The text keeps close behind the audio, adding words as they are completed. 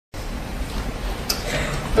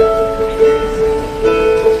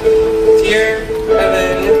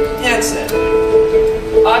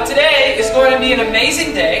be an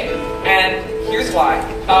amazing day, and here's why.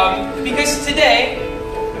 Because today,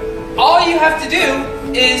 all you have to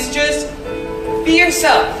do is just be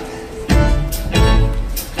yourself.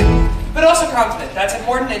 But also confident. That's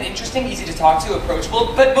important and interesting, easy to talk to,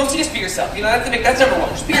 approachable, but mostly just be yourself. You know, that's number one.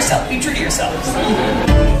 Just be yourself. Be true to yourself.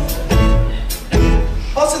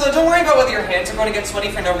 Also, though, don't worry about whether your hands are going to get sweaty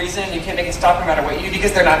for no reason and you can't make it stop no matter what you do,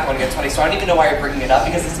 because they're not going to get sweaty. So I don't even know why you're bringing it up,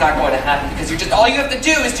 because it's not going to happen. Because all you have to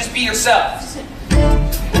do is just be yourself.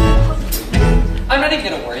 I'm not even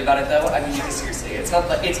going to worry about it, though. I mean, seriously, it's not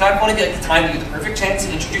going to be like the time to give you the perfect chance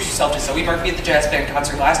to introduce yourself to Zoe Mallory at the jazz band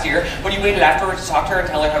concert last year, when you waited afterwards to talk to her and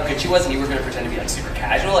tell her how good she was, and you were going to pretend to be like super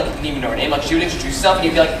casual, like you didn't even know her name. Like she would introduce herself, and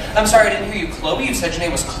you'd be like, "I'm sorry, I didn't hear you, Chloe. You said your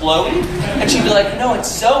name was Chloe," and she'd be like, "No,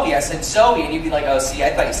 it's Zoe. I said Zoe," and you'd be like, "Oh, see, I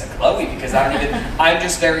thought you said Chloe because I'm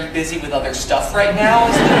just very busy with other stuff right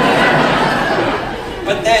now."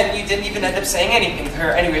 But then you didn't even end up saying anything to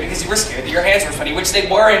her anyway because you were scared that your hands were sweaty, which they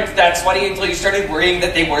weren't that sweaty until you started worrying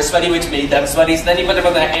that they were sweaty, which made them sweaty. So then you put them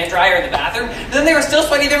on the hand dryer in the bathroom. And then they were still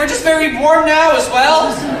sweaty. They were just very warm now as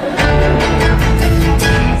well.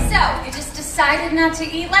 So, you just decided not to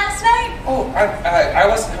eat last night? Oh, I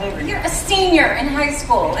wasn't hungry. You're a senior in high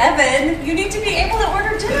school. Evan, you need to be able to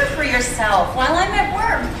order dinner for yourself while I'm at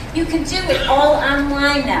work. You can do it all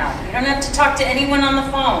online now. You don't have to talk to anyone on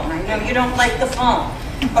the phone. I know you don't like the phone.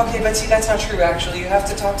 Okay, but see, that's not true, actually. You have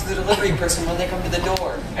to talk to the delivery person when they come to the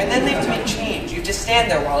door. And then they have to make change. You have to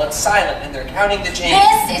stand there while it's silent and they're counting the change.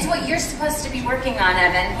 This is what you're supposed to be working on,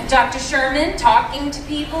 Evan. With Dr. Sherman, talking to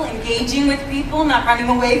people, engaging with people, not running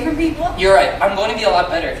away from people. You're right. I'm going to be a lot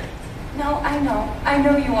better. No, I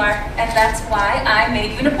know you are. And that's why I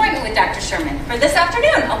made you an appointment with Dr. Sherman for this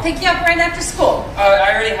afternoon. I'll pick you up right after school.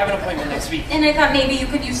 I already have an appointment next week. And I thought maybe you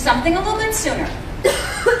could use something a little bit sooner.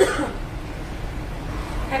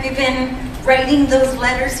 Have you been writing those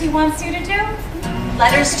letters he wants you to do?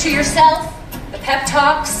 Letters to yourself, the pep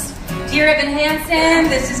talks. Dear Evan Hansen,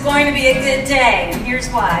 this is going to be a good day, and here's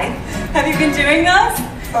why. Have you been doing those?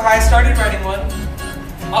 I started writing one.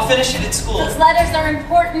 I'll finish it at school. Those letters are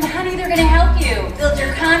important, honey. They're going to help you build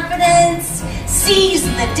your confidence, seize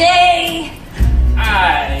the day.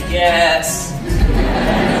 I guess.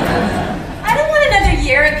 I don't want another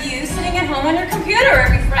year of you sitting at home on your computer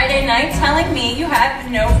every Friday night telling me you have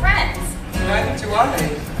no friends. Neither do I.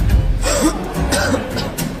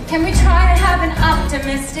 Can we try to have an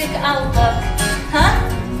optimistic outlook, huh?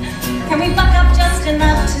 Can we buck up just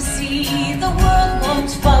enough to see the world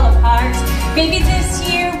won't fall apart? Maybe this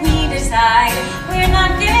year we decide we're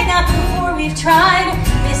not giving up before we've tried.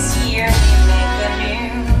 This year we make a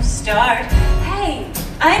new start. Hey,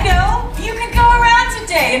 I know you could go around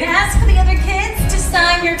today and ask the other kids to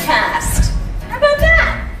sign your cast. How about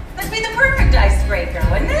that? That'd be the perfect icebreaker,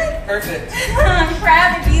 wouldn't it? Perfect. I'm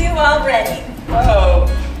proud of you already. Oh,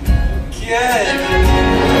 good.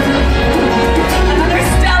 Another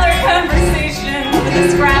stellar conversation with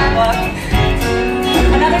a scrapbook.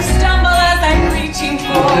 Another stumble as I'm reaching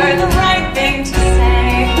for the right thing to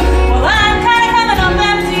say. Well, I'm kind of coming up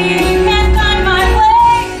empty. Can't find my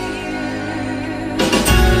way to you.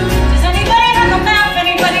 Does anybody have a map?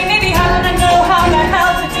 Anybody maybe happen to know how the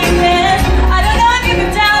hell to do this? I don't know if you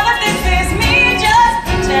can tell, but this is me just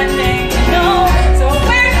pretending to know. So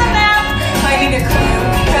where's the map? I need a clue,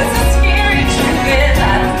 because the scary truth is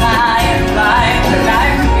I'm flying, but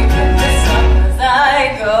I'm picking this up as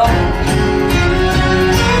I go.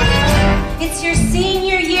 It's your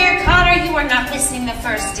senior year, Connor. You are not missing the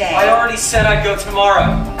first day. I already said I'd go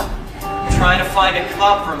tomorrow. I'm trying to find a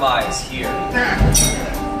compromise here.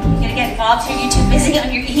 You gonna get involved here? You too busy on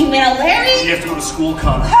your email, Larry? You have to go to school,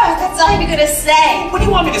 Connor. Oh, that's all you're gonna say. What do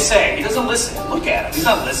you want me to say? He doesn't listen. Look at him. He's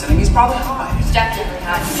not listening. He's probably high. He's definitely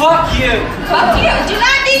not. Fuck you! Fuck you! Do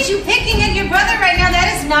not need you picking at your brother right now. That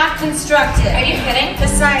is not constructive. Are you kidding?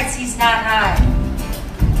 Besides, he's not high.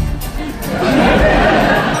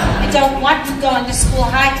 I don't want you going to school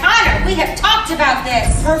high. Connor, we have talked about this.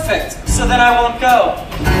 Perfect. So then I won't go.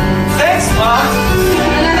 Thanks, Mom.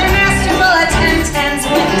 Another masterful attempt ends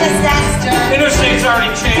with disaster. Interstate's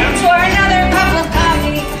already jammed. For another cup of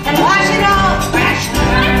coffee and watch it all crash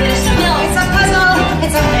around. It's a puzzle,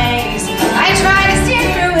 it's a maze. I try to steer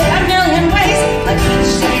through it a million ways, but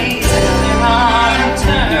each day's another wrong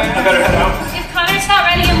turn. I better head out. If Connor's not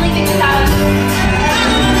ready, I'm leaving without him.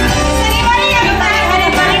 Does anybody ever find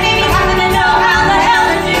anybody maybe happen to know how the hell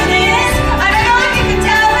to do this? I don't know if you can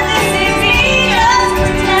tell, but this is me just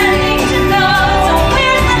pretending to know. So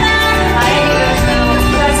where's the map? I need a clue,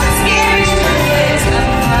 'cause the scary truth is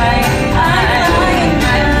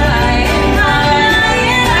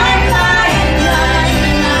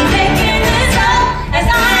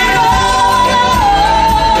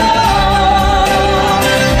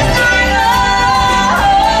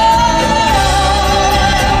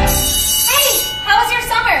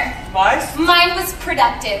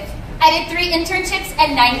productive. I did 3 internships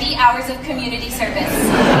and 90 hours of community service.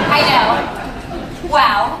 I know.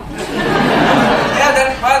 Wow. Yeah,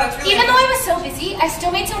 that's really... Even though I was so busy, I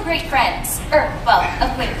still made some great friends. Well,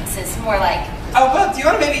 acquaintances, more like. Oh, well, do you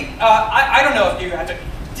want to maybe... I don't know if you have to...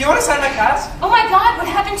 Do you want to sign my cast? Oh my god, what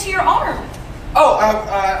happened to your arm? Oh,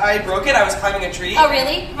 I broke it. I was climbing a tree. Oh,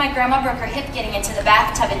 really? My grandma broke her hip getting into the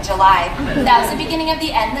bathtub in July. That was the beginning of the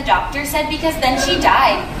end, the doctor said, because then she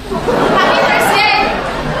died. Happy birthday!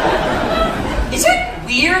 Is it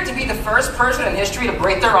weird to be the first person in history to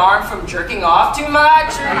break their arm from jerking off too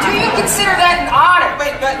much? Or do you consider that an honor?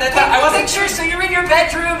 Wait, but I wasn't sure. So you're in your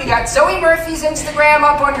bedroom, you got Zoe Murphy's Instagram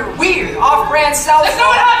up on your weird off-brand cell phone. That's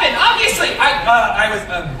not what happened, obviously! I was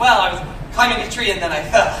climbing a tree and then I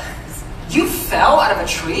fell. You fell out of a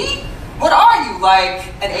tree? What are you, like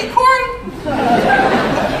an acorn?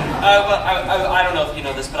 I don't know if you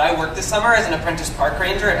know this, but I work this summer as an apprentice park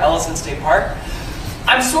ranger at Ellison State Park.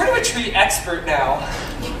 I'm sort of a tree expert now.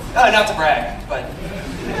 Not to brag, but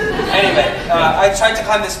anyway, I tried to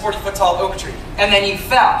climb this 40-foot tall oak tree. And then you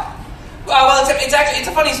fell. Well, it's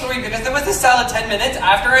a funny story because there was this solid 10 minutes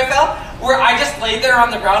after I fell where I just laid there on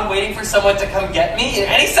the ground waiting for someone to come get me. And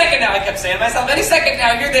any second now, I kept saying to myself, any second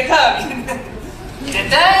now, here they come.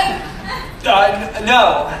 Did they?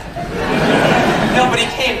 No. Nobody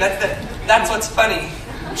came. That's what's funny.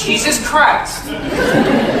 Jesus Christ.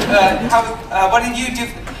 What did you do?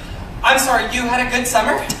 I'm sorry, you had a good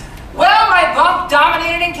summer? Well, my bump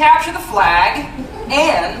dominated and captured the flag,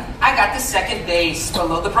 and I got the second base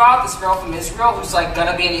below the broad, this girl from Israel who's like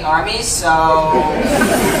gonna be in the army, so...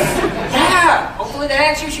 Yeah, hopefully that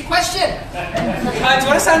answers your question. Do you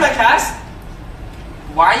want to sign my cast?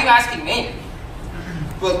 Why are you asking me?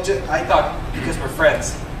 Well, I thought because we're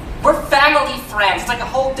friends. We're family friends. It's like a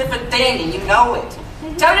whole different thing, and you know it.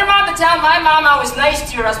 Tell your mom to tell my mom I was nice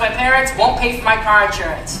to her, else my parents won't pay for my car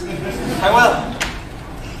insurance. I will.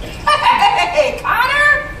 Hey,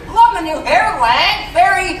 Connor! Love the new hair, Lang.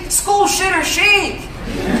 Very school shitter chic.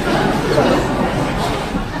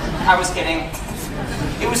 I was kidding.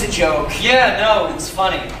 It was a joke. Yeah, no, it's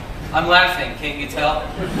funny. I'm laughing, can't you tell?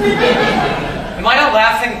 Am I not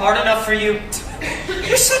laughing hard enough for you?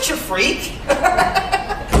 You're such a freak.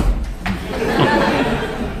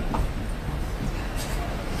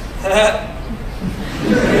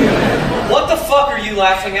 What the fuck are you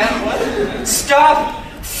laughing at? What? Stop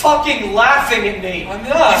fucking laughing at me. I'm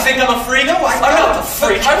not. You think I'm a freak? No, I'm not the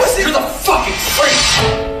freak. I wasn't. You're the fucking freak.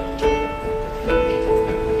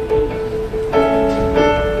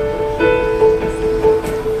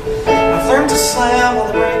 I've learned to slam on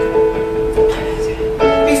the brake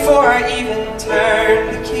before I even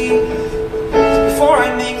turn the key. Before I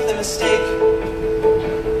make the mistake.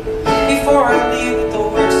 Before I leave with the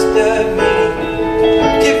worst of me.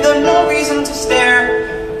 Give them no reason to stare.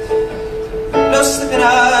 No slipping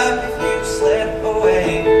up if you slip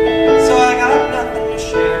away. So I got nothing to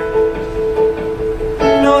share.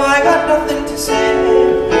 No, I got nothing to say.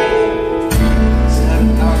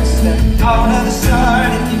 Step out of the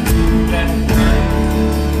sun and you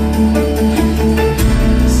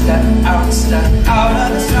step out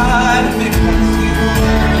of the sun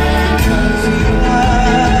because you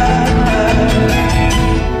love.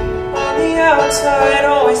 On the outside,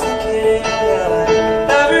 always thinking, will I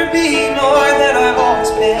never be more than I've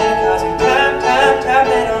always been? Cause I'm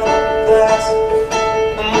tapping on the glass.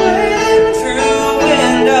 I'm waiting through a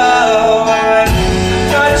window. I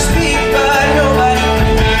try to speak, but nobody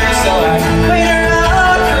can hear. So I wait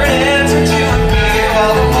around for an answer to appear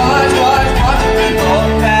while I watch the people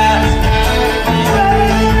pass. I'm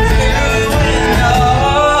waiting through a window.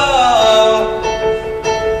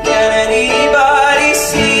 Can anybody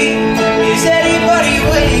see? Is anybody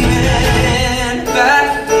waving back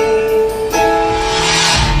at me?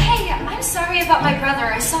 Hey, I'm sorry about my brother.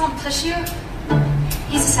 I saw him push you.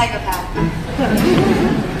 He's a psychopath.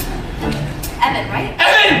 Evan, right?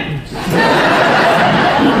 Evan!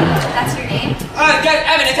 That's your name?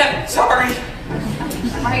 Yeah, Evan, it's Evan. Sorry.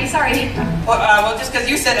 Why are you sorry? Well, just because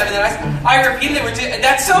you said Evan, then I repeatedly were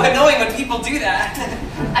that's so annoying when people do that.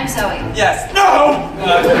 I'm Zoe. Yes. No!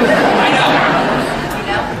 I know. You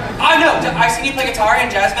know? I know. I've seen you play guitar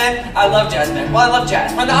in jazz band. I love jazz band. Well, I love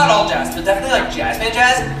jazz. Well, not all jazz, but definitely like jazz band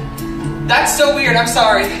jazz. That's so weird. I'm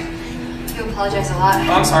sorry. You apologize a lot.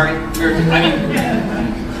 Oh, I'm sorry.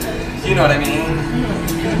 You know what I mean.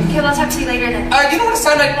 Okay, well, I'll talk to you later then. You don't want to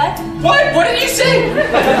sign my... What? What? What did you say? I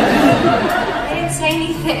didn't say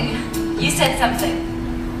anything. You said something.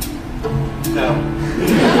 No.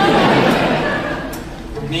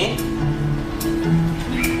 Me?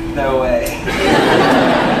 No way.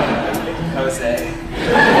 Jose.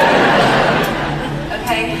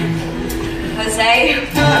 Okay.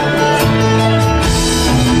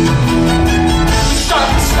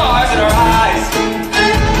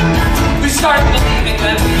 everything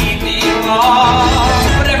that we belong.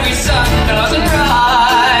 But every sun doesn't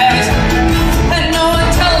rise, and no one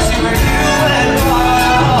tells you where you went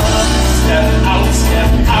wrong. Step out of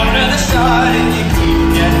the sun, and you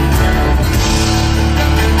keep getting burned.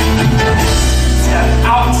 Step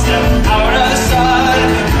out of the sun,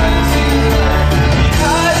 because you learn.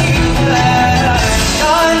 Because you learn.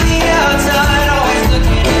 On the outside, always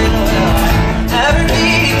looking in the eye. Never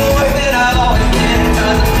be the way that I've always been.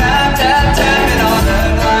 Cause I'm tapping on the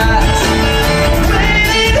glass.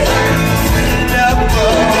 Waiting for you to know.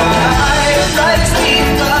 I try to sleep,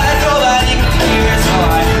 but nobody can hear. So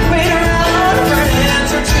I wait around for an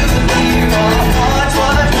answer to the fear. All I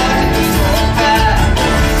want to be told past.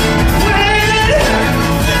 Waiting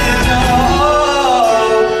for you to know.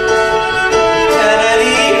 Can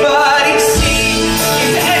anybody see?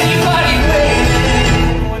 Is anybody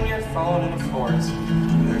waiting? When you're falling in a forest,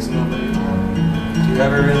 there's nobody around. Do you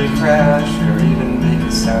ever really crash or even make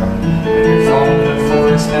a sound? When you're falling in a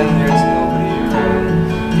forest and there's nobody around.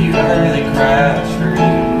 Do you ever really crash or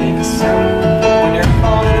even make a sound? When you're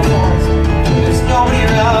falling in a forest and there's nobody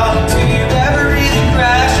around. Do you ever really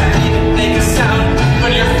crash or even make a sound?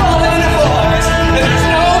 When you're falling in a forest and there's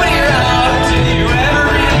nobody around. Do you ever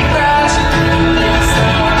really crash or even make a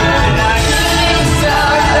sound? Did I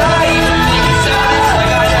even make a sound? Did I even make a sound? It's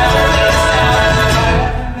like I never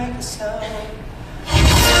made a sound. Did I ever make a sound?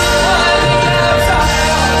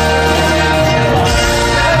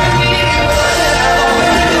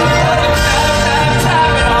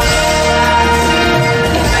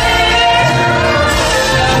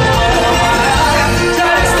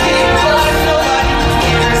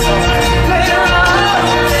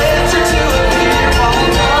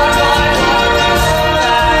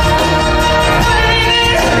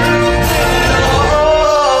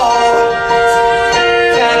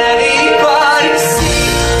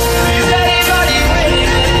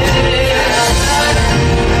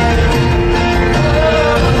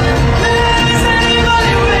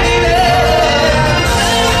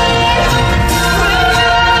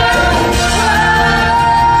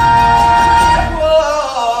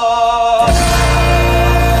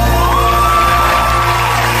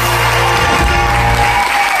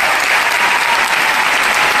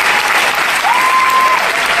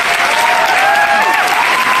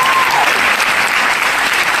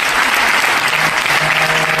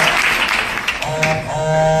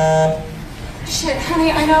 Shit, honey,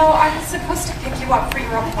 I know I was supposed to pick you up for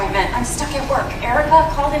your appointment. I'm stuck at work. Erica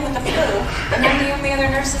called in with the flu, and I'm the only other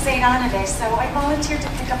nurse's aide on today, so I volunteered to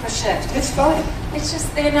pick up a shift. It's fine. It's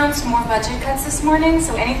just they announced more budget cuts this morning,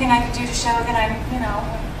 so anything I could do to show that I'm,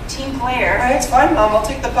 a team player. It's fine, Mom. I'll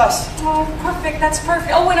take the bus. Oh, perfect. That's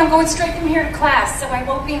perfect. Oh, and I'm going straight from here to class, so I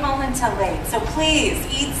won't be home until late. So please,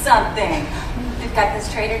 eat something. We've got this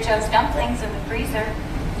Trader Joe's dumplings in the freezer.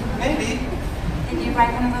 Maybe. Did you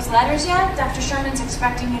write one of those letters yet? Dr. Sherman's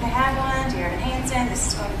expecting you to have one. Dear Hansen, this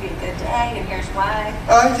is going to be a good day, and here's why.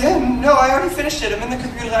 Yeah, no, I already finished it. I'm in the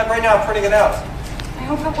computer lab right now printing it out. I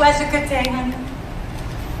hope it was a good day, honey.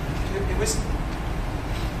 It was...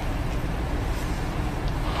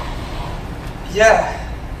 Yeah,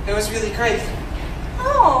 it was really great.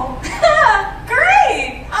 Oh,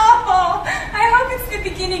 great! Oh, I hope it's the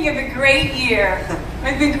beginning of a great year.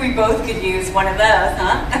 I think we both could use one of those,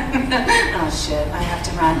 huh? Oh, shit, I have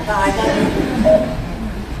to run. Bye.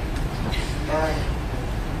 Bye.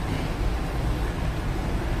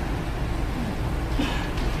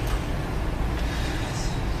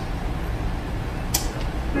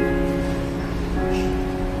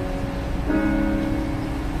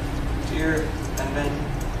 Dear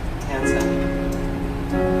Hansen.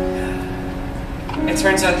 It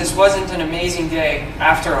turns out this wasn't an amazing day,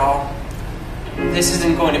 after all. This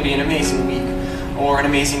isn't going to be an amazing week, or an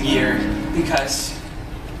amazing year, because...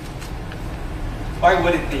 why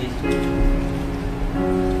would it be?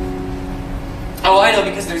 Oh, I know,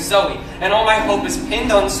 because there's Zoe, and all my hope is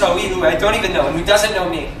pinned on Zoe, who I don't even know, and who doesn't know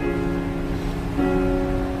me.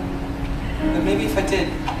 But maybe if I did,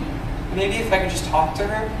 maybe if I could just talk to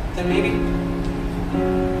her, then maybe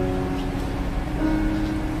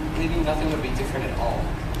nothing would be different at all.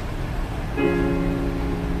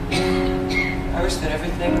 I wish that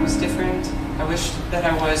everything was different. I wish that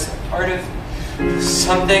I was part of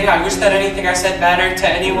something. I wish that anything I said mattered to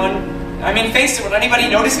anyone. I mean, face it, would anybody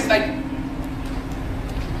notice if I...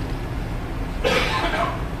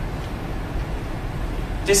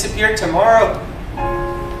 disappeared tomorrow?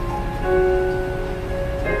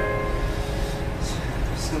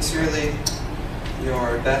 Sincerely,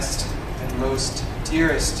 your best and most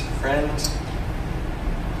dearest friend,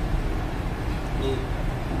 me.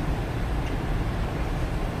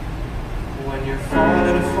 When you're falling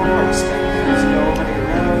in a forest and there's nobody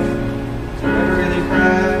around. Do you ever really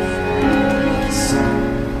crash? So,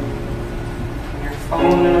 when you're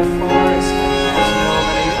falling in a forest and there's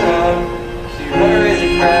nobody around, do you ever really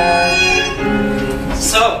crash?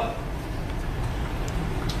 So,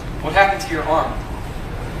 what happened to your arm?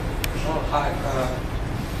 Oh,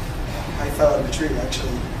 I fell out of a tree,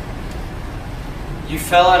 actually. You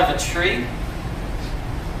fell out of a tree?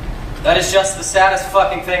 That is just the saddest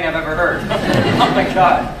fucking thing I've ever heard. Oh my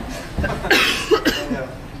god. I know.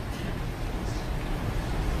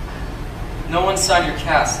 No one signed your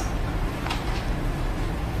cast.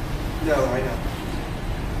 No, I know.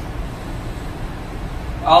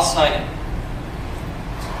 I'll sign it.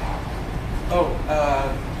 Oh,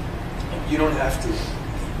 you don't have to.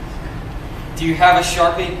 Do you have a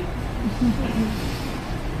Sharpie?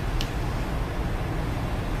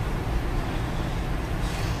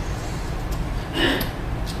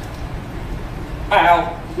 Ow.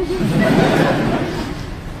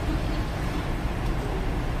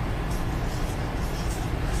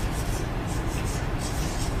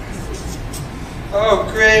 Oh,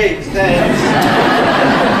 great, thanks.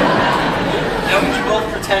 Now we can both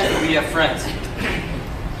pretend that we have friends.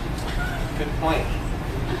 Good point.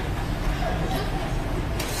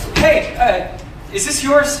 Hey, is this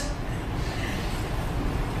yours?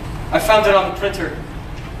 I found it on the printer.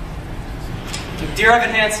 Dear Evan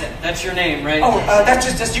Hansen, that's your name, right? Oh, that's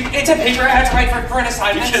just you. It's a paper I had to write for an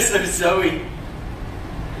assignment. Because of Zoe.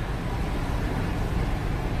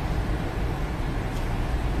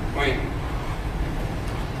 Wait.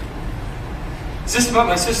 Is this about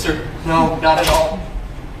my sister? No, not at all.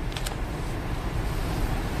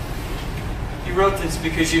 You wrote this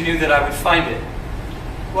because you knew that I would find it.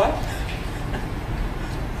 What?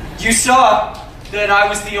 You saw that I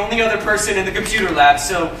was the only other person in the computer lab,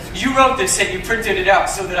 so you wrote this and you printed it out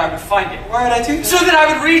so that I would find it. Why did I do that? So that I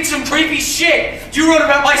would read some creepy shit you wrote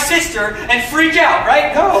about my sister and freak out,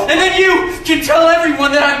 right? No. And then you can tell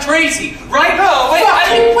everyone that I'm crazy, right? No, wait,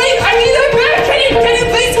 I need it back! Can you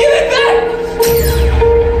please give it back?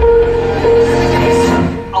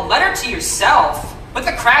 A letter to yourself? What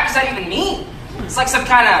the crap does that even mean? It's like some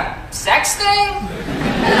kind of sex thing?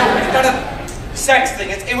 No, it's not a sex thing.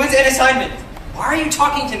 It was an assignment. Why are you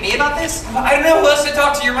talking to me about this? I don't know who else to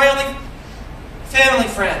talk to. You're my only family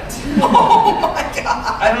friend. Oh my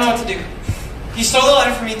god. I don't know what to do. He stole the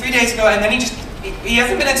letter from me 3 days ago, and then he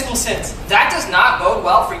hasn't been at school since. That does not bode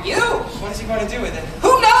well for you. What is he going to do with it?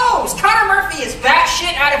 Who knows? Connor Murphy is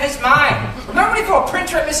batshit out of his mind. Remember when he threw a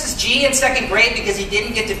printer at Mrs. G in 2nd grade because he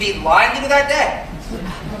didn't get to be lied to that day? Do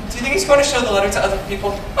you think he's going to show the letter to other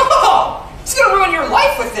people? Oh, he's going to ruin your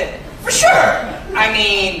life with it. For sure. I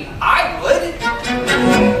mean, I would.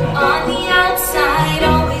 On the outside,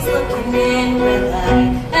 always looking in. Will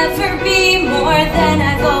I ever be more than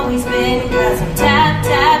I've always been? 'Cause I'm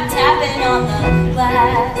tapping on the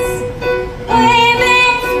glass,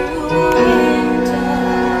 waving through a window.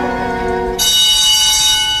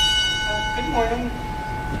 Good morning.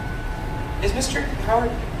 Is Mr. Howard?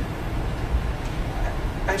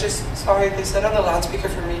 I just saw they said on the loudspeaker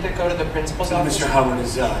for me to go to the principal's office. Mr. Howard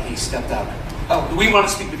is, he stepped out. Oh. We want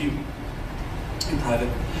to speak with you in private.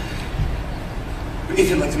 If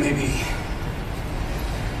you'd like to maybe...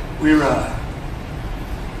 We're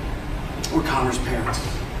Connor's parents.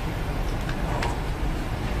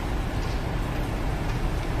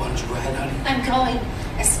 Why don't you go ahead, honey? I'm going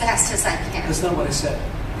as fast as I can. That's not what I said,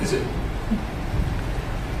 is it?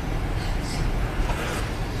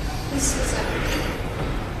 This is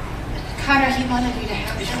Connor, he wanted me to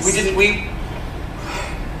have this.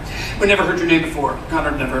 We never heard your name before.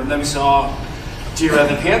 Connor never. Then we saw Dear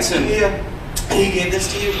Evan Hansen. Yeah. He gave this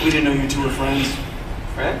to you? We didn't know you two were friends.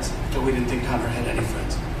 Friends? But we didn't think Connor had any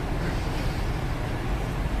friends.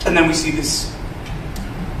 And then we see this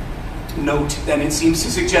note, and it seems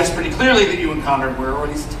to suggest pretty clearly that you and Connor were, or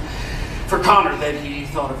at least for Connor, that he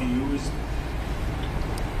thought of you as...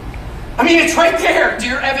 I mean, it's right there,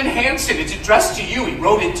 Dear Evan Hansen. It's addressed to you. He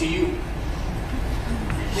wrote it to you.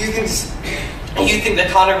 You think that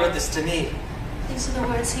Connor wrote this to me? These are the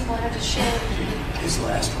words he wanted to share with you. His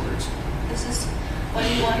last words. This is what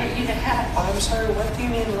he wanted you to have. Oh, I'm sorry, what do you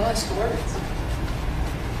mean last words?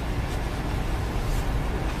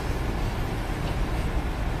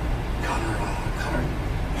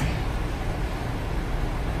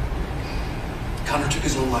 Connor took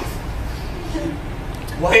his own life.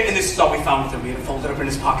 What? And this is all we found with him. He had it folded up in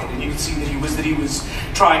his pocket, and you could see that he was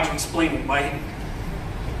trying to explain it.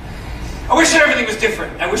 I wish that everything was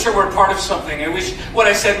different. I wish I were a part of something. I wish what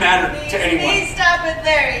I said mattered to anyone. Please stop it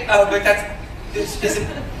there. Oh, but this isn't...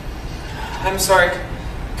 I'm sorry.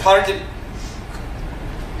 Connor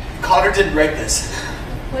Connor didn't write this.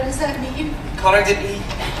 What does that mean? Connor didn't.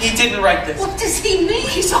 He didn't write this. What does he mean?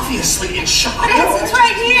 He's obviously in shock. It's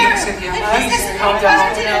right here. Cynthia, This is calm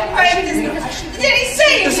down. didn't write this. Did he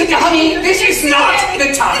say it? Cynthia, honey, this is not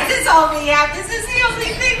the time. This is all we have. This is the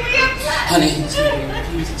only thing we have left. Honey,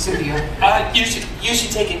 Cynthia. You should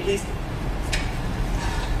take it, please.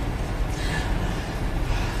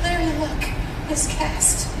 Larry, look. His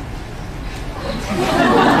cast.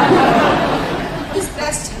 His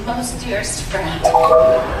best and most dearest friend.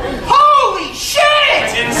 Holy shit!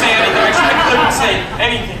 I didn't say anything. I couldn't say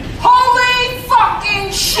anything. Holy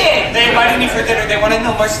fucking shit! They invited me for dinner. They wanted to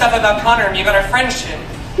know more stuff about Connor and me, about our friendship.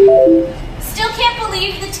 Still can't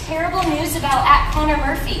believe the terrible news about @Connor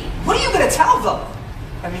Murphy. What are you gonna tell them?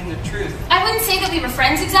 I mean, the truth. I wouldn't say that we were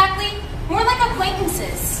friends exactly. More like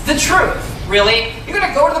acquaintances. The truth. Really? You're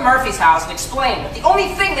gonna go to the Murphy's house and explain that the only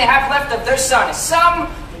thing they have left of their son is some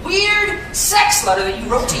weird sex letter that you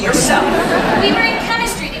wrote to yourself. We were in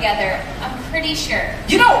chemistry together, I'm pretty sure.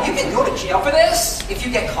 You know, you can go to jail for this if you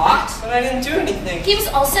get caught. But I didn't do anything. He was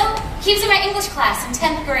in my English class in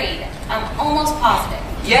 10th grade. I'm almost positive.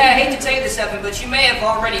 Yeah, I hate to tell you this, Evan, but you may have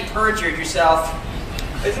already perjured yourself.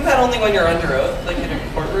 Isn't that only when you're under oath, like in a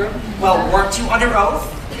courtroom? Well, weren't you under oath?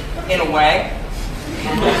 In a way.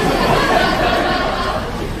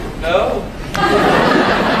 No.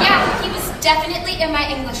 Yeah, he was definitely in my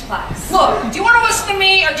English class. Look, do you want to listen to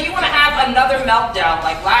me, or do you want to have another meltdown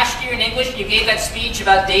like last year in English when you gave that speech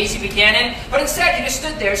about Daisy Buchanan? But instead, you just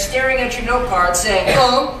stood there staring at your note card saying,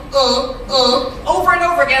 over and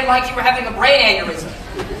over again like you were having a brain aneurysm.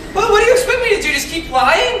 Well, what do you expect me to do? Just keep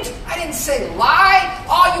lying? I didn't say lie.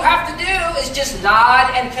 All you have to do is just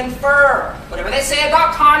nod and confirm. Whatever they say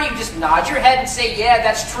about Connie, you just nod your head and say, yeah,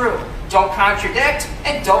 that's true. Don't contradict,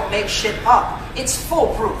 and don't make shit up. It's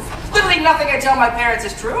foolproof. Literally nothing I tell my parents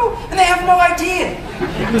is true, and they have no idea.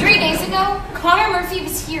 3 days ago, Connor Murphy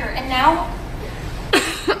was here, and now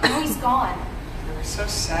he's gone. They were so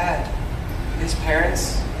sad. His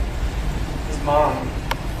parents, his mom.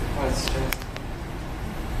 Oh, it's just...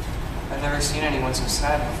 I've never seen anyone so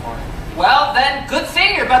sad before. Well, then, good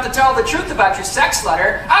thing you're about to tell the truth about your sex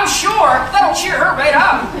letter. I'm sure that'll cheer her right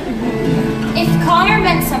up. If Connor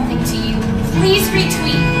meant something to you, please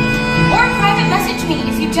retweet. Or private message me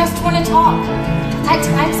if you just want to talk. At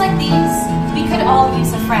times like these, we could all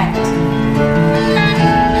use a friend.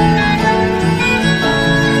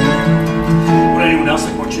 Would anyone else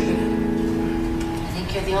like more chicken? I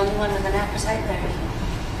think you're the only one with an appetite, Larry.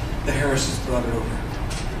 The Harrises brought it over.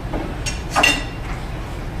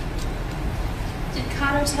 Did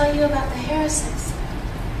Connor tell you about the Harrises?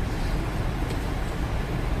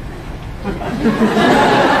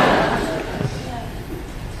 Yeah.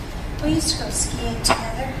 We used to go skiing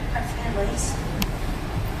together, our families.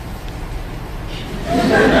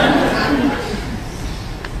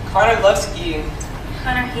 Connor loves skiing.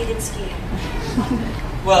 Connor hated skiing.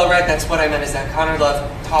 Well, right, that's what I meant, is that Connor loved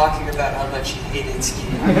talking about how much he hated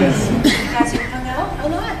skiing. You guys have hung out a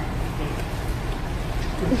lot?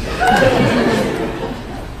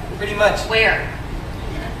 Pretty much. Where?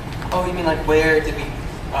 Oh, you mean like where did we...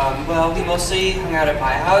 well, we mostly hung out at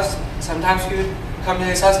my house. Sometimes we would come to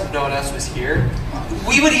his house if no one else was here.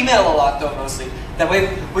 We would email a lot, though, mostly. That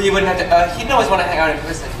way, you wouldn't have to... he'd always want to hang out in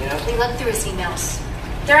person, you know? We looked through his emails.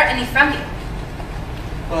 There aren't any from you.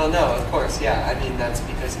 Well, no, of course, yeah. I mean, that's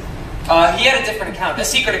because... he had a different account, a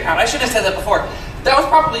secret account. I should have said that before. That was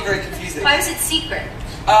probably very confusing. Why was it secret?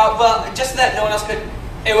 Well, just that no one else could...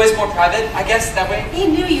 It was more private, I guess, that way. He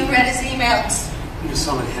knew you read his emails. He knew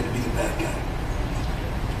somebody had to be the bad guy.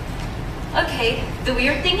 Okay, the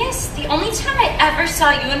weird thing is, the only time I ever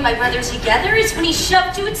saw you and my brother together is when he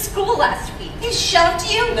shoved you at school last week. He shoved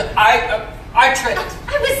you? No, I tripped.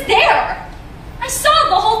 I was there! I saw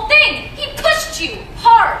the whole thing! He pushed you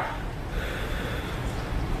hard!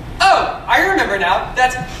 Oh, I remember now.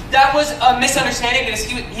 That was a misunderstanding because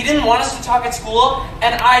he didn't want us to talk at school,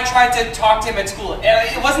 and I tried to talk to him at school.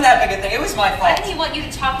 It wasn't that big a thing. It was my Why fault. didn't he want you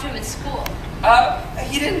to talk to him at school?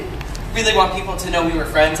 He didn't really want people to know we were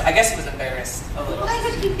friends. I guess he was embarrassed a little. Why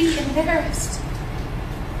would he be embarrassed?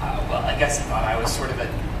 Well, I guess he thought I was sort of a,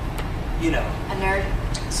 you know. A nerd?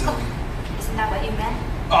 So, Isn't that what you meant?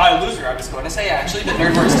 A loser, I was going to say, actually, but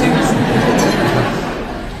nerd works too. Well,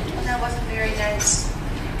 that wasn't very nice.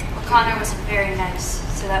 Well, Connor wasn't very nice,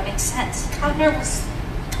 so that makes sense. Connor was...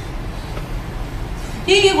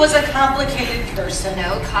 He was a complicated person.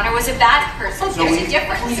 No, Connor was a bad person. Zoe, There's a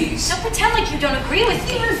difference. please. Don't pretend like you don't agree with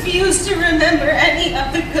He me. refused to remember any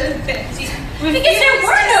of the good things. Because there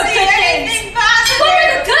were no good things. Positive. What were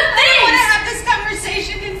the good I things? want to have this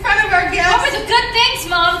conversation in front of our guests. What were the good things,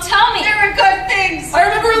 Mom? Tell me. There were good things. I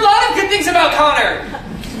remember a lot of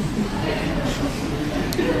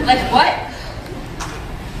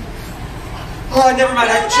never mind.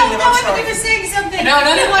 I shouldn't have. I'm I sorry. think you're saying something. No, I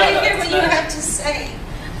want to no, hear it's what you not. have to say.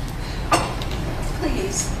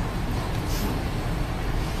 Please.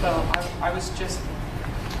 Well, I was just...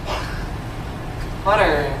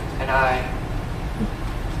 Hunter and I...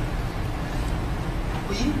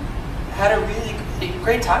 We had a really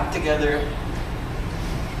great time together.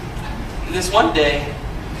 This one day,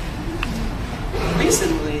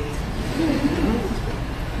 recently.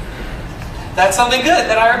 That's something good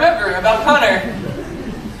that I remember about Hunter.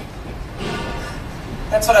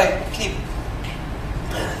 That's what I keep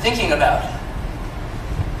thinking about.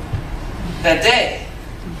 That day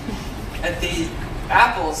at the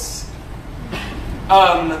Apples.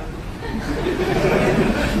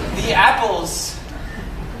 The Apples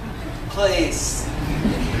place.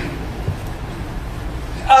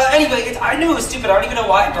 Anyway, I knew it was stupid. I don't even know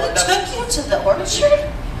why I brought it up. Took you to the orchard?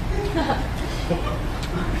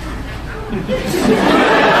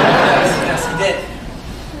 Yes, he did.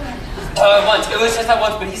 Once. It was just that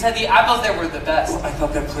once, but he said the apples there were the best. I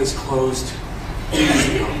thought that place closed.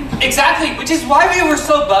 Exactly, which is why we were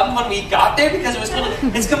so bummed when we got there, because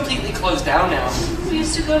it's completely closed down now. We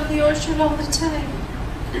used to go to the orchard all the time.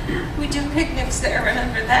 We do picnics there,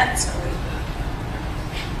 remember that, Zoe?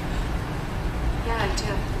 Yeah, I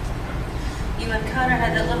do. You and Connor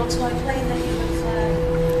had that little toy plane that you would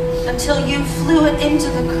fly. Until you flew it into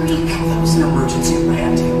the creek. That was an emergency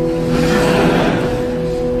landing.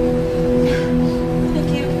 I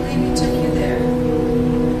can't believe he took you there.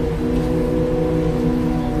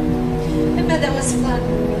 I bet that was fun.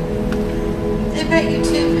 I bet you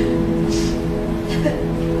did.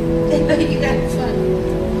 I bet you had fun.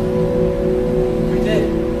 We did.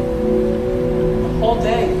 The whole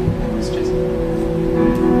day. It was just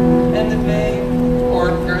end of May or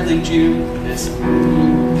early June. This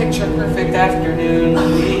picture perfect afternoon.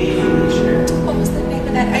 What was the name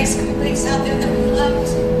of that ice cream place out there that we loved?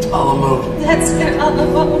 A la mode. That's it, on the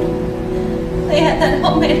road. They had that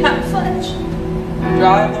homemade hot fudge.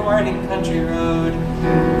 Drive the winding country road,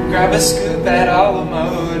 grab a scoop at a la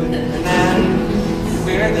mode, and then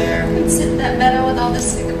we're there. We'd sit in that meadow with all the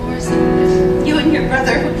sycamores, and you and your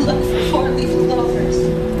brother would look for four-leaf clovers.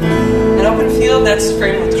 An open field that's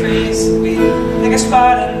framed with trees. We pick a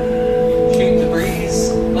spot and shoot the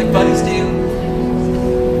breeze like buddies do.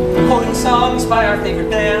 Quoting songs by our favorite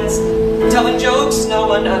bands, telling jokes no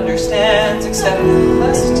one understands except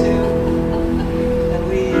us two. And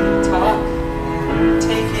we talk and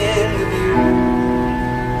take in the view.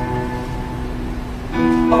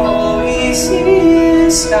 All we see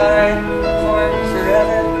is sky for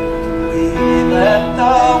forever. We let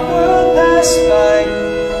the world pass by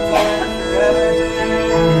for forever.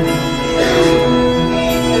 We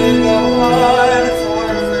could go on for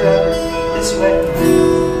forever this way.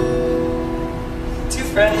 Two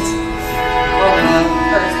friends on a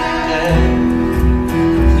perfect day.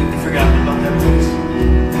 Completely forgotten about that place.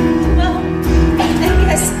 Well, I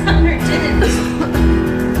guess Connor didn't.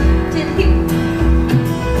 Did he?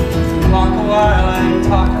 Walk a while and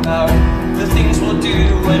talk about the things we'll do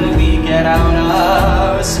when we get out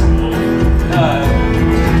of school.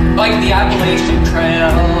 Like the Appalachian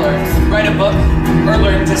Trail, or write a book, or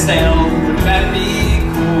learn to sail. Wouldn't that be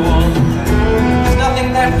cool? There's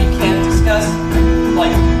nothing that we can't discuss.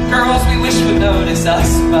 Like girls we wish would notice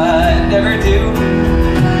us, but never do.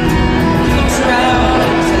 He looks around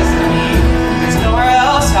and says to me, there's nowhere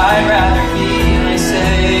else I'd rather be. And I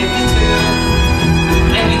say, me too.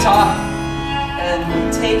 And we talk and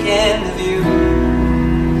take in the view.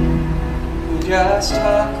 We just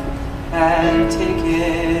talk and take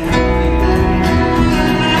in the view.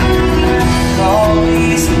 All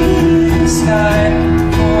we see is sky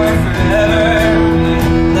for forever. We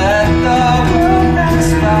let the world pass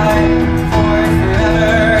by for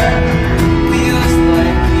forever. We'll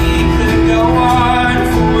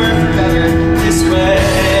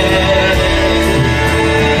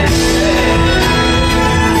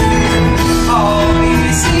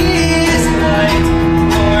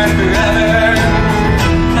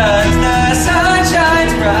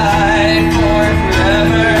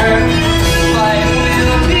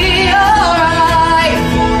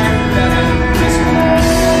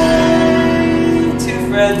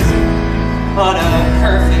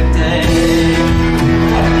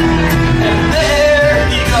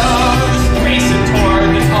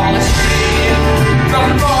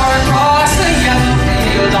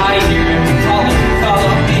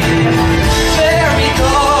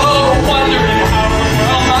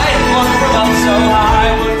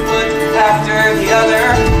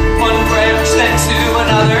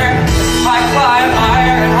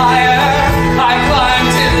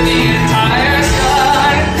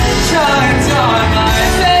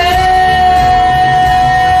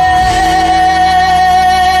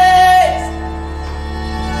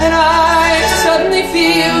suddenly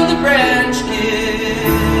feel the branch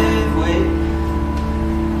give way.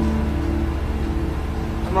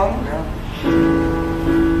 I'm on the ground.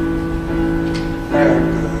 There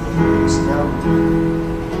goes now.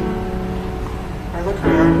 I look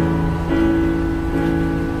around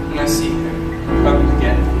and I see him hugged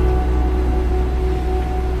again.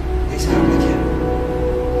 He's hugged again.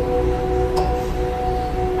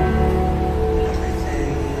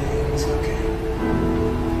 Everything's okay.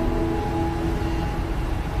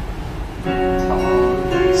 All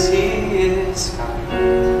we see is sky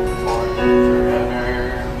for forever.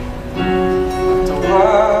 Let the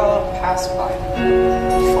world pass by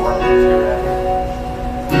for forever.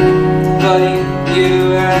 But you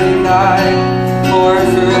and I for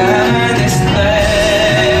forever this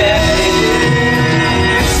place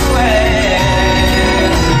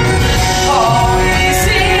where all we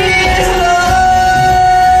see is light,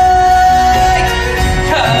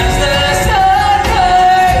 'cause the sun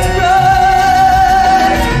burns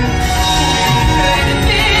bright. We could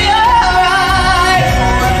be alright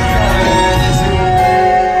forever this way.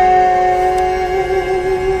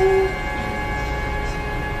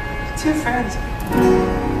 Two friends.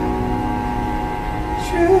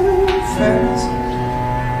 True friends.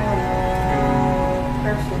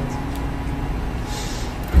 Perfect.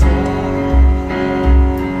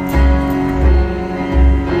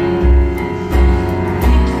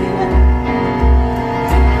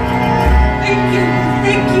 Thank you.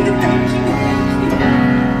 Thank you. Thank you. Thank you.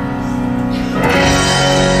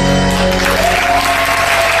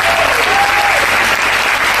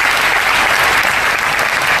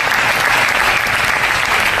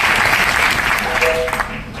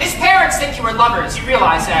 His parents think you were lovers. You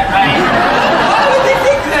realize that, right? Why would they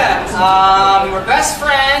think that? You were best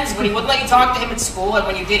friends, but he wouldn't let you talk to him at school, and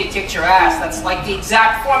when you did, he kicked your ass. That's like the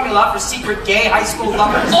exact formula for secret gay high school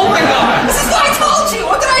lovers. Oh my god! This is what I told you!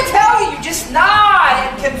 What did I tell you? You just nod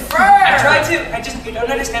and confirm! I tried to. You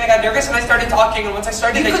don't understand. I got nervous when I started talking, and once I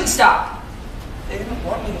started, You couldn't stop. they didn't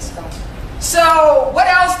want me to stop. So, what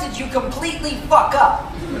else did you completely fuck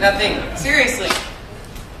up? Nothing. Seriously.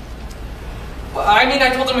 Well, I mean, I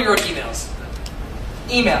told him we wrote emails.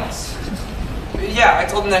 Emails. Yeah, I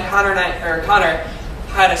told him that Connor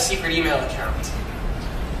had a secret email account.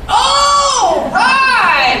 Oh,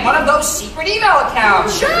 right! One of those secret email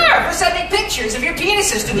accounts. Sure, for sending pictures of your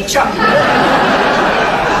penises to each other.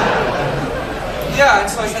 Yeah, and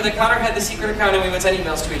so I said that Connor had the secret account and we would send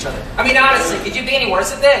emails to each other. I mean, honestly, could you be any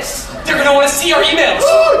worse at this? They're gonna want to see our emails!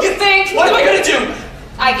 Ooh, you think? What am I gonna do?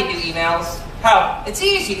 I can do emails. How? It's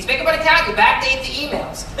easy. Just make up an account, you backdate the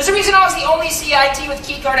emails. There's a reason I was the only CIT with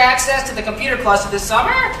keycard access to the computer cluster this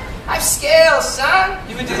summer. I have skills, son.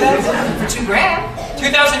 You would do that? For $2 grand.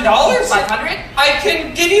 $2,000? 500? I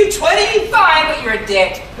can give you 20? Fine, but you're a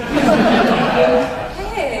dick.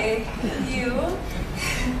 Hey, you.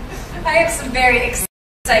 I have some very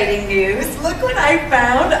exciting news. Look what I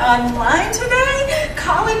found online today.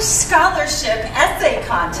 College scholarship essay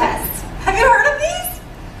contests. Have you heard of these?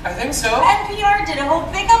 I think so. NPR did a whole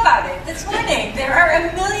thing about it this morning. There are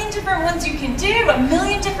a million different ones you can do, a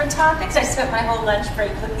million different topics. I spent my whole lunch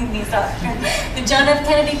break looking these up. The John F.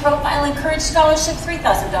 Kennedy Profile and Courage Scholarship,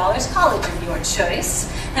 $3,000. College of your choice.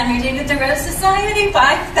 Henry David Thoreau Society,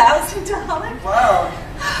 $5,000. Wow.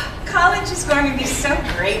 College is going to be so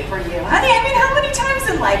great for you. Honey, I mean, how many times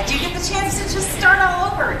in life do you get the chance to just start all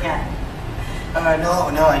over again? No,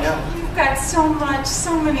 I know. You've got so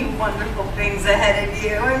many wonderful things ahead of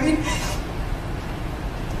you. I mean,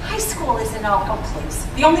 high school isn't all place.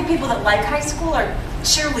 The only people that like high school are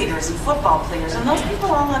cheerleaders and football players, and those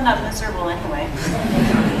people all end up miserable anyway.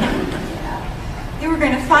 Yeah. You were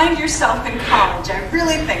going to find yourself in college. I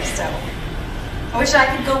really think so. I wish I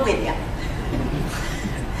could go with you.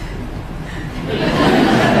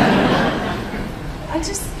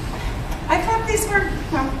 I thought these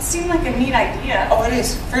seemed like a neat idea. Oh, it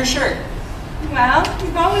is, for sure. Well,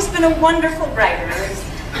 you've always been a wonderful writer.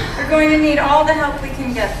 We're going to need all the help we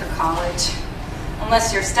can get for college.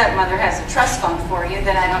 Unless your stepmother has a trust fund for you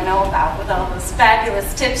that I don't know about with all those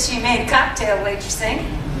fabulous tips she made cocktail waitressing.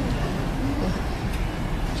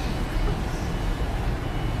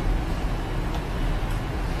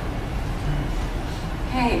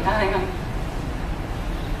 Hey,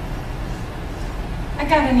 I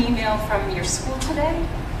got an email from your school today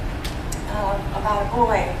about a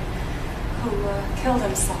boy who killed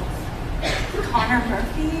himself. Connor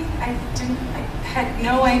Murphy? I had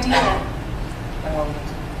no idea.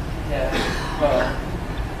 Yeah, well,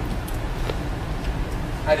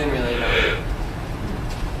 I didn't really know.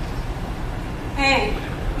 Hey,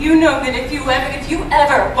 You know that if you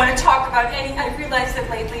ever want to talk about anything, I realize that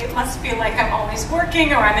lately it must feel like I'm always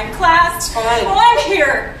working or I'm in class. It's fine. Well, I'm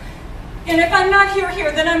here. And if I'm not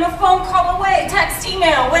here, then I'm a phone call away, text,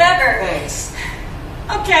 email, whatever. Thanks.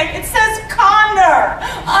 Okay, it says Connor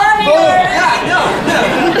on your... Yeah, no.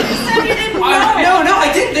 You said you didn't know it. No, I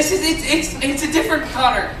didn't. It's a different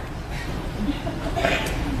Connor.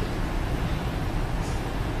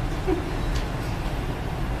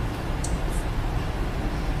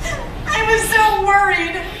 I was so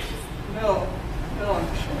worried. No, I'm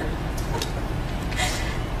sure.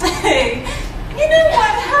 Hey, you know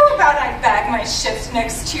what? How about I bag my shift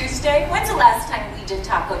next Tuesday? When's the last time we did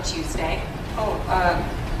Taco Tuesday? Oh,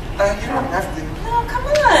 you don't have to. No, come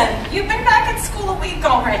on. You've been back at school a week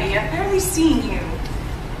already. I've barely seen you.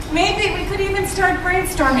 Maybe we could even start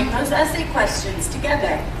brainstorming those essay questions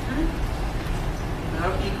together. That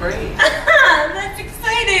would be great. That's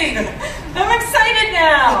exciting. I'm excited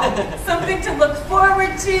now. Something to look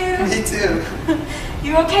forward to. Me too.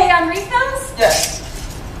 You okay on refills? Yes.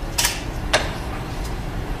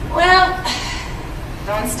 Well,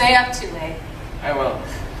 don't stay up too late. I will.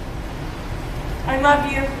 I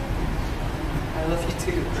love you. I love you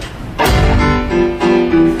too.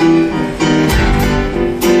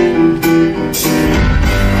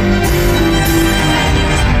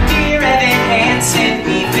 Dear Evan Hansen,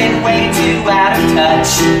 we've been way too out of touch.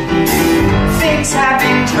 Things have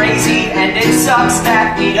been crazy and it sucks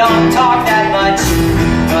that we don't talk that much.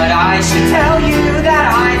 But I should tell you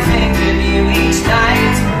that I think of you each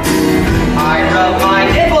night. I rub my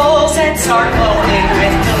nipples and start moaning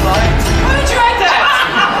with delight. Why did you write that?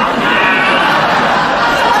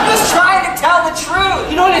 I'm just trying to tell the truth.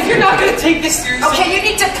 You know what? If you're not gonna take this seriously, Okay, you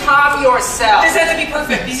need to calm yourself. this has to be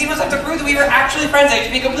perfect. These emails have to prove that we were actually friends. They have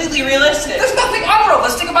to be completely realistic. There's nothing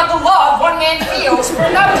unrealistic about the love one man feels for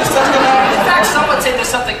another. In fact, some would say there's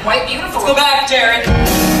something quite beautiful. Let's go back, Jared.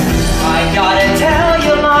 I gotta tell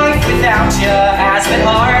you, life without you has been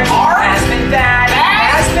hard, has been bad,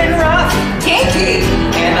 has been rough, Kinky.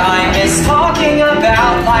 and I miss talking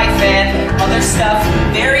about life and other stuff.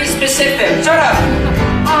 Very specific. Shut up!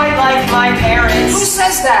 I like my parents. Who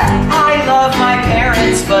says that? I love my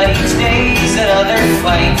parents, but each day's another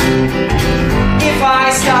fight. If I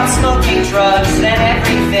stop smoking drugs, then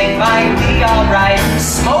everything might be alright.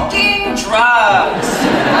 Smoking drugs.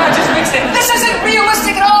 Just mix it. This isn't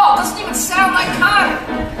realistic at all. Doesn't even sound like Connor.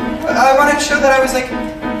 I wanted to show that I was like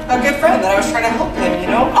a good friend, that I was trying to help him, you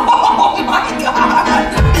know? Oh my God.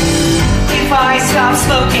 If I stop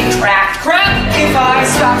smoking crack, if I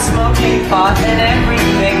stop smoking pot, then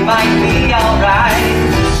everything might be alright.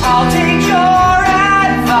 I'll take your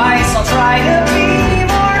advice, I'll try to be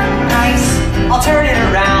more nice. I'll turn it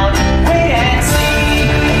around, wait and see.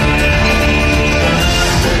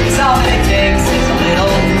 'Cause all that it takes is a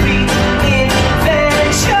little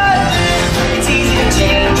reinvention. It's easy to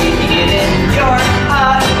change if you give it your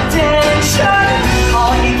attention.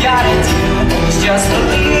 All you gotta do is just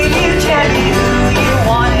believe you can be who you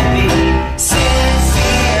wanna be.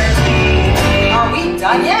 Sincerely. Are we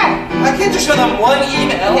done yet? I can't just show them one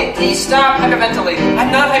email. Okay, please stop hyperventilating. I'm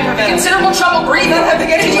not hyperventilating. Considerable trouble breathing.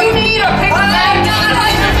 Did you need a pick I'm not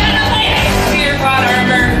hyperventilating. Dear Connor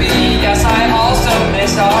Murphy, yes, I also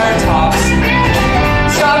miss our talks.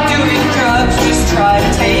 Stop doing drugs, just try to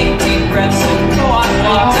take deep breaths and go on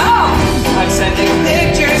walks. No. I'm sending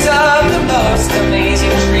pictures of the most amazing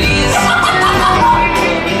trees.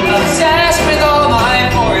 Obsessed with all my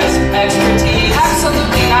forest expertise.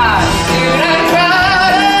 Absolutely not. Dude, I'm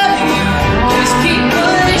proud of you. Just keep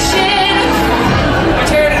pushing.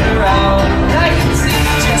 Turn it around. I can see.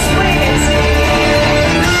 Just wait and see.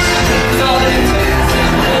 'Cause all it takes is a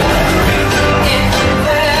little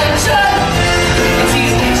intervention. It's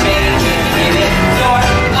easy to change if you give it your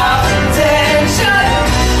attention.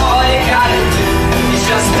 All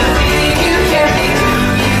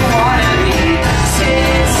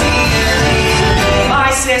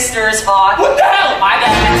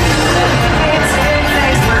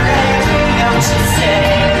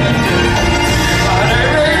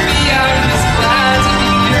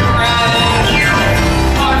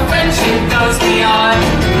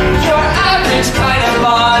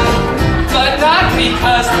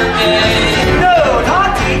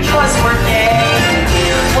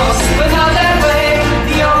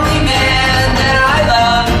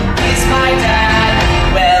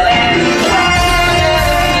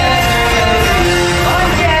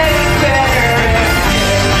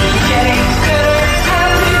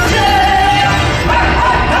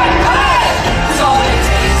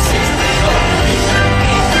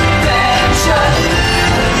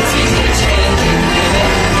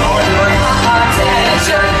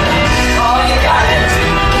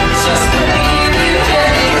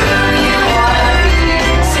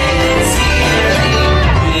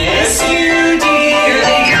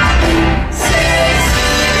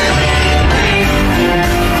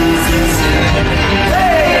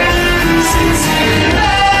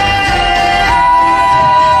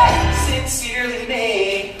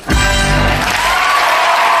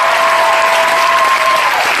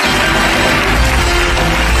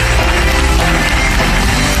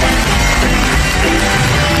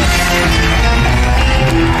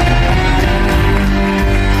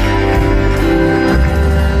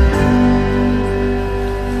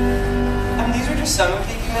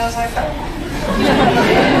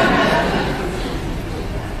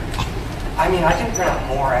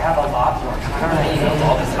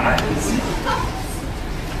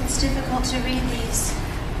difficult to read these.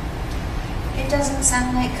 It doesn't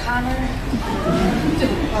sound like Connor.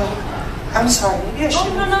 I'm sorry. Maybe I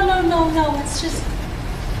should. Oh, no. It's just...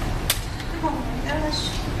 Oh my gosh.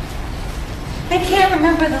 I can't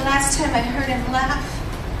remember the last time I heard him laugh.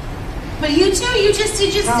 But you too, you just... No,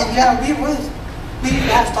 yeah, we would. We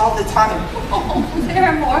laughed all the time. Oh, there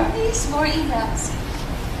are more of these? More emails?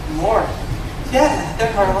 More? Yeah,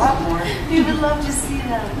 there are a lot more. We would love to see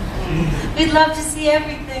them. We'd love to see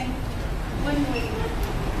everything, wouldn't we?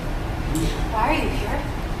 Why are you here?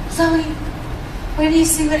 Zoe, where do you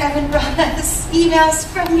see what Evan brought us? Emails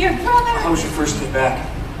from your brother. How was your first day back?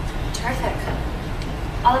 Terrific.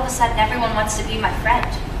 All of a sudden, everyone wants to be my friend.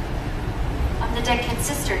 I'm the dead kid's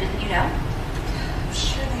sister, didn't you know? I'm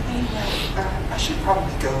sure they mean well. I should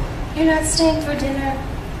probably go. You're not staying for dinner?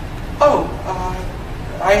 Oh,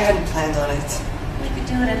 I hadn't planned on it. We could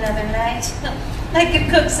do it another night. I could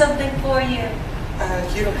cook something for you.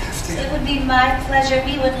 You don't have to. It would be my pleasure.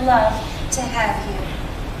 We would love to have you.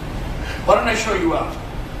 Why don't I show you out?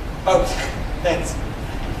 Oh, thanks.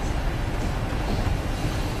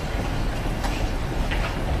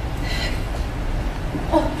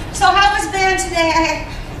 Oh, so how was band today?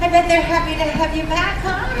 I bet they're happy to have you back,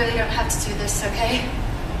 huh? We really don't have to do this, okay?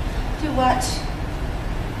 Do what?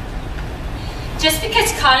 Just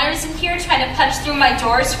because Connor isn't here trying to punch through my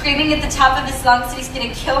door, screaming at the top of his lungs that he's gonna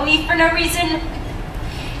kill me for no reason,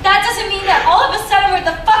 that doesn't mean that all of a sudden we're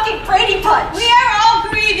the fucking Brady Bunch. We are all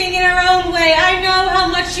grieving in our own way. I know how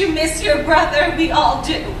much you miss your brother. We all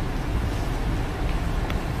do.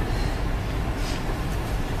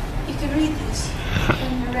 You can read these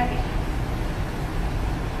when you're ready.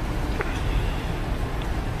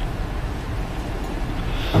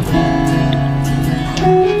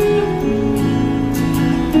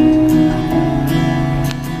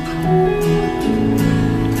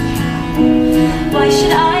 Why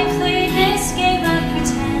should I play this game of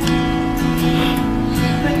pretend?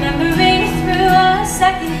 Remembering through a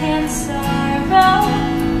secondhand sorrow,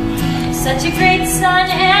 such a great son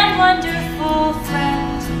and wonderful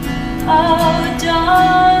friend. Oh,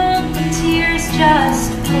 don't the tears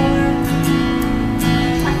just pour?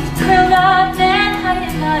 I could curl up and hide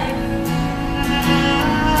in my room,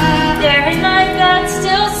 there in my bed,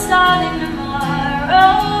 still sobbing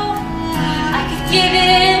tomorrow. I could give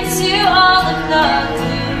in to all of the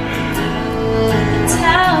gloom.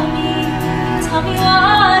 Tell me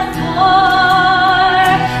what for?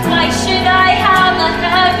 Why should I have a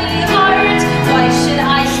heavy heart? Why should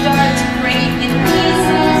I start to break in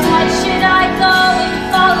pieces? Why should I go and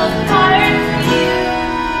fall apart for you?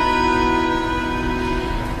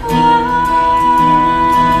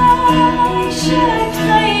 Why should I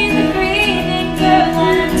play the grieving girl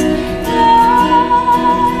and lie,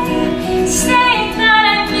 saying that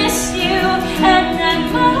I miss you and that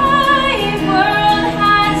my world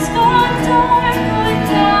has gone dark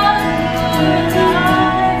without your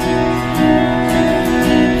light?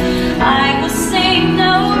 I will sing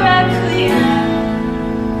no requiem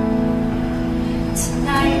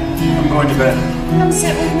tonight. I'm going to bed. Come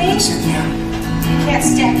sit with me. Cynthia. You can't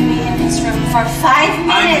stick me in this room for 5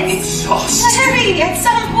 minutes. I'm exhausted. Hurry! At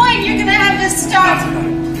some point, you're gonna have to start. Not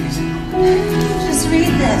tonight, please. Just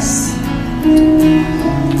read this.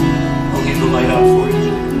 I'll leave the light out for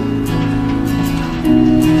you.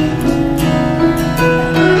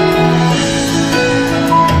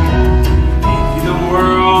 In the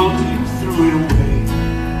world, you threw it away,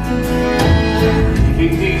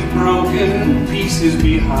 leaving these broken pieces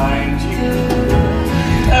behind you.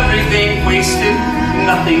 Everything wasted,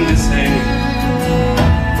 nothing to say,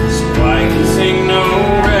 so I can sing no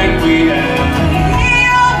requiem. Hear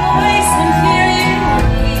your voice and hear you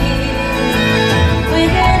breathe.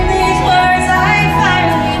 Within these words, I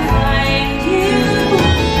finally find you.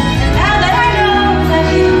 And now that I know that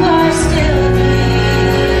you are still here,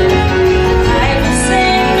 I will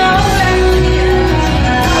sing no requiem.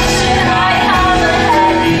 Why should I have a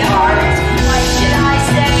heavy heart? Why should I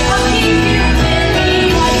say I'll keep you with me?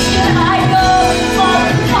 Why should I go and fall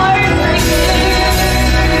apart for you?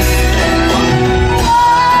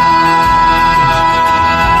 Why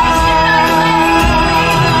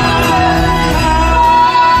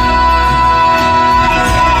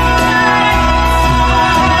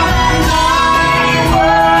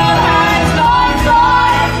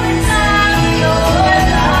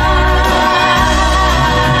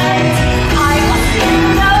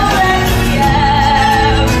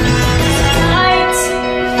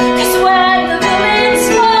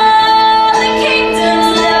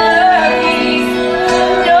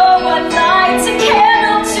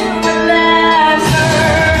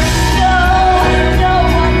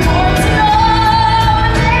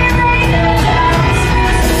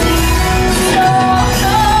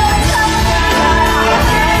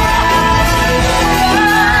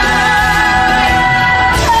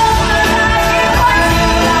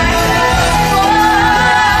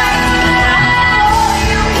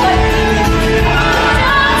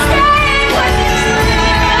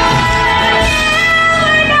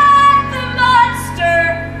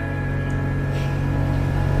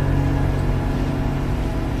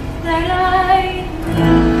that I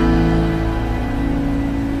knew.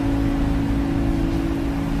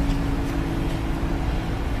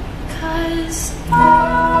 'Cause I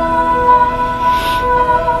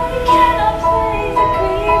cannot play the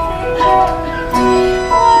grieving part,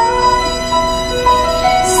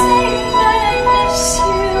 saying that I miss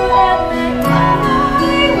you and that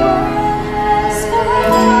I was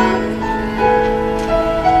wrong.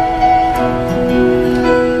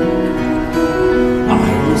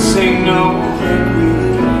 I will sing no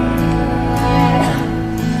requiem.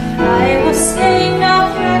 I will sing no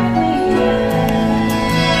requiem.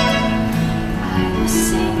 I will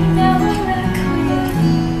sing no requiem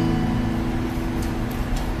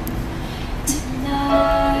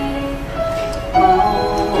tonight.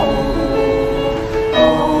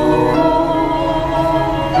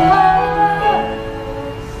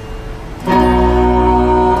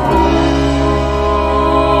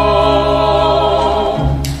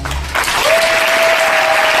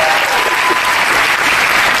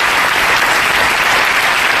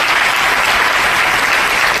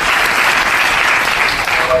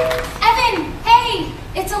 Evan, hey,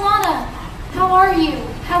 it's Alana. How are you?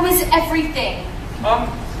 How is everything?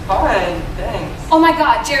 Fine, thanks. Oh my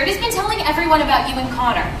god, Jared has been telling everyone about you and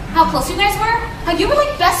Connor. How close you guys were? How you were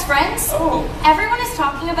like best friends? Oh, Everyone is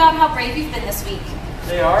talking about how brave you've been this week.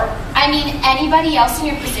 they are? I mean, anybody else in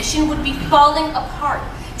your position would be falling apart.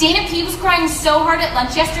 Dana P was crying so hard at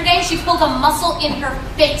lunch yesterday, she pulled a muscle in her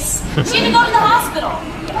face. She had to go to the hospital.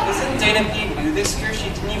 Isn't Dana P new this year? She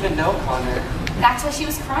didn't even know Connor. That's why she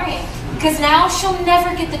was crying. Because now she'll never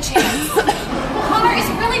get the chance. Connor is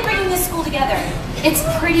really bringing this school together. It's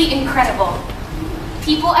pretty incredible.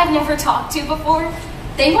 People I've never talked to before,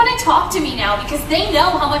 they want to talk to me now because they know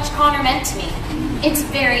how much Connor meant to me. It's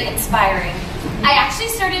very inspiring. I actually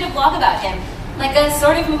started a blog about him, like a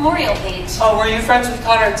sort of memorial page. Oh, were you friends with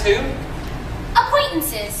Connor too?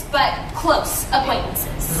 Acquaintances, but close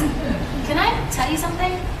acquaintances. Can I tell you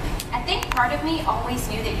something? I think part of me always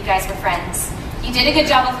knew that you guys were friends. You did a good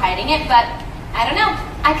job of hiding it, but I don't know.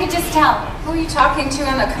 I could just tell. Who are you talking to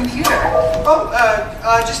on the computer?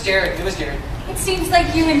 Oh, just Jared. It was Jared. It seems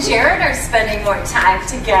like you and Jared are spending more time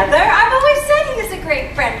together. I've always said he was a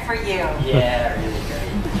great friend for you. Yeah, really great.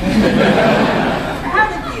 Proud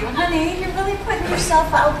of you, honey. You're really putting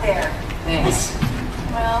yourself out there. Thanks.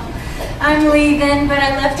 Well, I'm leaving, but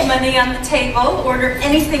I left money on the table. Order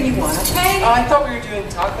anything you want, okay? I thought we were doing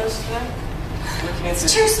tacos today. Looking at It's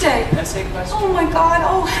this Tuesday. essay question. Oh my God.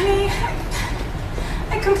 Oh, honey.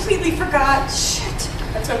 I completely forgot. Shit.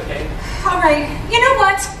 That's okay. All right. You know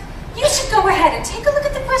what? You should go ahead and take a look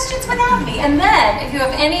at the questions without me. And then, if you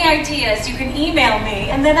have any ideas, you can email me,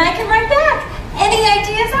 and then I can write back any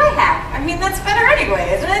ideas I have. I mean, that's better anyway,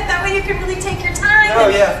 isn't it? That way you can really take your time. Oh,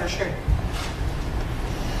 yeah, for sure.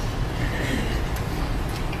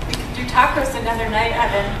 We can do tacos another night,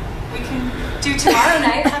 Evan. We can do tomorrow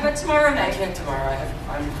night. How about tomorrow I night? can't tomorrow.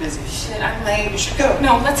 I'm busy. Shit, I'm late. You should go.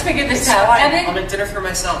 No, let's figure this It's out. fine. Evan, I'm at dinner for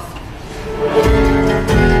myself.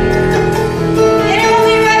 dinner will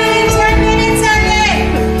be ready in 10 minutes, Evan.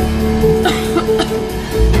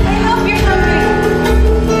 I hope you're hungry.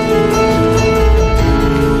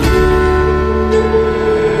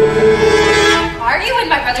 Why are you in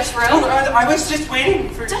my brother's room? I was just waiting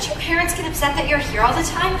for... Don't your parents get upset that you're here all the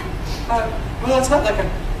time? Well, it's not like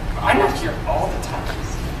I'm not here all the time.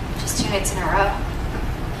 Just 2 nights in a row.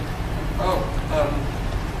 Oh,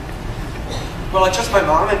 well, it's just my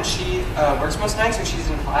mom, and she works most nights when she's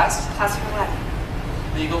in class. Class for what?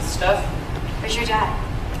 Legal stuff. Where's your dad?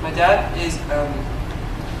 My dad is,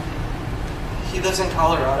 he lives in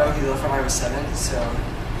Colorado. He left when I was 7, so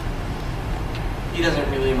he doesn't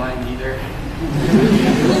really mind either.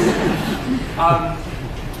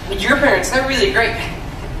 Your parents, they're really great.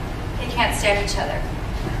 They can't stand each other.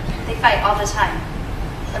 They fight all the time.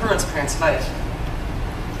 Everyone's parents fight.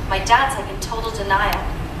 My dad's like in total denial.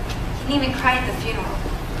 He didn't even cry at the funeral.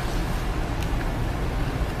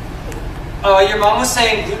 Your mom was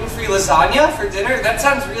saying gluten-free lasagna for dinner? That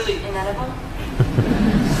sounds really... Inedible?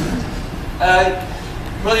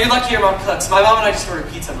 Well, you're lucky your mom cooks. My mom and I just order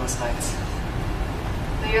pizza most nights.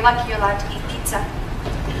 Well, you're lucky you're allowed to eat pizza.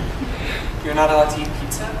 You're not allowed to eat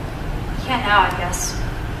pizza? You can now, I guess.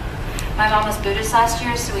 My mom was Buddhist last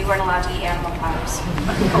year, so we weren't allowed to eat animal products.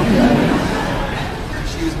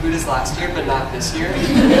 She was Buddhist last year, but not this year.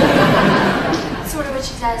 That's sort of what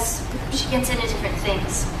she does. She gets into different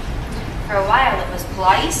things. For a while it was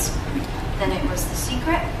Pilates, then it was The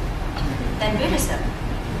Secret, then Buddhism.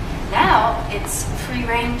 Now it's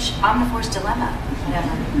free-range omnivore's dilemma,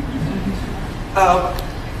 whatever.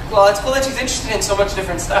 Well, it's cool that she's interested in so much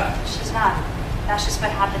different stuff. She's not. That's just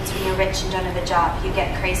what happens when you're rich and don't have a job. You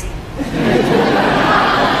get crazy.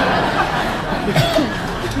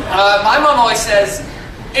 My mom always says,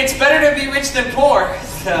 it's better to be rich than poor,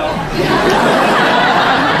 so.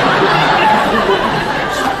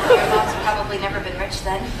 Your mom's probably never been rich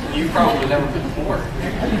then. You've probably never been poor.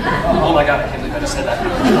 Oh my god, I can't believe I just said that.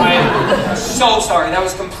 I am so sorry, that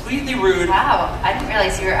was completely rude. Wow, I didn't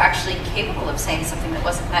realize you were actually capable of saying something that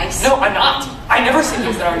wasn't nice. No, I'm not. I never say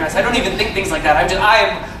things that aren't nice. I don't even think things like that. I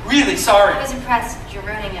am really sorry. I was impressed. You're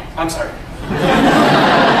ruining it. I'm sorry.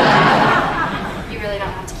 You really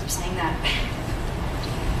don't have to keep saying that.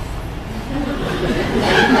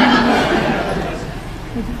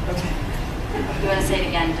 Okay. You want to say it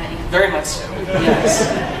again, don't you? Very much so. Yes.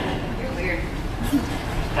 You're weird.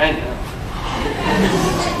 I know.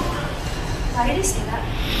 Why did he say that?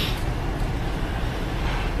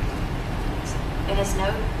 In his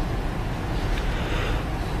note?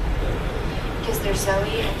 Because there's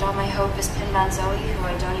Zoe, and all my hope is pinned on Zoe, who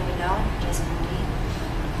I don't even know, doesn't know me.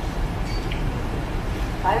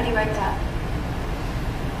 Why would he write that?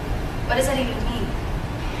 What does that even mean?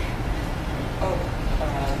 Oh,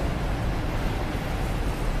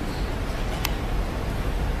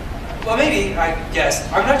 well, maybe, I guess.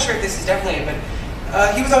 I'm not sure if this is definitely it, but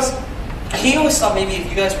he always thought maybe if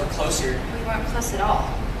you guys were closer. We weren't close at all.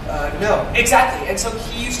 No, exactly. And so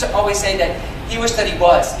he used to always say that he wished that he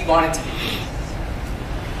wanted to be.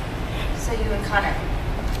 So you and Connor,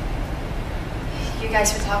 you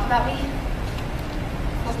guys would talk about me?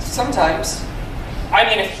 Well, sometimes. I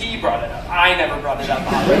mean, if he brought it up. I never brought it up,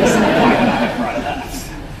 obviously. Why would I have brought it up?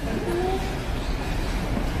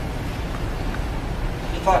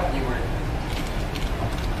 He thought you were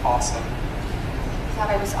awesome. I thought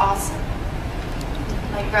I was awesome.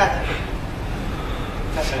 My brother.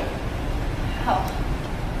 Definitely. How?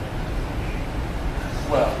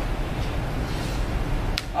 Well,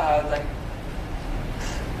 like,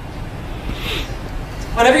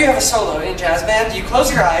 whenever you have a solo in jazz band, you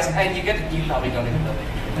close your eyes and you probably don't even know that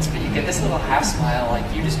you're doing this, but you get this little half smile, like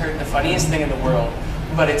you just heard the funniest thing in the world,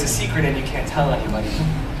 but it's a secret and you can't tell anybody.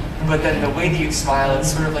 But then the way that you smile,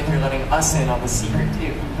 it's sort of like you're letting us in on the secret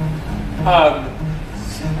too.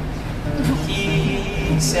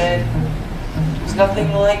 He said, there's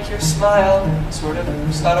nothing like your smile, sort of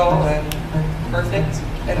subtle and perfect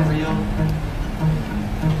and real.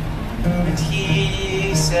 And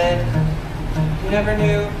he said, you never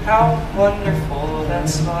knew how wonderful that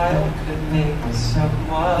smile could make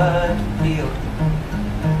someone feel.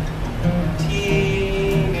 And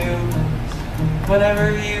he knew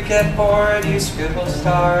whenever you get bored, you scribble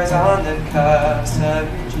stars on the cuffs of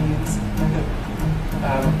your jeans.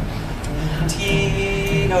 And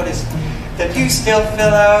he noticed that you still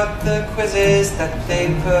fill out the quizzes that they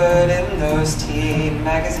put in those teen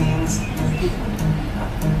magazines.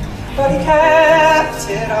 But he kept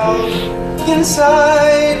it all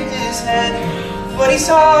inside his head. What he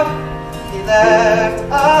saw, he left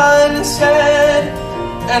unsaid.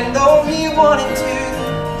 And though he wanted to,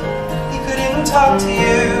 he couldn't talk to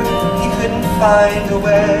you, he couldn't find a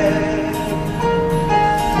way.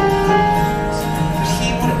 But he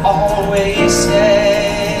would always say,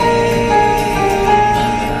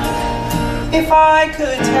 if I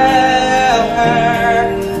could tell her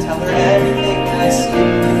everything I see.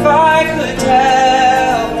 If I could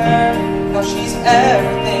tell her how she's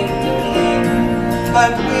everything to me.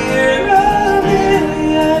 But we're a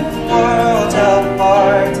million worlds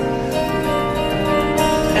apart,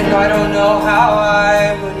 and I don't know how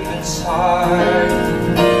I would even start.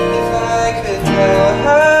 If I could tell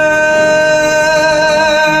her,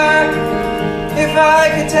 if I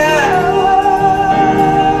could tell her.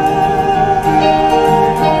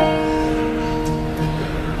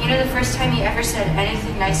 First time he ever said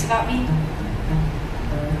anything nice about me,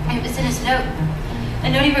 it was in his note. A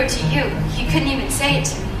note he wrote to you. He couldn't even say it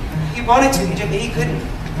to me. He wanted to, he couldn't.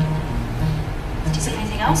 Did he say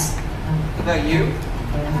anything else? About you?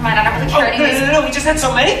 Never mind, I don't really care anyways. No, he just said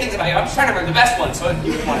so many things about you. I'm just trying to remember the best one, so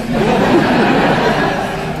you want to.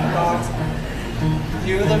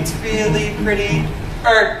 You looked really pretty.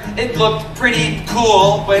 It looked pretty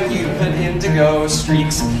cool when you put indigo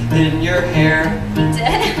streaks in your hair.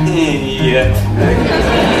 He did? Yeah.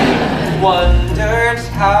 Wondered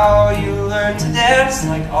how you learned to dance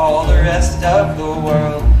like all the rest of the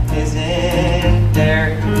world isn't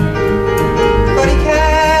there. But he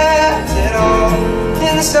kept it all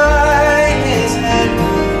inside his head.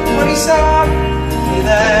 What he saw, he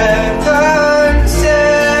left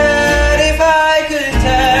unsaid. If I could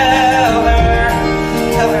tell her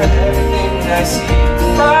everything I see.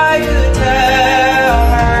 If I could tell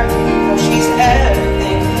her how she's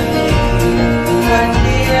everything to me.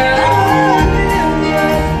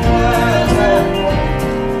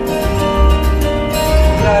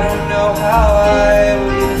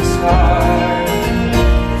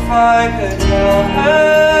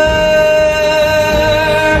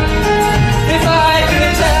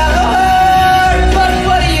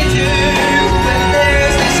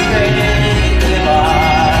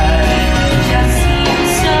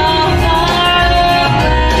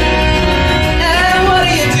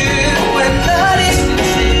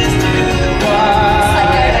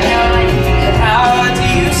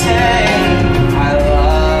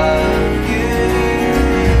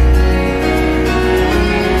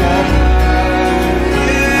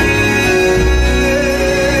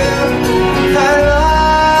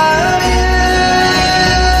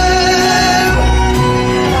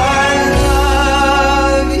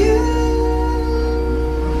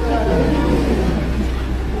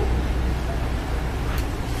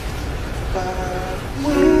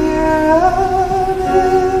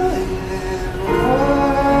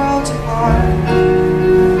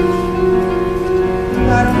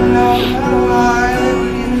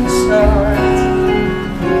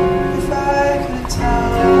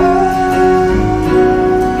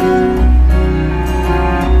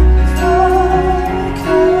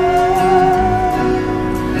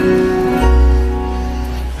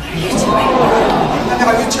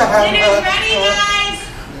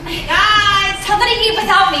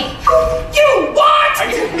 without me. You what? I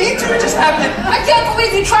didn't mean to, it just happened. I can't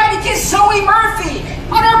believe you tried to kiss Zoe Murphy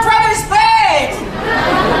on her brother's bed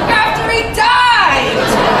after he died.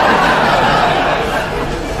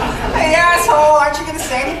 Hey, asshole, aren't you gonna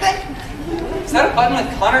say anything? Is that a button with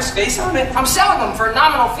Connor's face on it? I'm selling them for a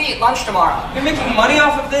nominal fee at lunch tomorrow. You're making money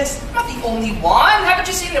off of this? I'm not the only one. Haven't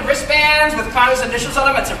you seen the wristbands with Connor's initials on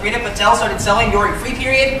them that Sabrina Patel started selling during free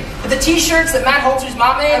period? With the t-shirts that Matt Holtzer's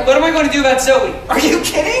mom made? What am I going to do about Zoe? Are you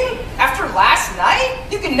kidding? After last night?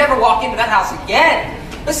 You can never walk into that house again.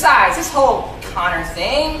 Besides, this whole Connor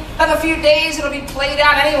thing, have a few days, it'll be played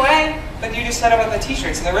out anyway. But you just said about the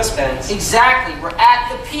t-shirts and the wristbands. Exactly. We're at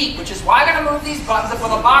the peak, which is why I gotta move these buttons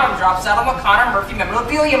before the bottom drops out on the Connor Murphy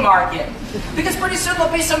memorabilia market. Because pretty soon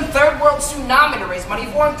there'll be some third world tsunami to raise money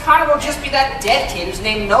for, and Connor will just be that dead kid whose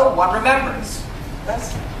name no one remembers.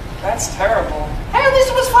 That's terrible. Hey, at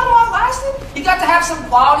least it was fun while it lasted. You got to have some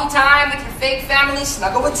quality time with your fake family,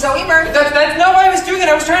 snuggle with Zoe Murphy. That's not why I was doing it.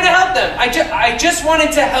 I was trying to help them. I just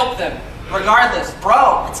wanted to help them. Regardless,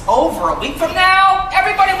 bro, it's over. A week from now,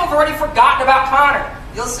 everybody will have already forgotten about Connor.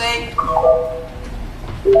 You'll see.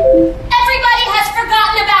 Everybody has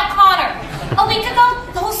forgotten about Connor. A week ago,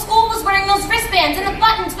 the whole school was wearing those wristbands and the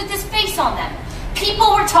buttons with his face on them.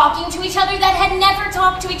 People were talking to each other that had never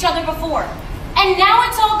talked to each other before. And now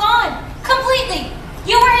it's all gone. Completely.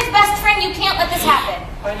 You were his best friend. You can't let this happen.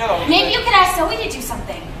 I know. Maybe you could ask Zoe to do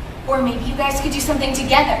something. Or maybe you guys could do something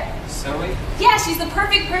together. Zoe? Yeah, she's the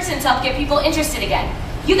perfect person to help get people interested again.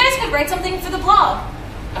 You guys could write something for the blog.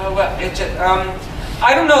 Well,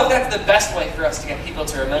 I don't know if that's the best way for us to get people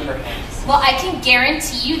to remember him. Well, I can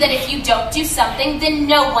guarantee you that if you don't do something, then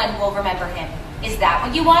no one will remember him. Is that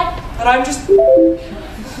what you want? But I'm just...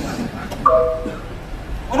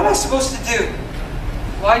 What am I supposed to do?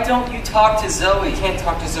 Why don't you talk to Zoe? I can't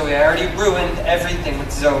talk to Zoe. I already ruined everything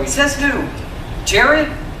with Zoe. Says who? Jared?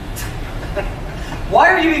 Why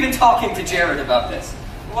are you even talking to Jared about this?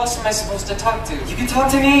 Who else am I supposed to talk to? You can talk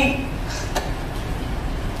to me.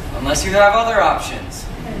 Unless you have other options.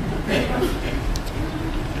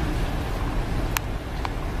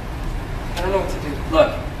 I don't know what to do.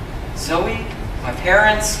 Look, Zoe, my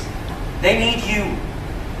parents, they need you.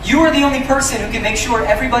 You are the only person who can make sure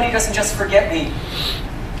everybody doesn't just forget me.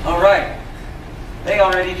 All right. They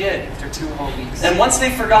already did. After 2 whole weeks. And once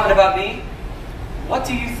they've forgotten about me, what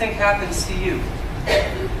do you think happens to you?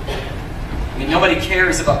 I mean, nobody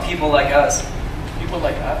cares about people like us. People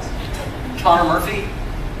like us? Connor Murphy,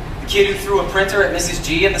 the kid who threw a printer at Mrs.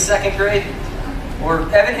 G in the 2nd grade, or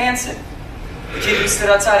Evan Hansen, the kid who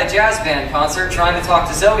stood outside a jazz band concert trying to talk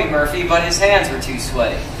to Zoe Murphy, but his hands were too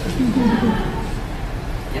sweaty.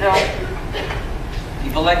 You know,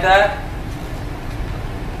 people like that.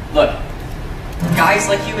 Look, guys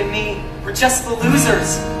like you and me, we're just the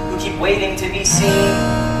losers who keep waiting to be seen,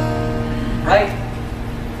 right?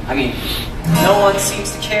 I mean, no one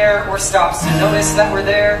seems to care or stops to notice that we're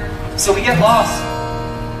there, so we get lost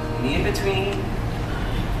in the in-between.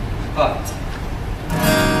 But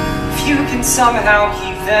if you can somehow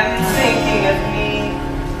keep them thinking of me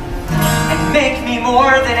and make me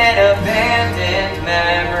more than an abandoned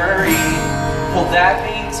memory, well, that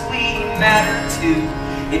means we matter too.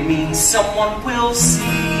 It means someone will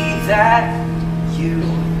see that you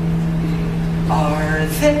are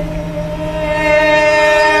there.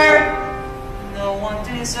 No one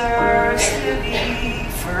deserves to be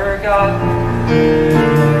forgotten.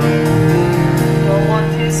 No one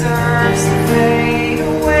deserves to fade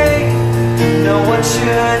away. No one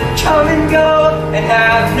should come and go and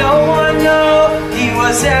have no one know he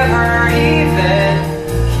was ever even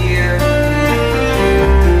here.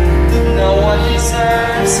 No one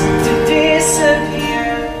deserves to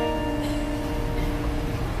disappear.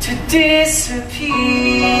 To disappear.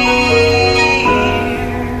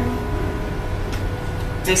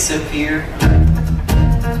 Disappear.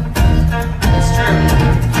 It's true.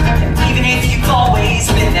 And even if you've always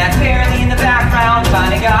been that barely in the background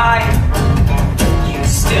kind of guy, you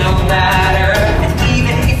still matter. And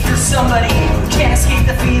even if you're somebody who can't escape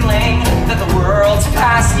the feeling that the world's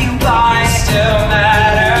passed you by, you still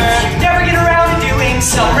matter. You never get around to doing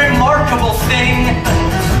some remarkable thing.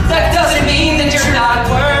 That doesn't mean that you're not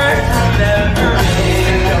worth remembering.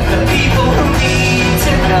 The people who need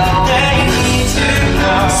to know, they need to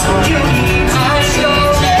know. So you need to show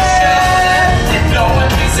them that no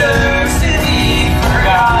one deserves to be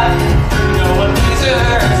forgotten. No one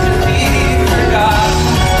deserves to be forgotten.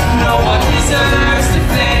 No one deserves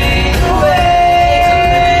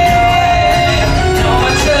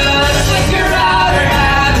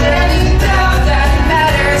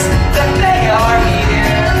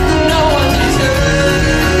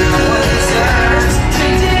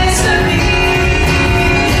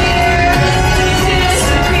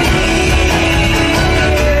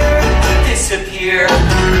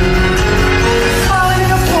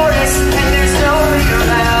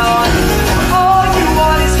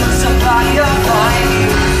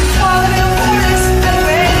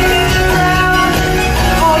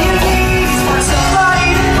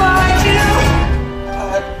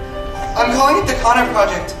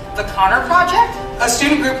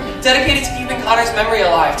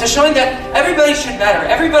to showing that everybody should matter,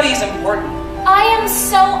 everybody is important. I am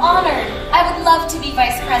so honored. I would love to be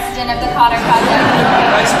vice president of the Connor Project.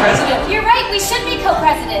 Vice president? You're right, we should be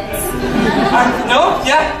co-presidents. No,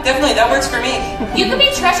 yeah, definitely, that works for me. You could be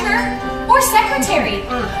treasurer or secretary.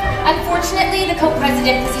 Unfortunately, the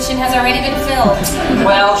co-president position has already been filled.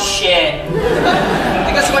 Well, shit. I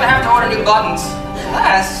guess we're gonna have to order new buttons.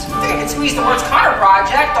 Unless, I think I could squeeze the words Connor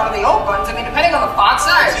Project onto the old buttons. I mean, depending on the font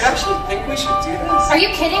size. Do you actually think we should do this? Are you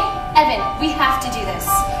kidding? Evan, we have to do this.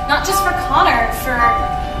 Not just for Connor, for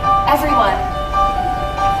everyone.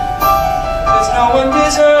 Because no one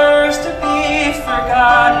deserves to be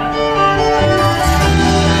forgotten.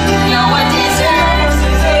 No one deserves to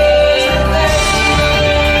be forgotten.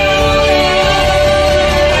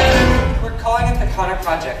 We're calling it the Connor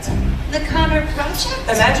Project. The Connor Project?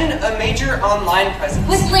 Imagine a major online presence.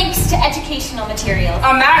 With links to educational materials.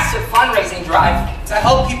 A massive fundraising drive. To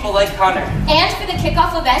help people like Connor. And for the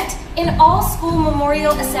kickoff event, an all-school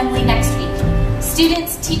memorial assembly next week.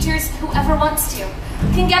 Students, teachers, whoever wants to,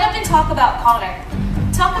 can get up and talk about Connor.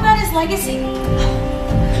 Talk about his legacy.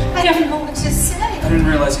 I don't know what to say. I didn't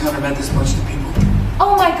realize Connor meant this much to people.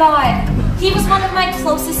 Oh my God, he was one of my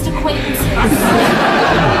closest acquaintances. He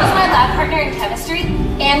was my lab partner in chemistry,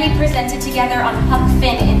 and we presented together on Huck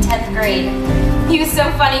Finn in 10th grade. He was so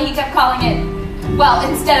funny, he kept calling it, well,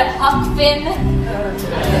 instead of Huck Finn.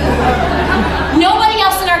 Nobody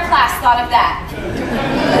else in our class thought of that.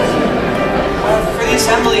 For the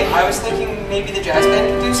assembly, I was thinking maybe the jazz band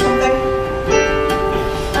could do something.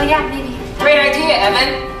 Oh yeah, maybe. Great idea,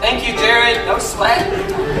 Evan. Thank you, Jared. No sweat.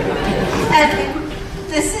 Evan,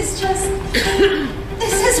 this is just...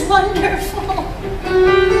 this is wonderful.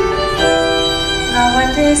 No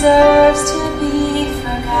one deserves to be No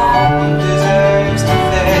forgotten. one deserves to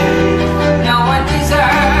fade. No one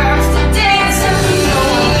deserves to dance with me.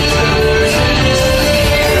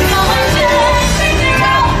 No one should figure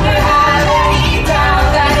out or have any doubt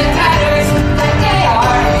that it matters that they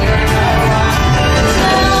are here.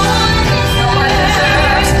 No one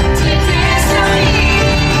deserves to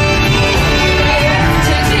disappear.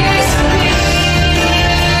 To disappear.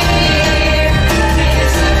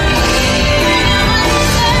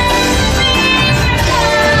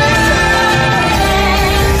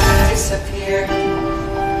 Disappear.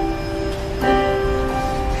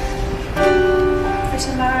 For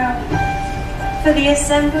tomorrow, for the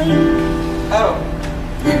assembly. Oh,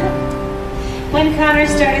 When Connor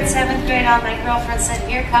started 7th grade, all my girlfriends said,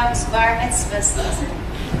 "Here comes bar mitzvah season.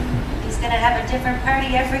 He's gonna have a different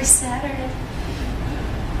party every Saturday."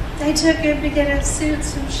 They took him to get him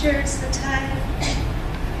suits, some shirts, the tie.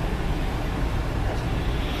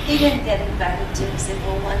 He didn't get invited to a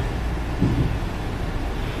single one.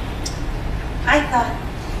 I thought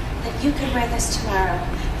that you could wear this tomorrow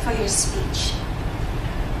for your speech.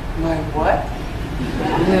 my what?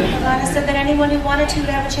 Alana said that anyone who wanted to would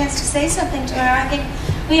have a chance to say something tomorrow. I think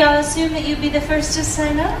we all assumed that you'd be the first to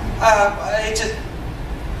sign up. I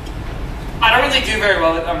don't really do very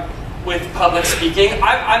well with public speaking.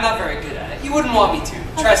 I'm not very good at it. You wouldn't want me to.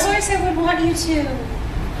 Of Trust me. course I would want you to.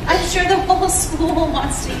 I'm sure the whole school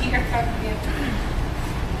wants to hear from you.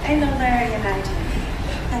 I know Larry and I do.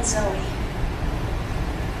 And Zoe.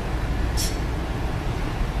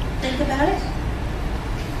 Think about it.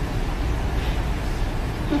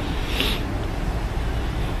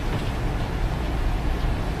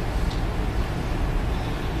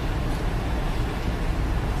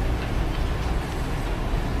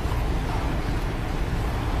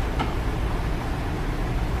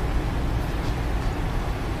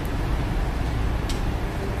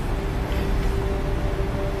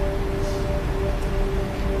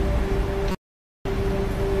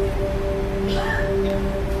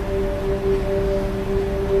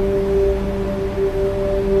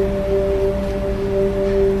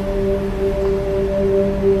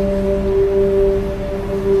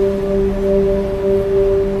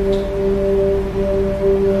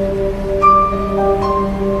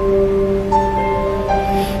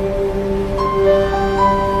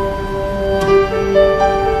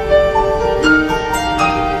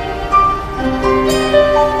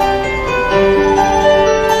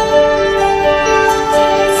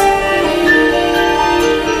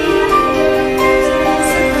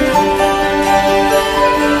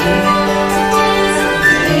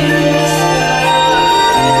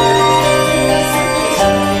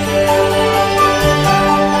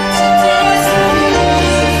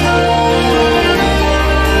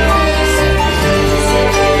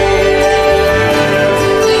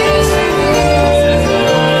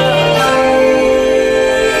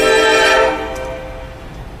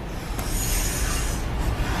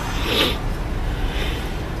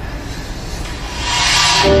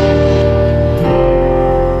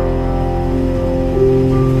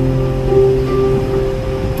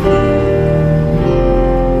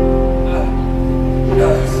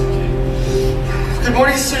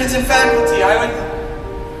 of faculty, I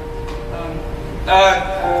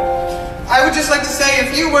would just like to say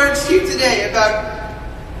a few words to you today about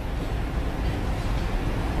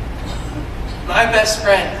my best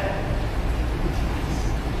friend,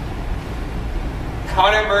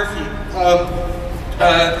 Connor Murphy.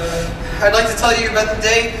 I'd like to tell you about the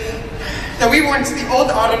day that we went to the old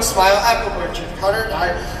Autumn Smile apple orchard. Connor and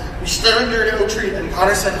I, we stood under an oak tree, and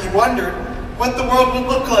Connor said he wondered what the world would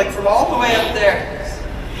look like from all the way up there.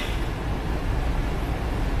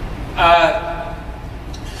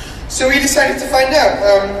 So we decided to find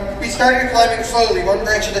out. We started climbing slowly, one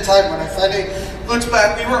branch at a time. When I finally looked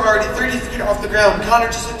back, we were already 30 feet off the ground. Connor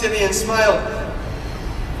just looked at me and smiled.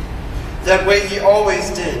 That way he always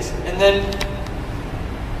did. And then,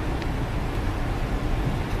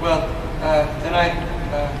 well, then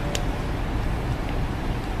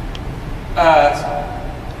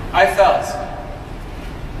I felt.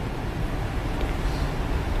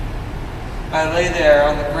 I lay there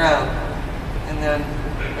on the ground, and then,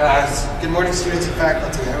 good morning, students and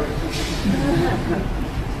faculty.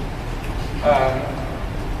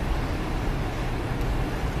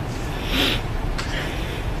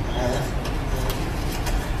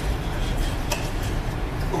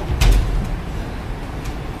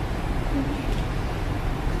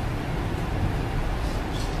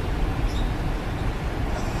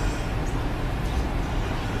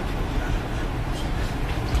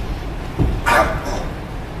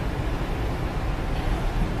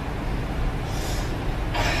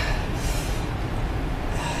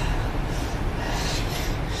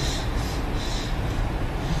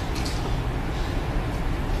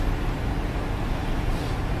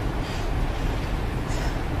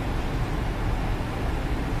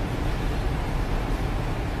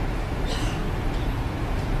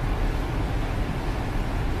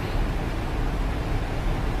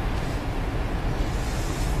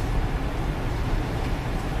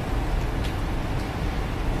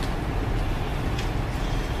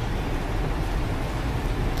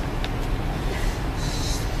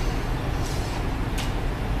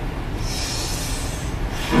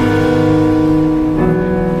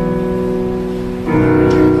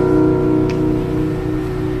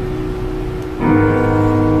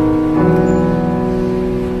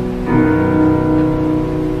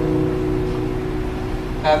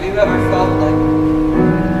 Have you ever felt like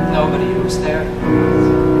nobody was there?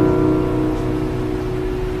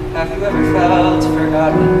 Have you ever felt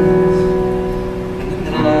forgotten in the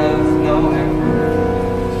middle of nowhere?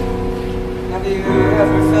 Have you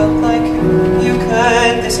ever felt like you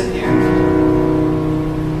could disappear?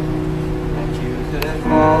 Like you could have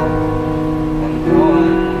fallen and no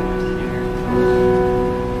one would hear?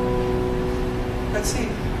 But see,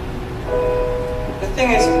 the thing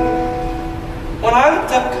is, when I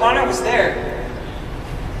looked up, Connor was there.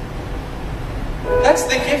 That's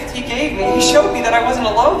the gift he gave me. He showed me that I wasn't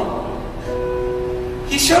alone.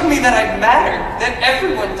 He showed me that I matter, that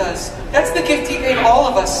everyone does. That's the gift he gave all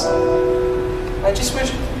of us. I just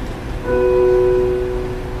wish...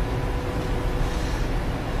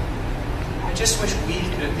 I just wish we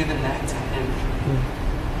could have given that to him.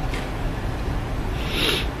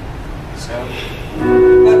 So,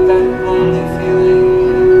 let that lonely feeling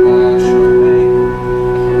wash away.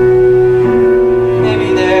 Maybe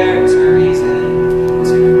there's a reason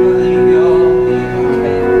to believe you'll be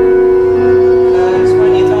okay. 'Cause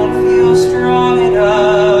when you don't feel strong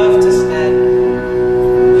enough to stand,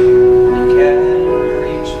 you can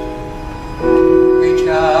reach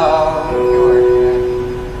out your hand.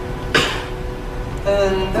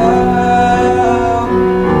 And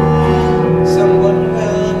someone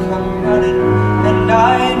will come running, and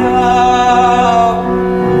I know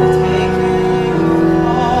they'll take you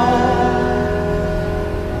home.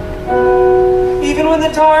 Even when the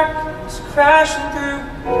dark is crashing through,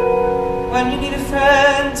 when you need a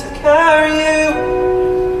friend to carry you,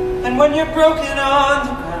 and when you're broken on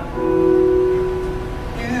the ground,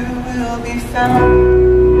 you will be found.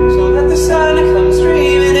 So let the sun come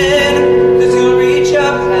streaming in, 'cause you'll reach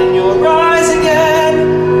up and you'll rise again.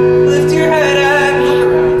 Lift your head and look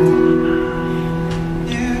around.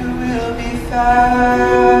 You will be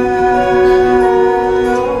found.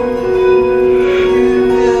 You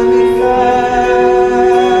will be found.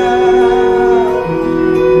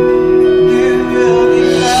 You will be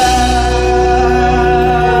found.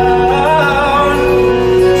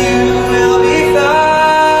 You will be found.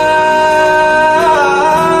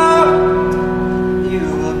 You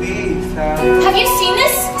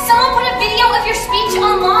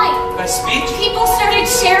My speech? People started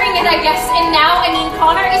sharing it, I guess, and now, I mean,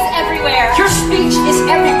 Connor is everywhere. Your speech is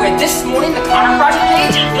everywhere. This morning, the Connor Project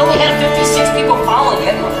page, it only had 56 people following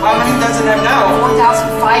it. How many does it have now?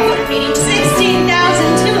 4,580.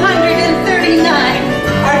 16,239.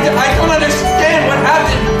 I don't understand what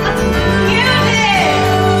happened. You did.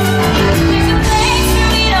 There's a place where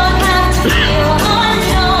we don't have to feel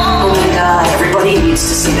unknown. Oh my god, everybody needs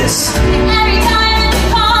to see this. Every time you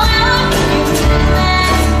call out, you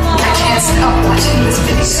I can't stop watching this video.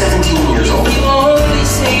 17 years old. You only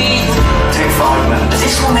say Take 5 minutes.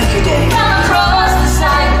 This will make your day. come across the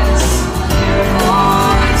silence. Your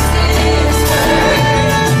voice is heard.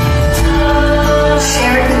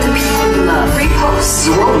 Share it with the people you love. Repost.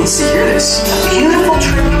 The world needs to hear this. A beautiful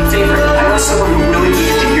tribute. Favorite. I know someone who really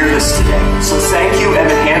needed to hear this today. So thank you,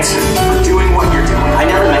 Evan Hansen, for doing what you're doing. I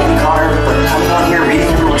never met you, Connor, but coming on here, reading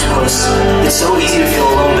everyone's posts, it's so easy to feel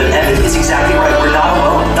alone, but Evan is exactly right. We're not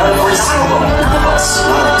alone. We're not alone. None of us.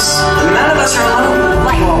 None of us are alone.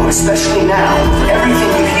 Well, especially now. Everything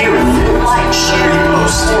you hear in the news. Like, share.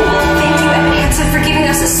 Repost. Thank you, Evan Hansen, for giving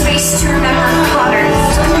us a space to remember Connor. We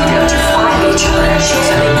don't define each other. She's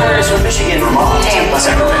sending prayers from Michigan, Vermont. Damn.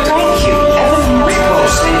 Sacramento. Thank you. Evan,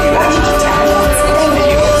 repost. Thank you. Actually, thank you.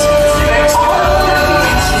 Thanks.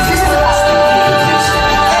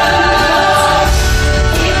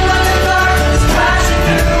 Even when the darkness crashing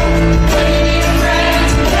through, when you need a friend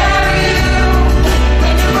to carry you,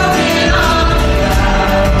 when you're broken on the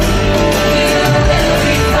ground, you will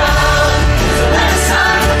be found. So let the sun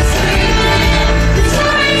come streaming in, to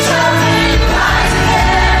reach up and rise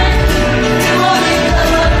again. You only look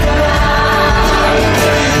around, you'll be found.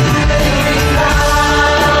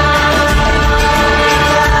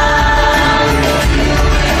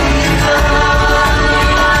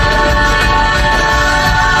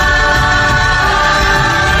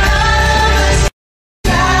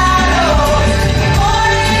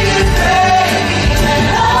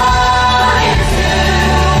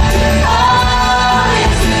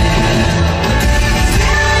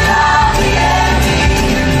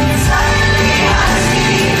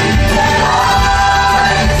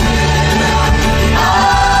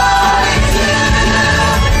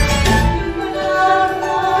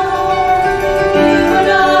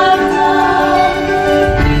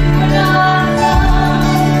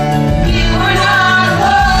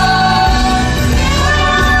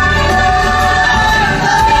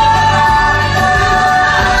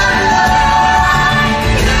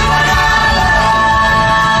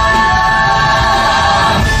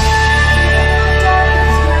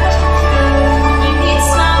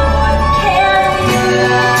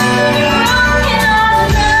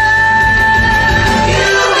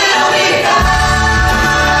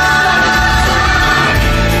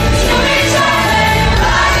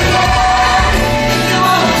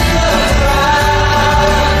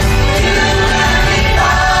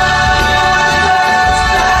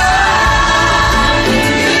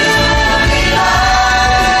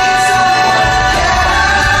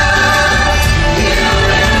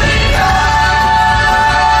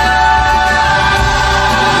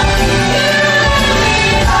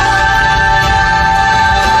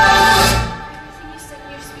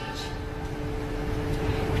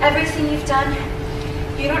 Everything you've done,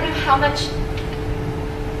 you don't know how much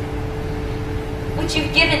what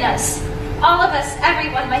you've given us. All of us,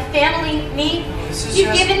 everyone, my family, me.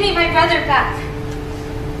 You've given me my brother back.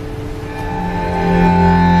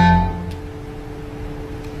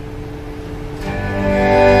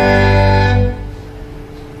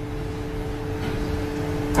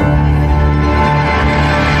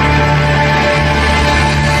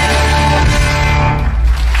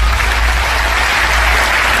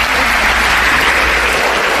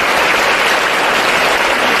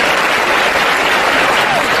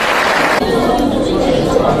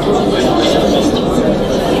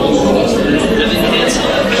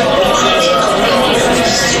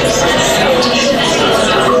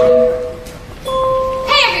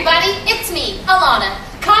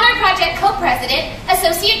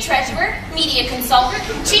 Associate Treasurer, Media Consultant,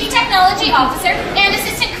 Chief Technology Officer, and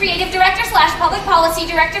Assistant Creative Director / Public Policy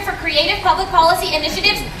Director for Creative Public Policy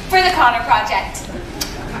Initiatives for the Connor Project.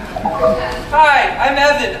 Hi, I'm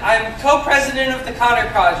Evan. I'm co-president of the Connor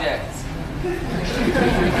Project.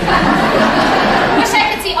 Wish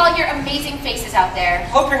I could see all your amazing faces out there.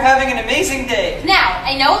 Hope you're having an amazing day. Now,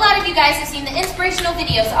 I know a lot of you guys have seen the inspirational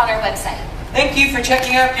videos on our website. Thank you for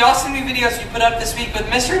checking out the awesome new videos we put up this week with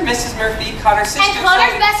Mr. and Mrs. Murphy, Connor's sister, And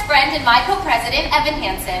Connor's Zoe. best friend and my co-president, Evan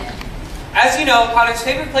Hansen. As you know, Connor's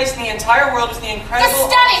favorite place in the entire world is the The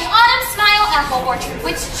incredible... stunning Autumn Smile Apple Orchard,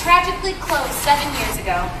 which tragically closed 7 years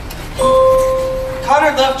ago.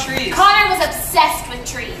 Connor loved trees. Connor was obsessed with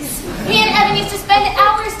trees. He and Evan used to spend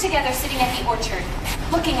hours together sitting at the orchard,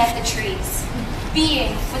 looking at the trees,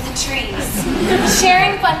 being with the trees,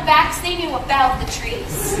 sharing fun facts they knew about the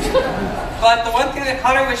trees. But the one thing that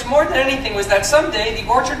Connor wished more than anything was that someday the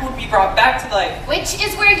orchard would be brought back to life. Which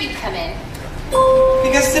is where you come in.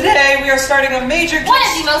 Because today we are starting a major... One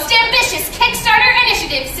of the most ambitious Kickstarter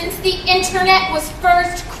initiatives since the internet was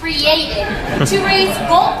first created to raise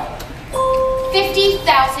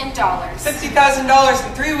 $50,000. $50,000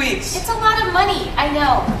 in 3 weeks. It's a lot of money, I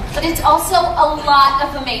know, but it's also a lot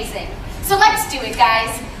of amazing. So let's do it,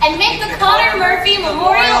 guys, and make the Connor Murphy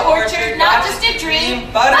Memorial Orchard not just a dream,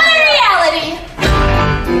 but a reality.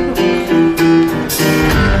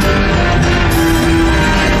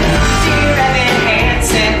 Dear Evan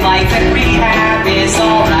Hansen, life at rehab is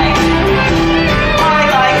alright. I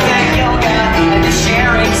like the yoga and the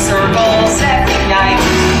sharing circles every night.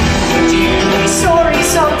 Julie's stories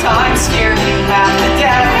sometimes scare you half to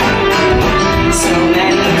death. So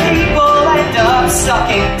many people end up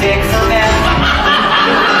sucking dick for them.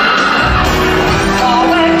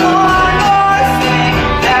 Oh, and one more thing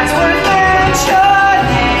that's worth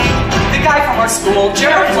mentioning. The guy from our school,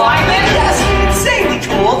 Jared Wyman, yes, insanely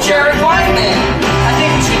cool, Jared Wyman. I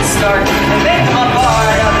think we should start and make him a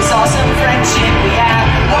part of this awesome friendship we have.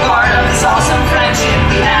 A part of this awesome friendship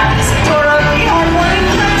we have. This adorably heartwarming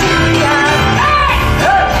friendship we have. Hey!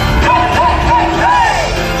 Hey! Hey! Hey! Hey!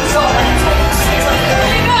 So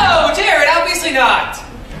No, Jared, obviously not.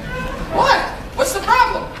 What? What's the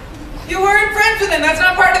problem? You weren't friends with him. That's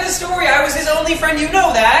not part of the story. I was his only friend. You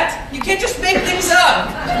know that. You can't just make things up.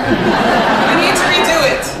 You need to redo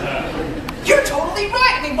it. You're totally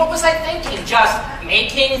right. I mean, what was I thinking? Just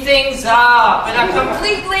making things up in a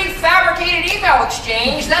completely fabricated email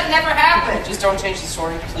exchange? That never happened. Just don't change the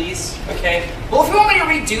story, please. Okay? Well, if you want me to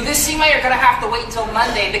redo this email, you're going to have to wait until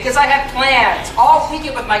Monday because I have plans all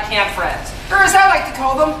weekend with my camp friends. Or as I like to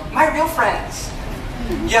call them, my real friends.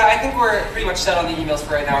 Yeah, I think we're pretty much set on the emails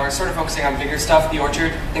for right now. We're sort of focusing on bigger stuff, the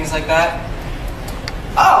orchard, things like that.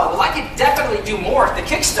 Oh, well, I could definitely do more at the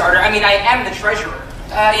Kickstarter. I mean, I am the treasurer.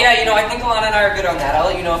 Yeah, you know, I think Alana and I are good on that. I'll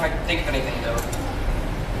let you know if I can think of anything, though.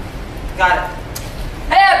 Got it.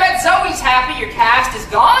 Hey, I bet Zoe's happy your cast is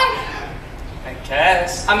gone. I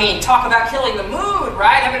guess. I mean, talk about killing the mood,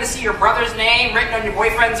 right? Having to see your brother's name written on your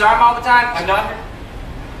boyfriend's arm all the time. I'm not...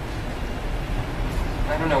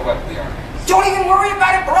 I don't know what we are. Don't even worry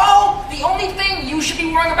about it, bro! The only thing you should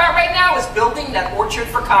be worrying about right now is building that orchard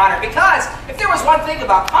for Connor. Because if there was one thing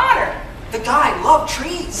about Connor, the guy loved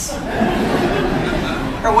trees.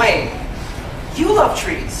 Or wait, you love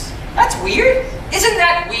trees. That's weird. Isn't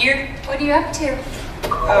that weird? What are you up to?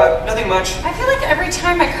 Nothing much. I feel like every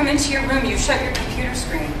time I come into your room, you shut your computer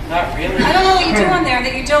screen. Not really. I don't know what you do on there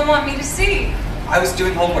that you don't want me to see. I was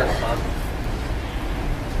doing homework, Mom.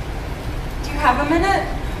 Do you have a minute?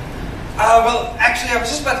 Well, actually, I was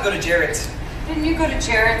just about to go to Jared's. Didn't you go to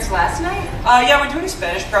Jared's last night? Yeah, we're doing a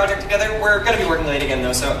Spanish project together. We're gonna be working late again,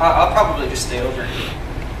 though, so I'll probably just stay over.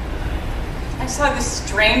 I saw the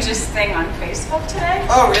strangest thing on Facebook today.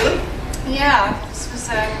 Oh, really? Yeah, this was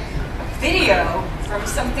a video from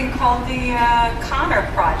something called the Connor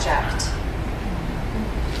Project.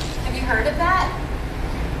 Have you heard of that?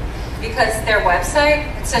 Because their website,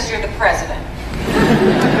 it says you're the president.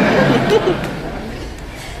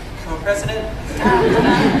 Co-president?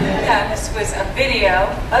 Yeah, this was a video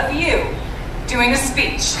of you doing a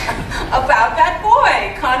speech about that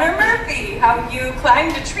boy, Connor Murphy, how you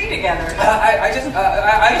climbed a tree together. I You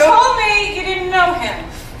told me you didn't know him,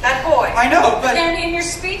 that boy. I know, but... And in your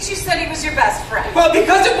speech, you said he was your best friend. Well,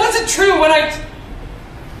 because it wasn't true when I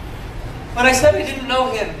said I didn't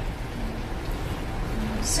know him.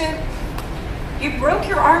 So, you broke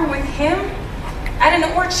your arm with him at an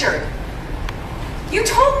orchard. You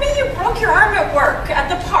told me you broke your arm at work, at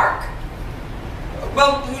the park.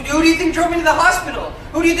 Well, who do you think drove me to the hospital?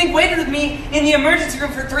 Who do you think waited with me in the emergency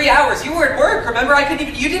room for 3 hours? You were at work, remember?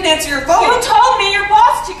 You didn't answer your phone. You told me your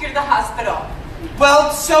boss took you to the hospital.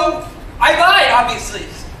 Well, so I lied, obviously.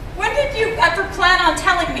 When did you ever plan on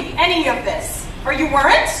telling me any of this? Or you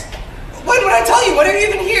weren't? When would I tell you? When are you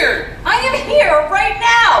even here? I am here right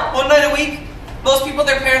now. One night a week. Most people,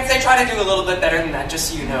 their parents, they try to do a little bit better than that, just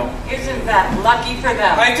so you know. Isn't that lucky for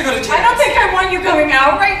them? I have to go to Jared's. I don't think I want you going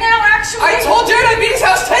out right now, actually. I told Jared I'd be at his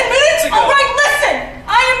house 10 minutes ago. All right, listen.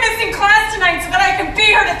 I am missing class tonight so that I can be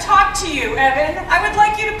here to talk to you, Evan. I would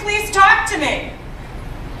like you to please talk to me.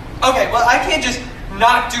 Okay, well, I can't just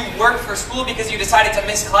not do work for school because you decided to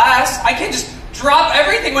miss class. I can't just drop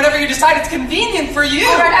everything whenever you decide it's convenient for you.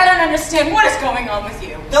 All right, I don't understand. What is going on with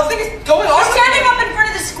you? Nothing is going on You're with standing me. up in front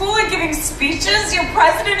of the school and giving speeches? You're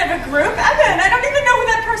president of a group? Evan, I don't even know who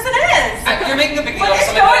that person is. You're making a big deal What of is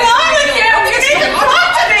something. going on with you? You need to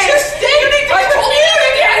talk to me. You need to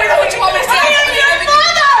communicate. I don't know what you want me to say. I am your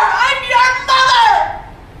mother. I'm your mother.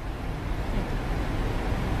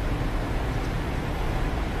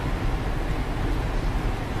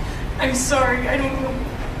 I'm sorry. I don't know.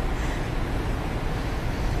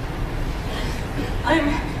 I'm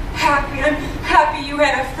happy you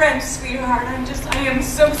had a friend, sweetheart. I am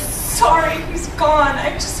so sorry he's gone.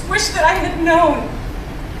 I just wish that I had known.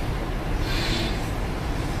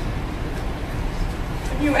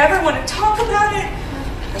 If you ever want to talk about it.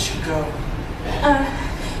 I should go.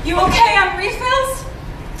 You okay on refills?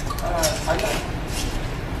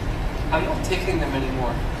 I'm not taking them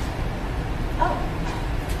anymore. Oh.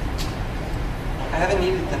 I haven't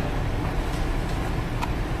needed them.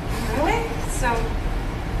 Really? So,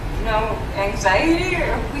 no anxiety,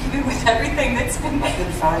 or even with everything that's been... I've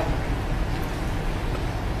been fine.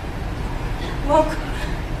 Well,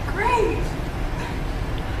 great.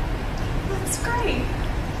 That's great.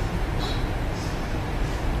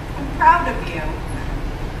 I'm proud of you.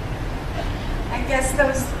 I guess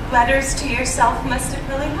those letters to yourself must have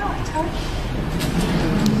really helped, huh?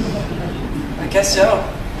 I guess so.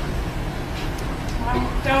 Well,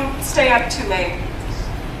 don't stay up too late.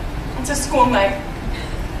 It's a school night.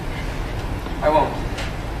 I won't.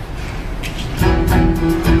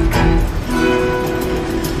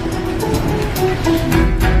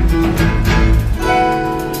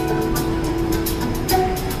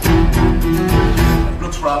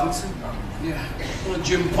 Brooks Robinson? Yeah.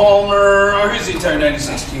 Jim Palmer, or who's he retired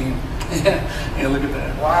 1916? Yeah, look at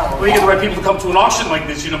that. Wow. Well, you get the right people to come to an auction like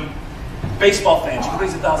this, you know. Baseball fans, you can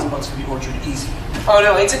raise $1,000 for the orchard easy. Oh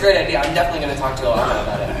no, it's a great idea. I'm definitely going to talk to Alana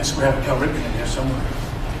about it. I swear I have a Cal Ripken in there somewhere.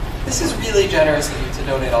 This is really generous of you to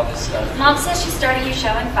donate all this stuff. Mom says she started your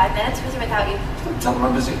show in 5 minutes with or without you. Tell them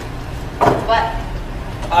I'm busy. What?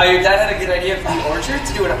 Your dad had a good idea for the orchard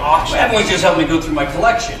to do an auction. Emily's just helped me go through my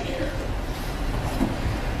collection here.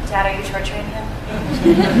 Dad, are you torturing him?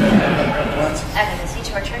 What? Evan, is he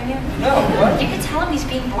torturing you? No, what? You could tell him he's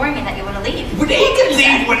being boring and that you want to leave. He can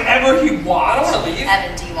leave whenever he wants. I don't want to leave.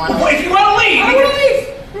 Evan, do you want to Well, if you want to leave, I want to leave.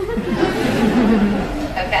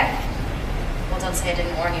 Okay. Well, don't say I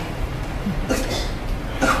didn't warn you.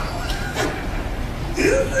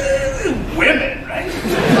 Women, right?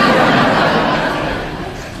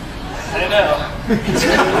 I know.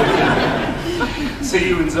 So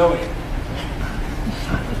you and Zoe.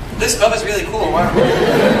 This glove is really cool. Wow.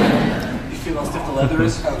 You feel how stiff the leather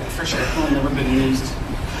is? Oh, for sure. Well, never been used.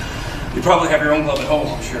 You probably have your own glove at home,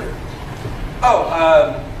 I'm sure.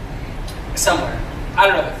 Oh, somewhere. I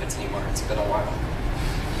don't know if it fits anymore. It's been a while.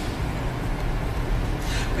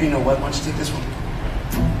 Well, you know what? Why don't you take this one?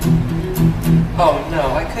 Oh,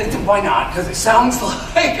 no, I couldn't. Why not? Because it sounds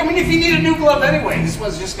like, I mean, if you need a new glove anyway, this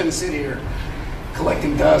one's just going to sit here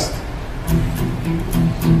collecting dust.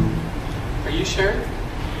 Are you sure?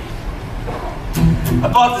 I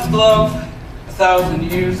bought this glove 1,000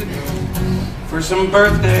 years ago for some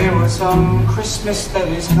birthday or some Christmas that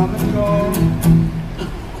is come and gone.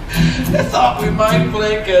 I thought we might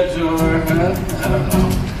play catch-or, huh? I don't know.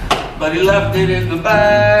 But he left it in the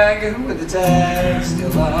bag with the tag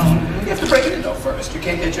still on. You have to break it in though first. You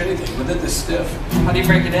can't catch anything with it this stiff. How do you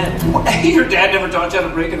break it in? What? Your dad never taught you how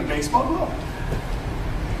to break in a baseball glove?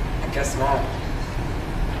 I guess not.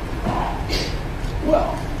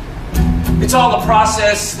 Well, it's all a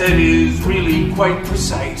process that is really quite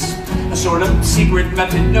precise. A sort of secret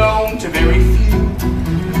method known to very few.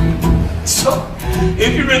 So,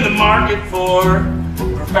 if you're in the market for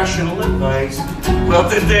professional advice, well,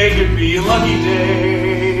 today could be a lucky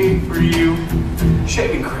day for you.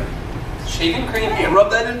 Shaving cream. Shaving cream? You rub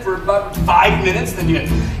that in for about 5 minutes, then you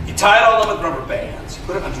tie it all up with rubber bands. You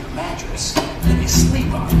put it under your mattress, then you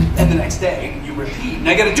sleep on it. And the next day, you repeat.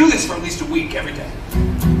 Now, you gotta do this for at least a week every day.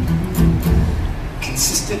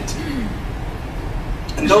 Consistent.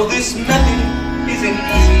 And though this method isn't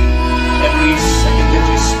easy, every second that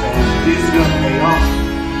you spend is gonna pay off.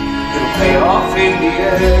 It'll pay off in the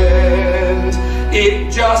end.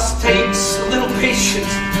 It just takes a little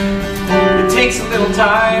patience. It takes a little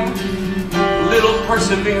time, a little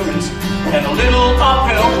perseverance, and a little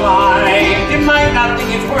uphill climb. You might not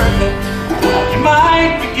think it's worth it. You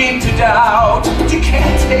might begin to doubt, but you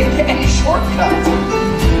can't take any shortcuts.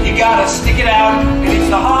 You gotta stick it out, and it's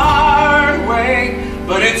the hard way,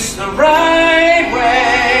 but it's the right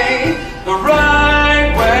way, the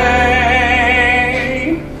right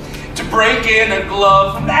way to break in a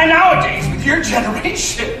glove. And nowadays, with your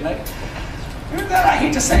generation, I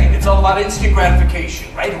hate to say it, it's all about instant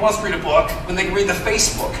gratification, right? right? Who wants to read a book when they can read the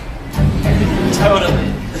Facebook?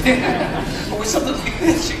 Totally. But with something like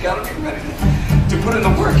this, you gotta be ready to put in the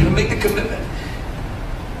work and make the commitment.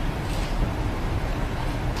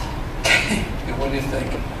 And what do you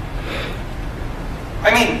think?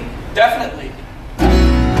 I mean, definitely.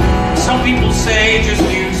 Some people say just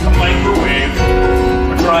use a microwave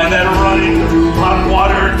or try that running through hot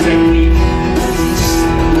water technique.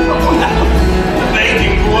 They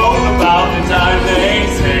can gloat about the time they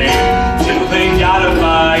save till they gotta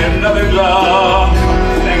buy another glove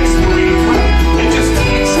next week. It just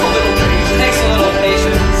takes a little patience. It takes a little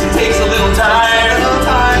patience. It takes a little time. A little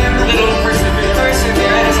time. A little perseverance.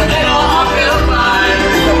 A little uphill climb.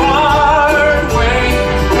 The hard way,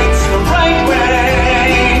 it's the right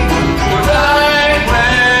way. The right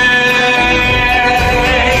way.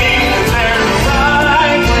 There's a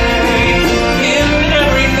right way in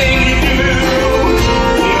everything you do.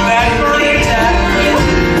 In that great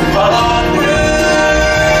follow through.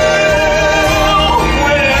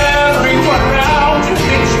 When everyone around you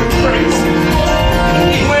thinks you're crazy.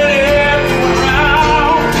 When everyone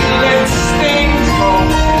around you lets things go.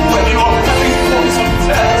 When you're having for some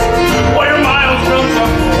test. Or your miles runs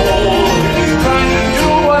up cold. You're trying to do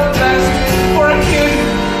what's best for a kid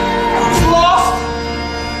who's lost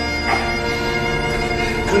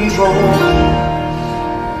control.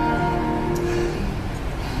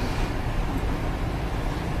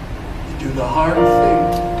 You do the hard thing.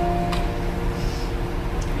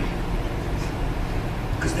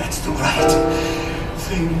 Because that's the right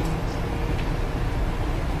thing.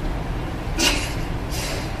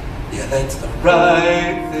 Yeah, that's the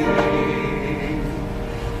right thing.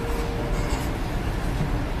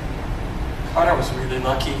 Connor was really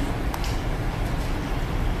lucky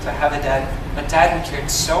to have a dad who cared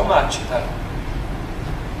so much about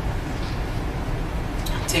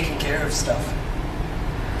taking care of stuff.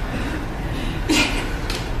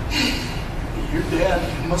 Your dad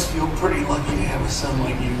must feel pretty lucky to have a son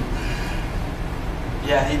like you.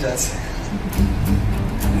 Yeah, he does.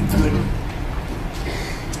 Good.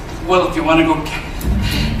 Well, if you want to go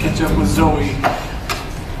catch up with Zoe.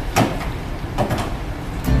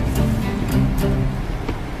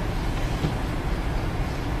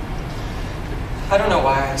 I don't know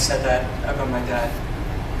why I said that about my dad.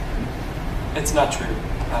 It's not true.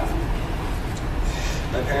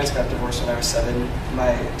 My parents got divorced when I was 7.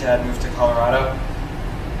 My dad moved to Colorado.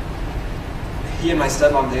 He and my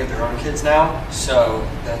stepmom, they have their own kids now, so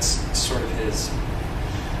that's sort of his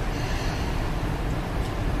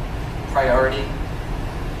priority.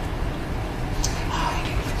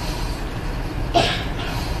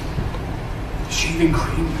 Shaving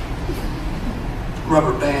cream,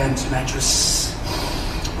 rubber bands, mattress,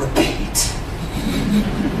 repeat.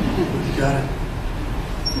 You got it.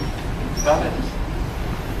 Got it.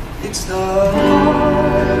 It's the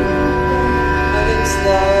hard, but it's the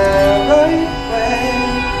right way.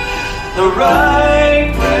 The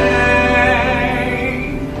right way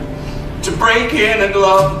to break in a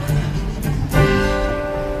glove.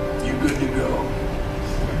 You good to go.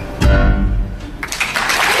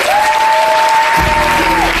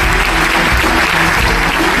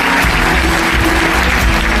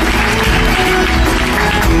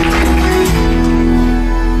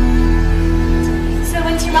 So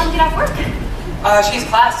when's your mom get off work? She has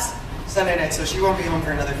class Sunday night, so she won't be home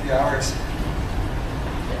for another few hours.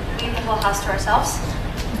 We have the whole house to ourselves.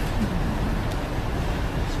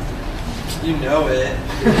 You know it.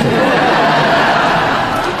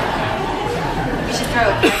 We should throw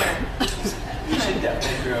a kegger. You should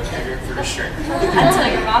definitely throw a kegger for sure. Until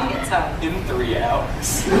your mom gets home. In 3 hours.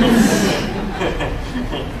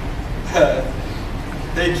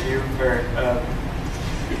 Thank you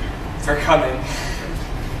for coming.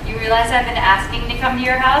 You realize I've been asking to come to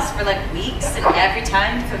your house for like weeks, and every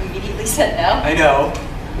time you've immediately said no? I know,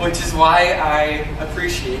 which is why I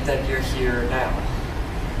appreciate that you're here now.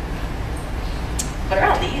 What are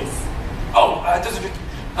all these? Oh, those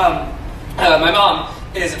are my mom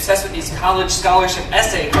is obsessed with these college scholarship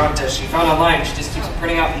essay contests she found online. She just keeps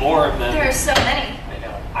printing out more of them. There are so many. I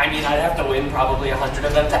know. I mean, I'd have to win probably 100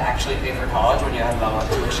 of them to actually pay for college when you have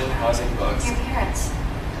tuition, housing, books. Your parents.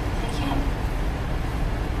 They can't.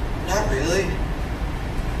 Not really.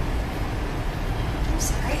 I'm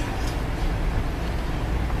sorry.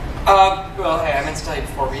 Well, hey, I meant to tell you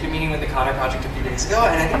before, we had a meeting with the Connor Project a few days ago,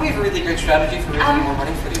 and I think we have a really great strategy for raising more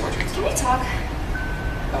money for the orchards. Can we talk?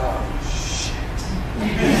 Oh, shit.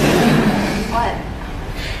 What?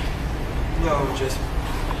 No, just...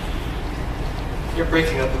 You're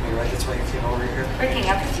breaking up with me, right? That's why you came over here. Breaking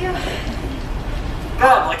up with you?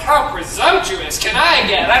 God, like how presumptuous can I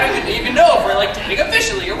get? I don't even know if we're like dating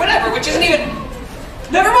officially or whatever, which isn't even...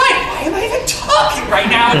 Never mind, why am I even talking right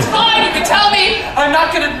now? It's fine, you can tell me. I'm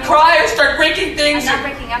not gonna cry or start breaking things. I'm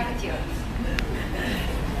not breaking up with you.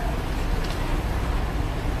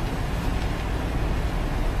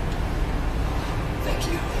 Thank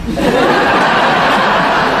you.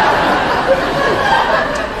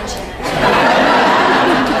 Don't mention it.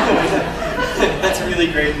 That's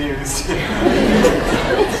really great news.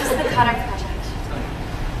 It's just the Cutter project.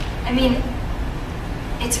 I mean,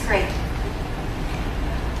 it's great.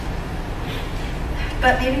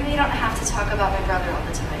 But maybe we don't have to talk about my brother all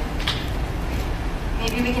the time.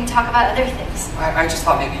 Maybe we can talk about other things. I just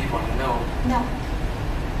thought maybe you'd want to know. No.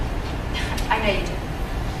 I know you do.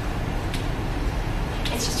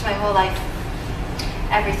 It's just my whole life.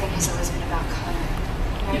 Everything has always been about Connor.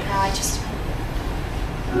 And right now I just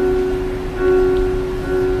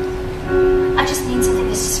need something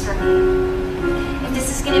that's just for me. If this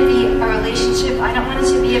is gonna be a relationship, I don't want it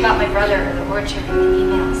to be about my brother or the orchard and the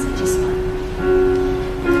emails. I just want you.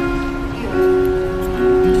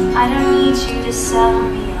 I don't need you to sell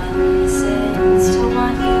me on reasons to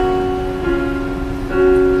want you.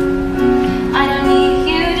 I don't need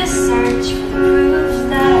you to search for the proof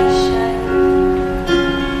that I should.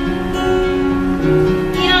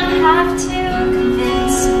 You don't have to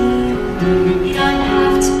convince me. You don't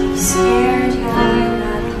have to be scared you're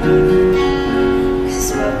not alone. 'Cause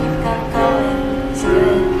what we've got going is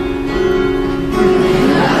good.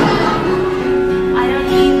 I don't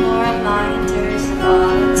need more reminders of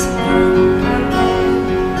all it's been again.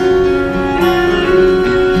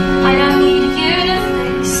 I don't need you to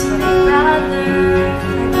fix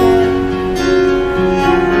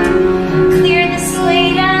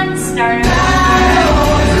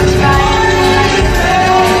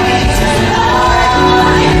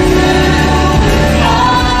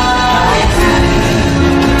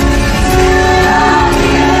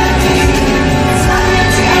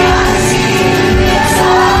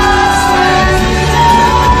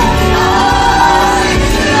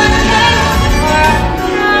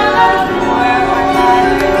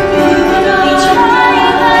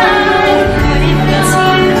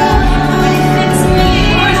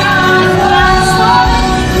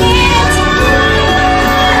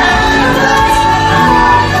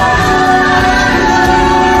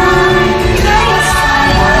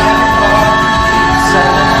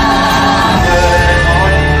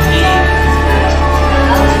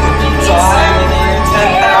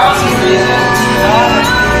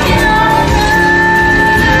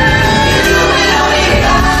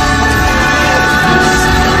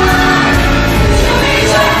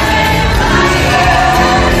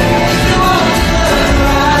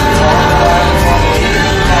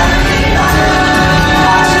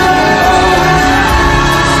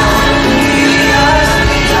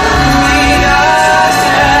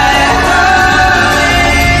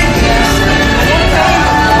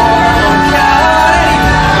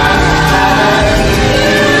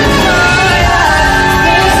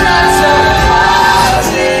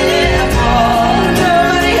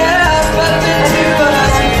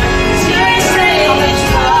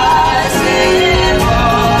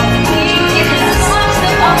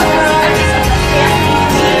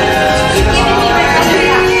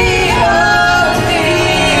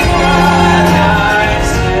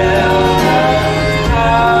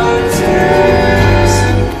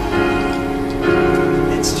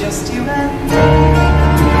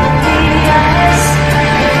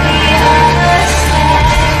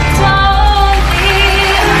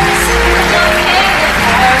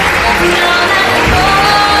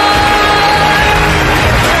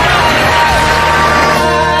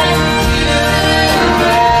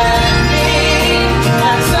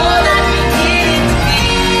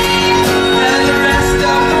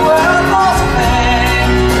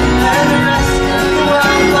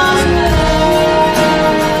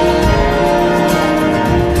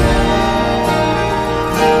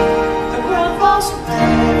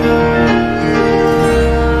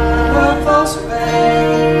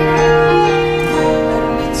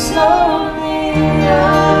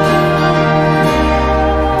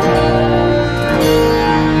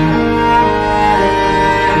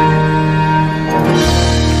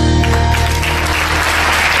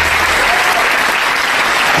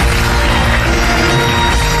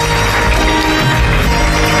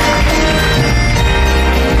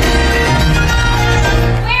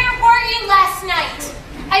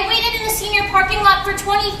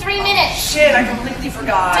did. I completely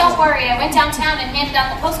forgot. Don't worry, I went downtown and handed out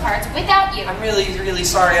the postcards without you. I'm really, really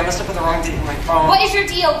sorry. I must have put the wrong date in my phone. What is your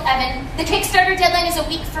deal, Evan? The Kickstarter deadline is a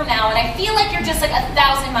week from now, and I feel like you're just like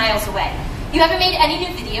 1,000 miles away. You haven't made any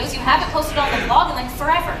new videos, you haven't posted on the blog in like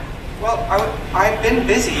forever. Well, I've been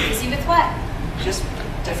busy. Busy with what? Just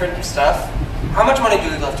different stuff. How much money do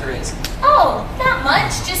we left to raise? Oh, not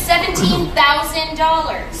much, just $17,000.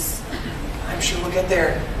 I'm sure we'll get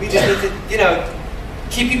there. We just need to,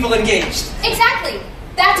 keep people engaged. Exactly.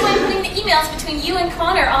 That's why I'm putting the emails between you and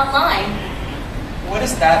Connor online. What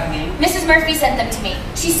does that mean? Mrs. Murphy sent them to me.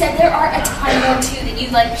 She said there are a ton more too, that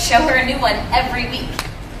you'd like show her a new one every week.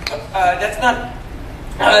 That's not...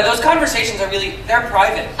 those conversations are really... they're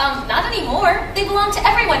private. Not anymore. They belong to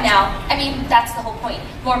everyone now. I mean, that's the whole point.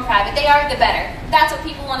 More private they are, the better. That's what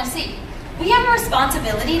people want to see. We have a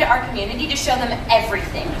responsibility to our community to show them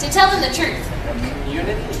everything, to tell them the truth.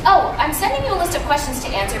 Community? Oh, I'm sending you a list of questions to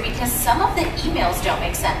answer because some of the emails don't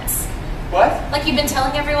make sense. What? Like you've been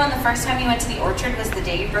telling everyone the first time you went to the orchard was the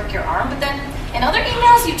day you broke your arm, but then in other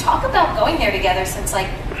emails you talk about going there together since like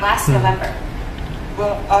last November.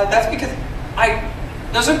 Well, that's because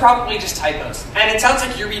those are probably just typos. And it sounds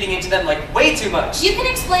like you're reading into them like way too much. You can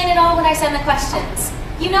explain it all when I send the questions.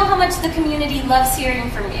 You know how much the community loves hearing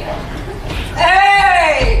from you.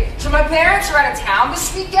 Hey! So my parents are out of town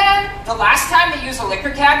this weekend. The last time they used a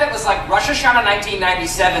liquor cabinet was like Rosh Hashanah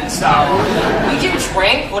 1997, so we can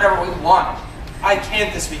drink whatever we want. I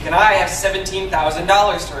can't this weekend. I have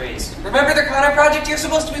 $17,000 to raise. Remember the Connor project? You're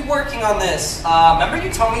supposed to be working on this. Remember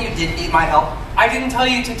you told me you didn't need my help? I didn't tell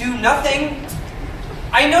you to do nothing.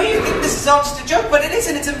 I know you think this is all just a joke, but it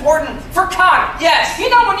isn't. It's important. For Connor. Yes. You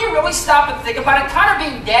know, when you really stop and think about it, Connor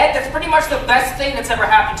being dead, that's pretty much the best thing that's ever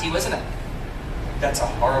happened to you, isn't it? That's a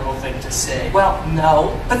horrible thing to say. Well,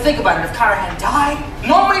 no. But think about it. If Connor had died,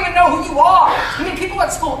 no one would even know who you are. I mean, people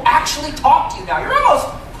at school actually talk to you now. You're almost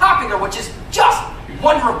popular, which is just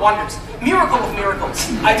wonder of wonders. Miracle of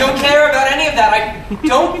miracles. I don't care about any of that. I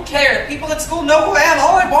don't care. People at school know who I am.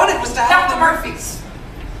 All I wanted was to help the Murphys.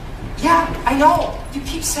 Yeah, I know. You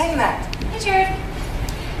keep saying that. Hey, Jared.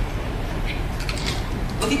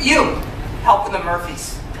 Look at you, helping the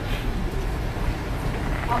Murphys.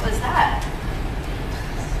 What was that?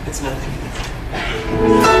 It's nothing.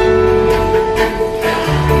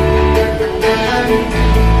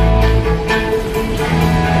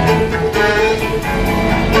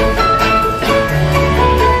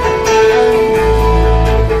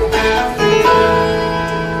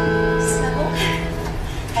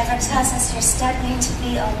 Tells us you're studying to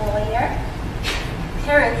be a lawyer.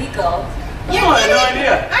 Paralegal. No, I had no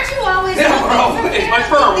idea. Aren't you always Yeah, looking we're for always, my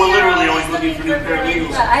firm, we're literally always looking for new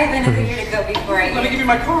paralegals. Well, I've been a year to go before I Let me give you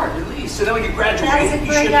my card, at least, so then when you graduate, That's a you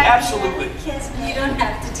great should idea. absolutely. Kismet. You don't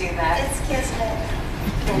have to do that. It's kismet.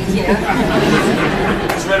 Thank you.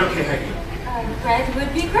 Is red okay, Heidi? Red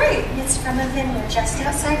would be great. It's from a vineyard just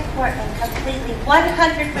outside Portland, completely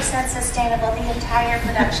 100% sustainable, the entire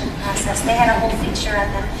production process. They had a whole feature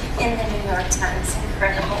on them in the New York Times.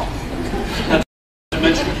 Incredible. Not to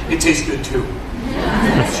mention, it tastes good too.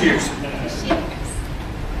 Cheers.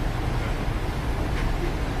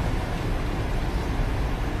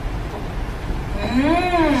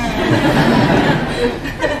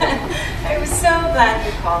 I was so glad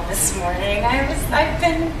you called this morning. I've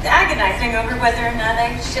been agonizing over whether or not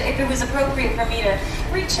if it was appropriate for me to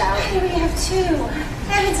reach out. Hey, we have two.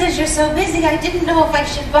 Evan says you're so busy, I didn't know if I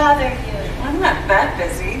should bother you. I'm not that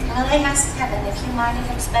busy. Well, I asked Evan if you minded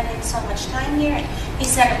him spending so much time here, and he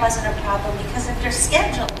said it wasn't a problem because of your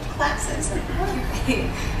schedule, classes, and work.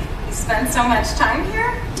 You spend so much time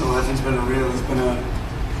here? Oh, Evan's been a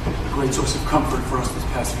great source of comfort for us this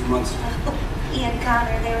past few months. He and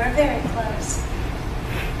Connor, they were very close.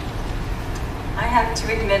 I have to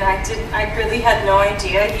admit, I really had no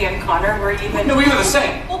idea he and Connor were even... No, we were the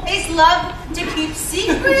same. Boys love to keep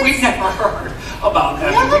secrets. We've never heard about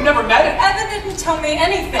Evan. We've never met him. Evan didn't tell me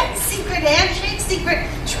anything. Secret handshake, secret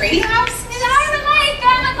treehouse. Sorry, late.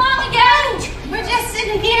 Grandma called again. We're just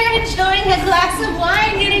sitting here enjoying a glass of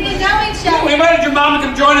wine, getting to know each other. We invited your mom to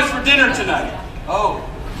come join us for dinner tonight. Oh.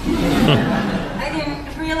 I didn't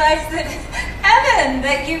realize that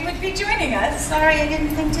you would be joining us. Sorry, I didn't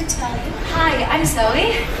think to tell you. Hi, I'm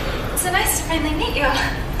Zoe. So nice to finally meet you.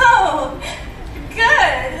 Oh,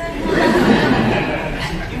 good.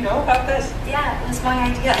 You know about this? Yeah, it was my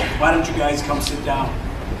idea. Why don't you guys come sit down?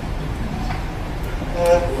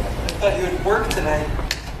 I thought you would work tonight.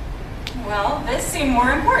 Well, this seemed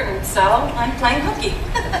more important, so I'm playing hooky.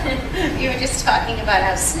 You were just talking about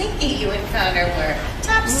how sneaky you and Connor were.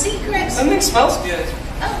 Top secret. Something smells good.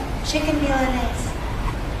 Oh, chicken Milanese.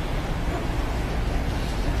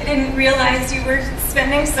 I didn't realize you were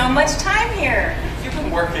spending so much time here. You've been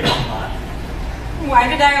working a lot. Why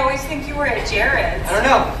did I always think you were at Jared's? I don't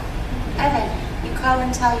know. Evan, you call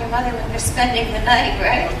and tell your mother when you're spending the night,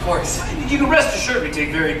 right? Of course. You can rest assured we take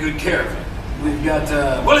very good care of him. We've got,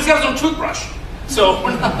 well, he's got his own toothbrush. So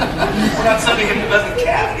we're not sending him to bed with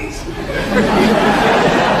cavities.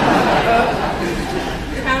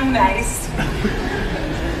 How nice.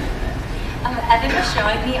 Evan was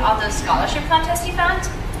showing me all those scholarship contests he found.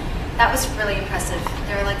 That was really impressive.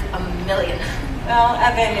 There were like 1 million. Well,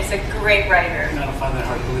 Evan is a great writer. I don't find that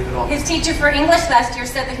hard to believe at all. His teacher for English last year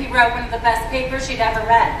said that he wrote one of the best papers she'd ever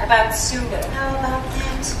read about Sulu. How about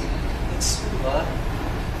that? It's Sula.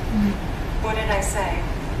 What did I say?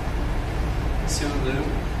 Sulu.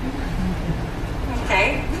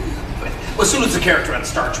 Okay. Well, Sulu's a character on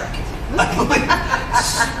Star Trek.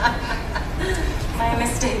 My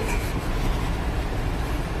mistake.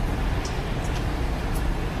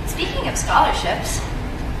 Speaking of scholarships,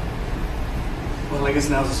 Well, I guess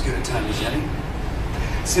now's as good a time as any.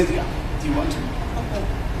 Cynthia, do you want to?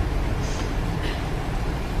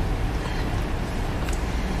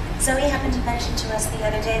 Zoe happened to mention to us the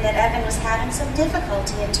other day that Evan was having some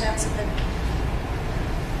difficulty in terms of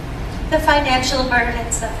the financial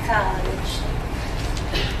burdens of college.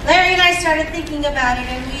 Larry and I started thinking about it,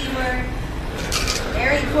 and we were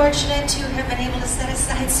very fortunate to have been able to set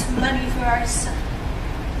aside some money for our son.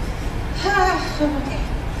 Okay.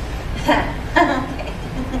 Okay.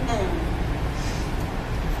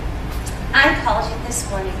 I called you this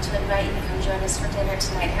morning to invite you to come join us for dinner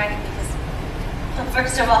tonight, Heidi, because, well,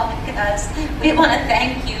 first of all, because we want to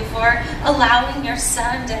thank you for allowing your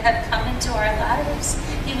son to have come into our lives.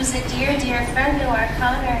 He was a dear, dear friend to our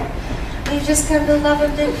Connor. We've just come to love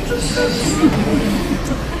him to pieces.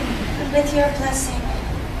 And with your blessing,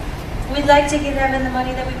 we'd like to give Evan the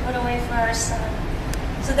money that we put away for our son,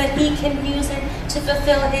 so that he can use it to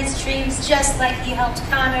fulfill his dreams just like he helped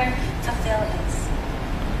Connor fulfill his.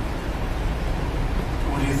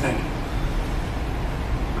 What do you think?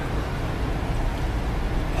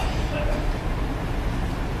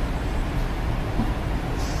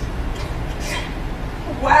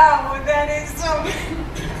 Wow, that is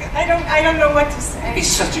I don't know what to say. It'd be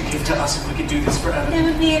such a gift to us if we could do this for Evan. It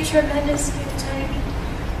would be a tremendous gift, Heidi.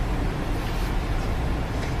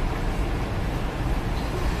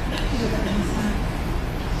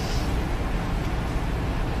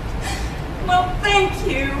 Well, thank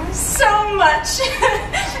you so much.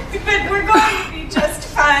 But we're going to be just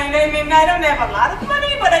fine. I mean, I don't have a lot of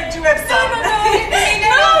money, but I do have some.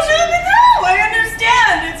 No. I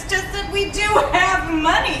understand. It's just that we do have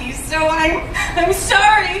money. So I'm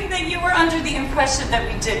sorry that you were under the impression that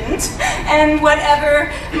we didn't. And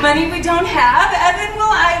whatever money we don't have, Evan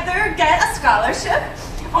will either get a scholarship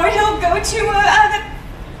or he'll go to a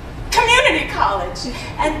community college.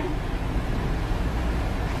 And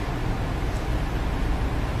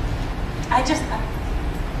I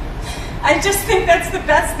just think that's the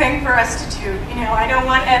best thing for us to do. You know, I don't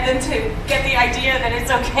want Evan to get the idea that it's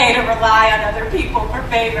okay to rely on other people for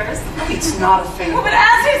favors. It's not a favor. But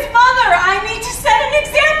as his mother, I need to set an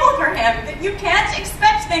example for him that you can't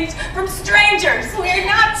expect things from strangers. We're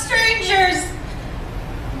not strangers.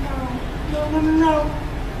 No.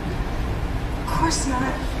 Of course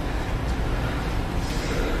not.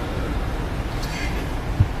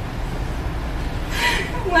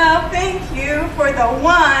 Well, thank you for the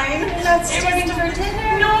wine. That's just for dinner.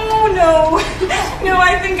 No,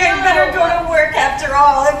 I think I'd better go to work after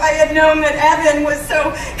all. If I had known that Evan was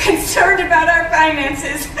so concerned about our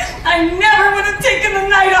finances, I never would have taken the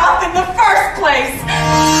night off in the first place.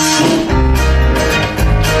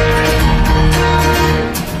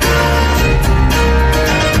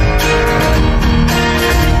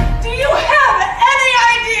 Do you have any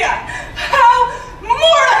idea how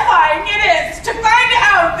mortifying it is to find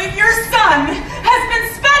out that your son has been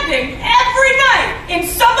spending every night in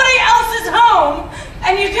somebody else's home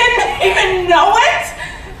and you didn't even know it?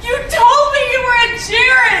 You told me you were at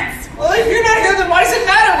Jared's. Well, if you're not here, then why does it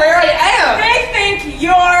matter where I am? They think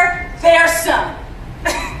you're their son.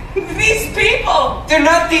 These people. They're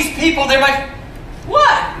not these people, they're my...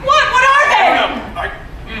 What? What are they? I don't know.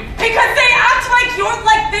 Because they act like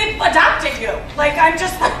they've adopted you. Like I'm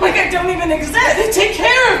just, like I don't even exist. They take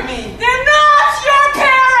care of me. They're not your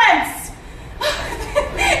parents!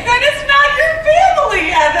 That is not your family,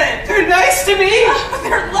 Evan! They're nice to me. Oh,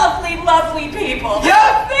 they're lovely, lovely people.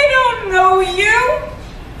 Yeah. They don't know you.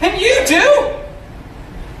 And you do.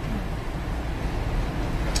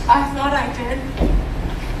 I thought I did.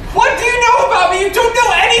 What do you know about me? You don't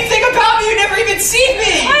know anything about me. You never even seen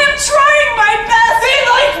me. I am trying my best. They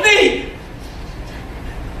like me.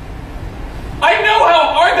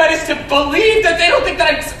 is to believe that they don't think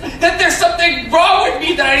that there's something wrong with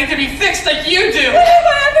me that I need to be fixed like you do. When have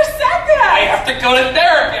I ever said that? I have to go to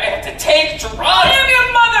therapy. I have to take drugs. I am your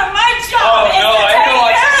mother. My job is no, to I take know.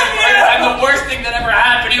 care of you. I'm the worst thing that ever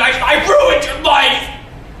happened to you. I ruined your life.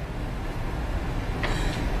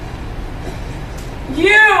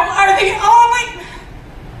 You are the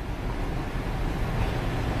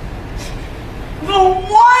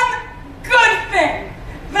one good thing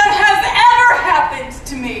that has ever happened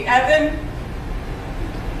to me, Evan.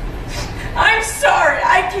 I'm sorry,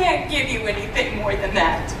 I can't give you anything more than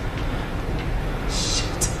that.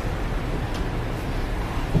 Shit.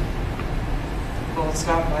 Well, it's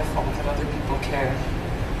not my fault that other people care.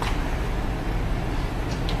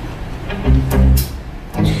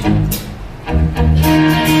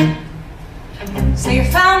 So you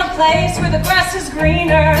found a place where the grass is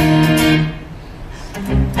greener,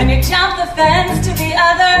 and you jump the fence to the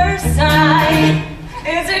other side.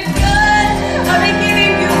 Is it good? Are they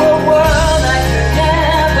giving you a world I could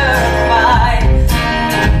never provide?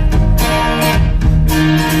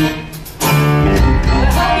 I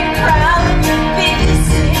hope you're proud of your big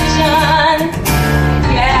decision.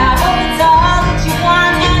 Yeah, I hope it's all that you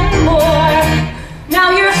want and more. Now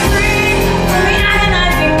you're free from the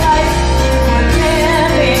agonizing life you're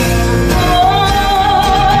living before.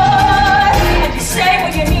 And you say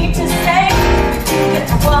what you need to say. You get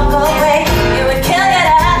to walk away. It would kill you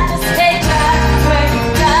to have to stay back when you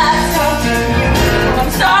got something new. Well,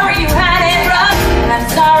 I'm sorry you had it rough, and I'm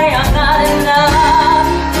sorry I'm not enough.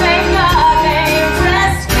 Thank God they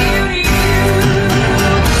rescued you.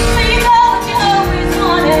 So you got what you always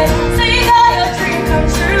wanted. So you got your dream come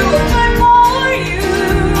true. Good for you.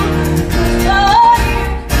 Good for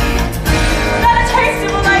you. Got a taste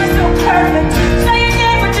of a life so perfect. So you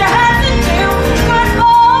did what you had to do. Good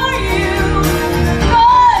for you.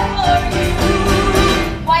 Good for you.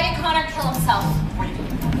 Why did Connor kill himself?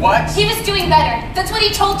 What? He was doing better. That's what he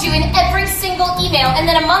told you in every single email, and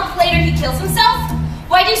then a month later he kills himself?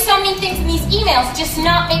 Why do so many things in these emails just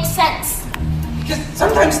not make sense? Because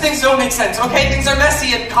sometimes things don't make sense, okay? Things are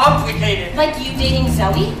messy and complicated. Like you dating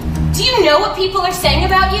Zoe? Do you know what people are saying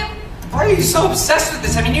about you? Why are you so obsessed with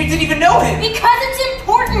this? I mean, you didn't even know him. Because it's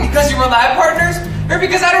important. Because you were lab partners? Or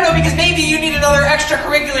because, I don't know, because maybe you need another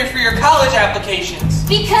extracurricular for your college applications?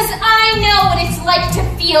 Because I know what it's like to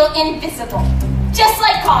feel invisible. Just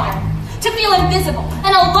like Connor. To feel invisible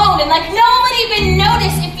and alone and like no one would even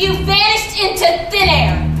notice if you vanished into thin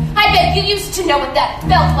air. I bet you used to know what that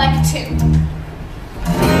felt like too.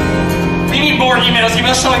 We need more emails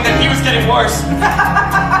showing that he was getting worse.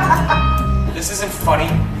 This isn't funny.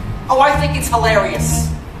 Oh, I think it's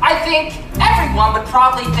hilarious. I think everyone would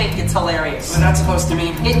probably think it's hilarious. What's that supposed to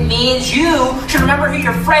mean? It means you should remember who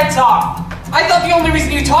your friends are. I thought the only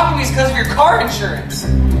reason you talked to me is because of your car insurance.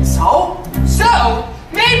 So? So,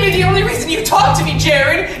 maybe the only reason you talk to me,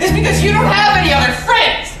 Jared, is because you don't have any other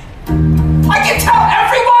friends. I can tell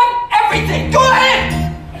everyone everything. Go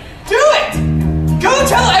ahead! Do it! Go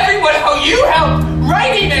tell everyone how you helped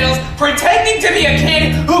write emails pretending to be a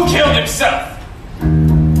kid who killed himself.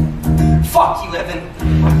 Fuck you, Evan.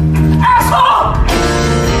 Asshole!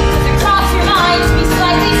 Does it cross your mind to be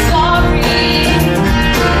slightly sorry?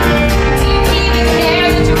 Do you even care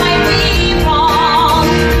that you might be wrong?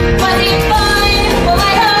 Was it fun? Well,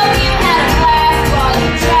 I hope you had a blast while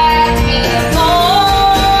you dragged me along.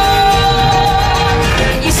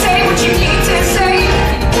 You say what you need to say,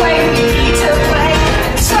 you play what you need to play,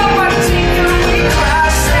 and someone tinker we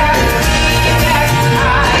cross that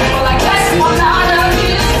well, I guess I'm not of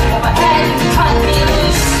you. Go ahead and cut me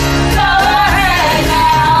loose. Go ahead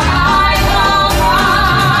now, I won't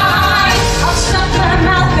mind. I'll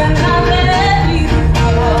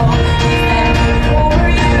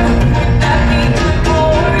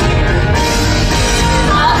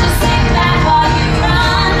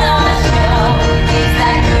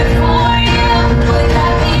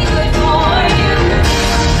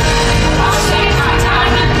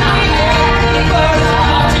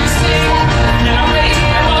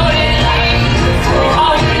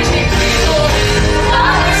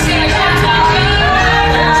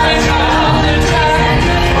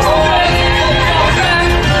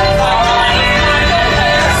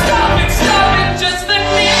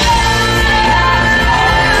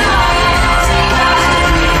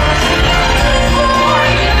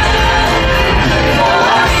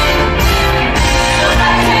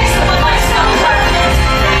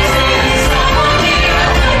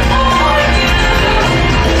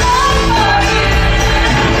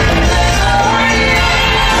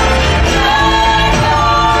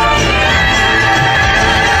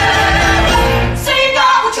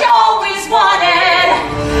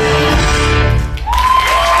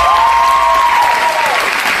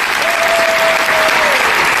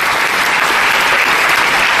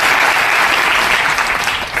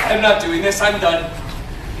I'm not doing this. I'm done.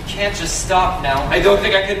 You can't just stop now. I don't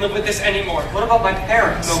think I can live with this anymore. What about my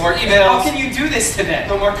parents? No more emails. How can you do this to them?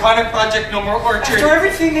 No more Connor Project, no more Orchard. After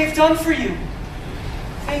everything they've done for you.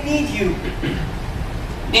 They need you.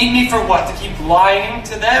 Need me for what? To keep lying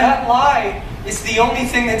to them? That lie is the only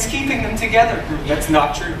thing that's keeping them together. That's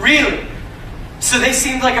not true. Really? So they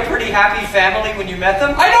seemed like a pretty happy family when you met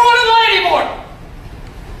them? I don't want to lie anymore!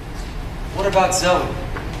 What about Zoe?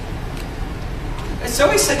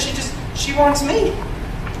 Zoe said she wants me.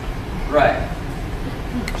 Right.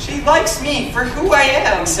 She likes me for who I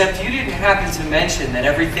am. Except you didn't happen to mention that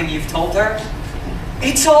everything you've told her,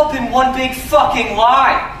 it's all been one big fucking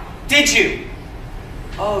lie. Did you?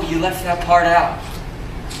 Oh, you left that part out.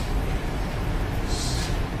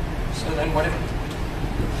 So then what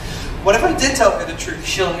if I did tell her the truth?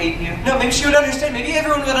 She'll hate you. No, maybe she would understand. Maybe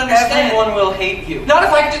everyone would understand. Everyone will hate you. Not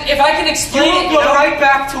if I can explain it. You will go right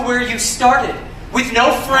back to where you started. With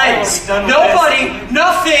no friends, nobody,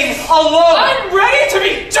 nothing, alone. I'm ready to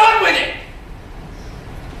be done with it!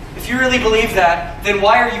 If you really believe that, then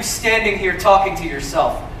why are you standing here talking to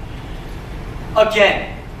yourself?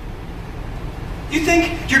 Again. You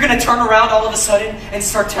think you're going to turn around all of a sudden and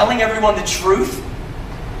start telling everyone the truth?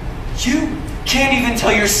 You can't even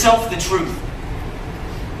tell yourself the truth.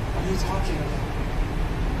 What are you talking about?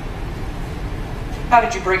 How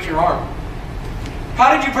did you break your arm?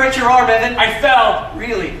 How did you break your arm, Evan? I fell.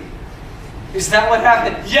 Really? Is that what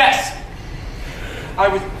happened? Yes. I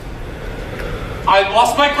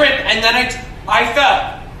lost my grip and then I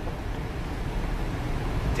fell.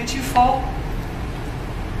 Did you fall?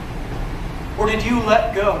 Or did you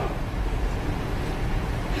let go?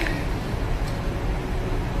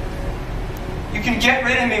 You can get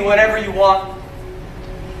rid of me whenever you want.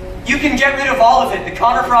 You can get rid of all of it. The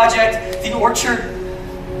Connor Project, the Orchard.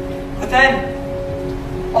 But then,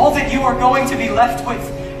 all that you are going to be left with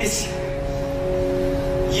is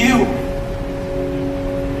you.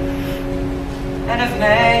 End of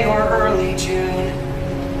May or early June,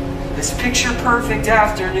 this picture-perfect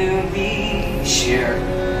afternoon we share.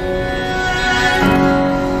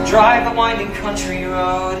 Drive the winding country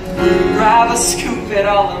road, grab a scoop at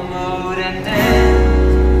a la mode, and then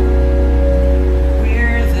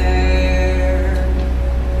we're there.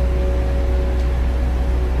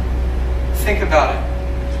 Think about it.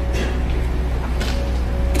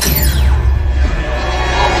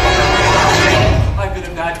 I've been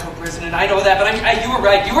a bad co-president, I know that, but you were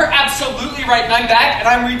right. You were absolutely right, and I'm back, and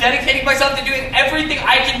I'm rededicating myself to doing everything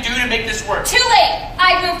I can do to make this work. Too late!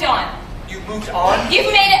 I've moved on. You've moved on? You've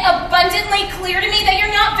made it abundantly clear to me that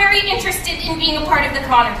you're not very interested in being a part of the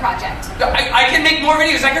Connor Project. I can make more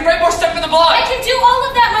videos, I can write more stuff for the blog. I can do all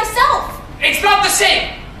of that myself. It's not the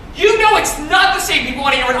same. You know it's not the same. People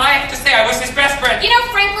want to hear what I have to say. I was his best friend. You know,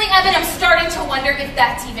 frankly, Evan, I'm starting to wonder if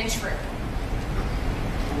that's even true.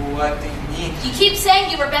 What do you mean? You keep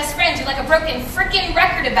saying you were best friends. You're like a broken frickin'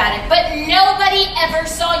 record about it. But nobody ever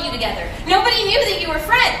saw you together. Nobody knew that you were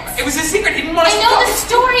friends. It was a secret. He didn't want us to I know talk. the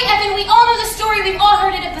story, Evan. We all know the story. We've all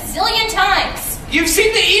heard it a bazillion times. You've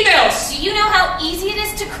seen the emails. Do you know how easy it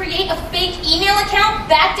is to create a fake email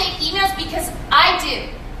account, backdate emails? Because I do.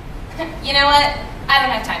 You know what? I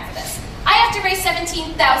don't have time for this. I have to raise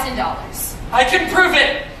 $17,000. I can prove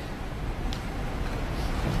it.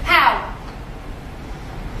 How?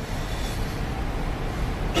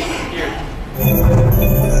 Here.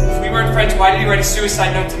 If we weren't friends, why did you write a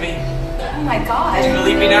suicide note to me? Oh my God. Do you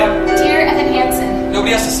believe me now? Dear Evan Hansen.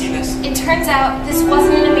 Nobody else has seen this. It turns out this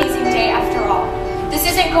wasn't an amazing day after all. This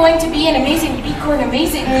isn't going to be an amazing week or an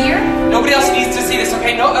amazing year. Nobody else needs to see this,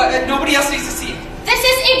 okay? Nobody else needs to see it. This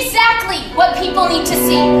is exactly what people need to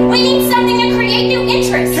see. We need something to create new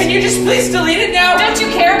interest. Can you just please delete it now? Don't you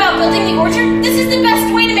care about building the orchard? This is the best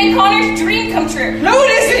way to make Connor's dream come true. No,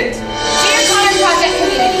 it isn't! Dear Connor Project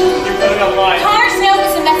community, You're putting up lies. Connor's note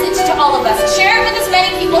is a message to all of us. Share it with as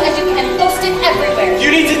many people as you can. Post it everywhere.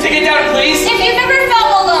 You need to take it down, please. If you've ever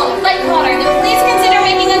felt alone, like Connor, then please consider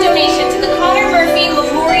making a donation to the Connor Murphy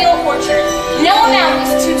Memorial Orchard. No amount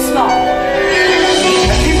is too small.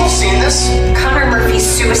 Have people seen this? Connor Murphy's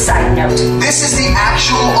suicide note. This is the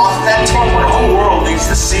actual, authentic. The whole world needs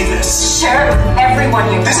to see this. Share it with everyone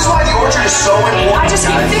you This is why the orchard is so important. I just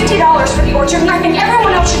gave $50 for the orchard, and I think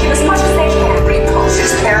everyone else should give as much as they can. Repost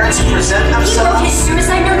his parents present He wrote themselves. his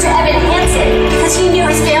suicide note to Evan Hansen because he knew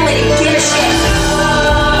his family didn't give a shit.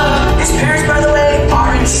 His parents, by the way,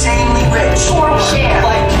 are insanely rich. Or share.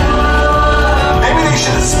 Like, maybe they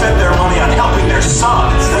should have spent their money on helping their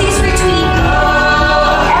son. Please retweet.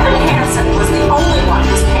 Evan Hansen was the only one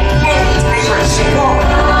who's paying any for a shit forward.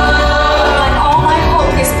 But all my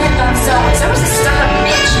hope is pinned on Zoe. Zoe's a stuck-up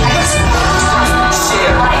bitch. I guess trust me.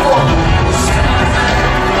 Share. My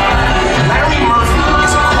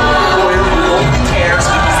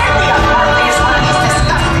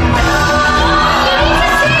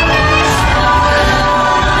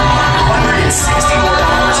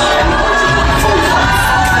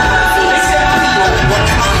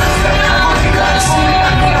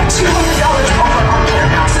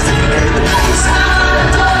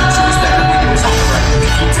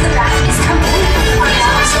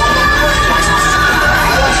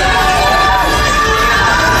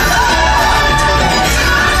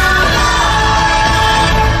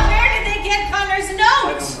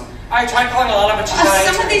tried calling Alana, but she's not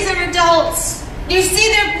Some of answering. these are adults. You see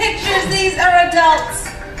their pictures, these are adults.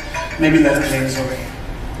 Maybe that's the name, Zoe.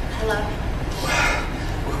 Hello.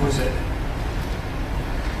 Who is it?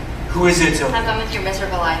 Who is it, Zoe? I'm done with your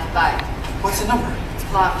miserable life. Bye. What's the number? It's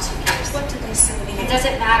blocked. Who cares? What did they say to you? It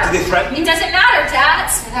doesn't matter. Did they threaten you? It doesn't matter, Dad.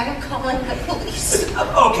 And I'm calling the police.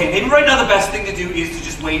 Okay, maybe right now the best thing to do is to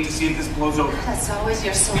just wait to see if this blows over. That's always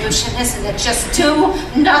your solution, isn't it? Just do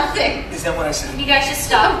nothing. Is that what I said? You guys should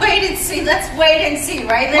stop. Wait and see. Let's wait and see,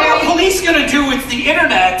 right, What are Larry? the police gonna do with the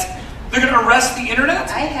internet? They're gonna arrest the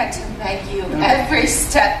internet? I had to beg you every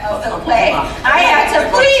step of the way. I had to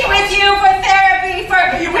plead with you for therapy, for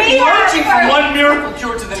You've been marching from one miracle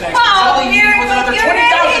cure to the next. All you need was another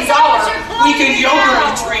 $20,000 weekend yoga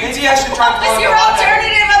retreat. Maybe I should try What's calling your Alana.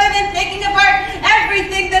 alternative other than picking apart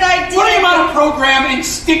everything that I did? Putting him on a program and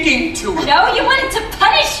sticking to it. No, you wanted to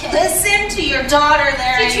punish him. Listen to your daughter,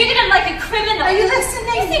 Larry. You treated him like a criminal. Are you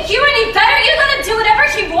listening? You think you were any better? You let him do whatever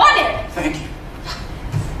he wanted. Thank you.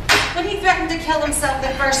 When he threatened to kill himself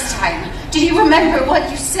the first time, do you remember what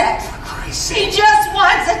you said? Christ's He sake. just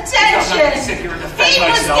wants I'm not attention. gonna sit here and defend He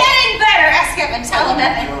was myself. getting better. Ask Evan. Tell him,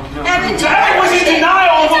 Evan. Evan, do you I was in understand?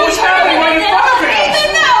 denial of what was happening right in front of Read the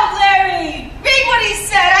him. note, Larry. Read what he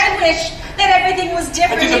said. I wish that everything was I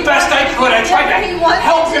different. did the best I could. I tried to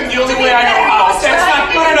help him the only way I know how. That's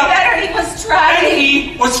not good enough. He was trying. And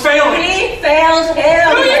he was failing. He failed him.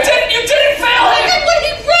 No, you didn't. You didn't fail Look him. at what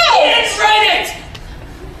he wrote. He didn't write it.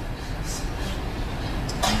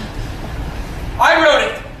 I wrote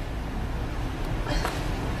it.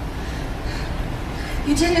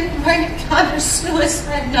 You didn't write Connor's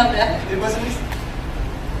suicide note. It wasn't me.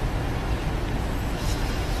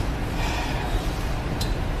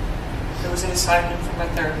 It was an assignment from my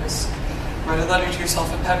therapist. Write a letter to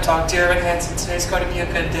yourself and pep talk. Dear Evan Hansen, today's going to be a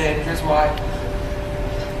good day, and here's why.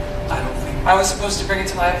 I don't think. I was supposed to bring it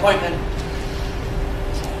to my appointment.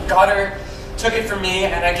 Goddard took it from me,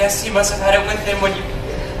 and I guess he must have had it with him when you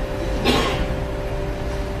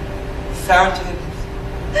found it.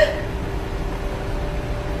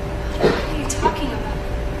 What are you talking about?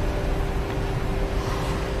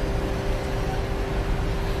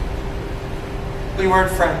 We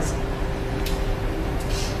weren't friends.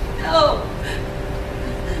 No.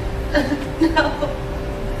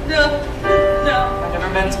 No. I never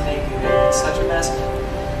meant to make it such a mess.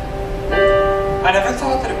 I never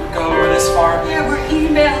thought that it would go this far. There were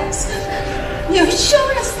emails. You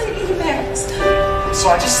showed us the emails. So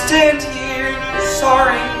I just stand here,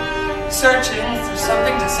 sorry, searching for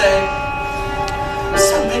something to say.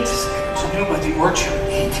 Something to say. You knew about the orchard.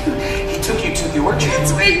 He took you to the orchard.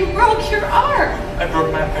 That's where you broke your arm. I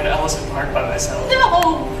broke my arm at Ellison Park by myself.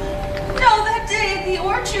 No, that day at the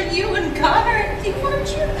orchard, you and Connor at the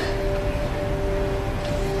orchard.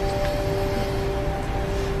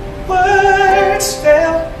 Words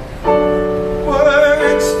fail.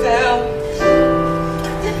 Words fail.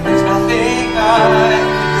 There's nothing I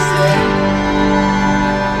can say.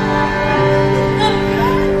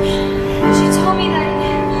 She told me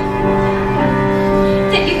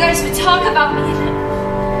that you guys would talk about me.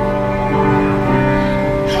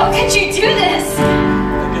 How could you do this?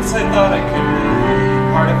 I guess I thought I could be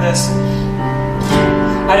part of this.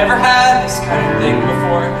 I never had this kind of thing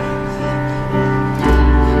before.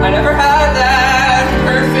 I never had that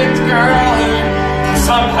perfect girl who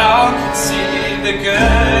somehow could see the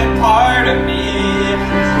good part of me.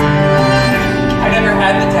 I never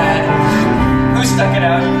had the dad who stuck it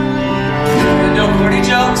out. No corny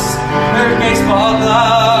jokes or baseball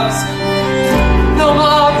gloves. No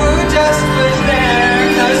mom who just was there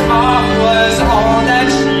 'cause mom was all that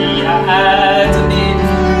she had to be.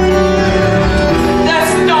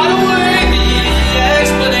 That's not a worthy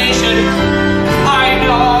explanation. I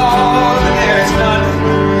know there's none.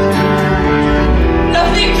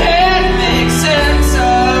 Nothing can make sense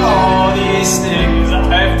of all these things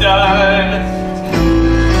I've done.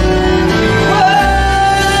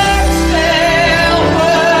 Words fail,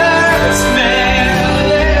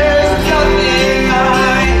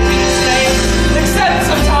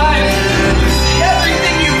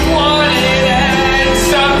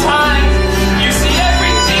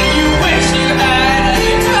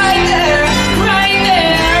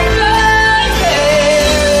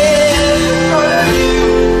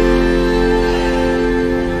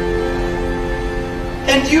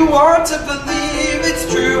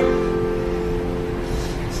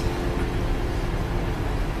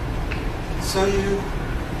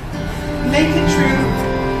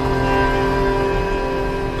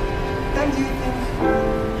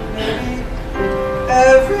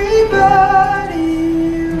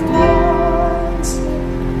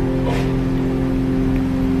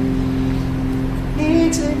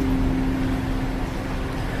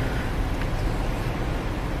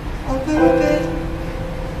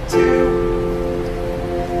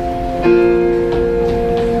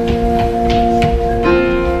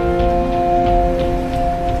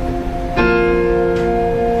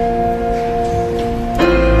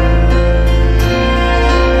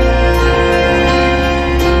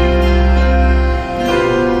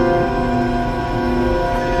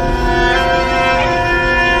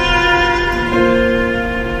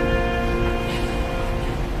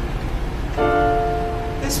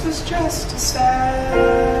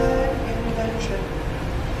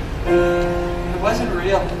 wasn't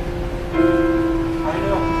real. I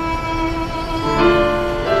know.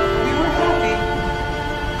 We were happy.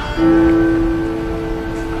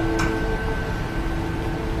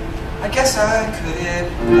 I guess I couldn't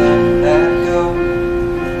let that go.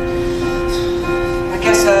 I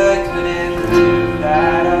guess I couldn't give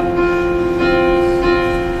that up.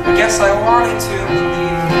 I guess I wanted to believe.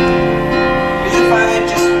 If I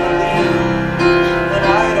just believe that I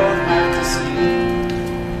don't have to see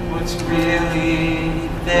what's really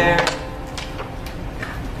there.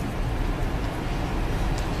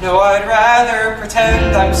 No, I'd rather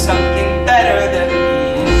pretend I'm something better than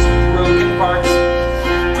these broken parts.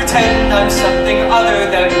 Pretend I'm something other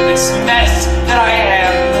than this mess that I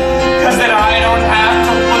am. Cause then I don't have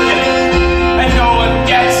to look at it. And no one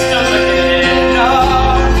gets to look at it. No,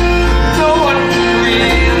 no one can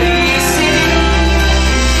really see.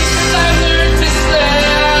 Cause I learned to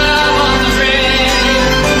slam on the ring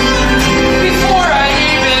before I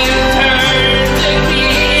even turned the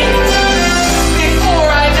key. Before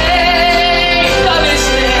I make the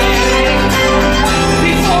mistake.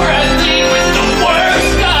 Before I leave with the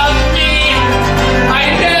worst of me. I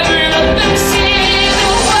never let them see the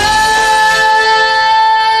worst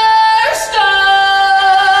of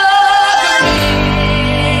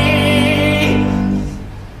me.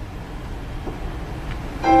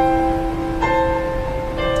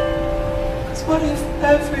 'Cause what if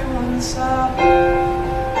everyone saw?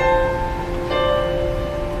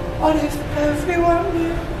 What if everyone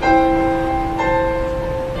knew?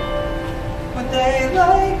 Would they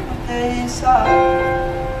like what they saw?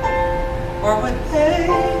 Or would they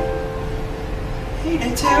hate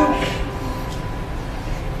it too?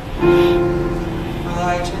 Will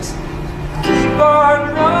I just keep on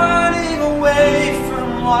running away from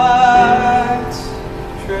what's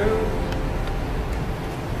true?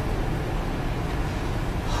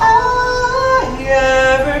 I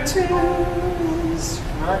ever too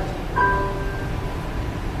smart.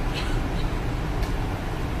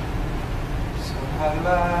 So how do I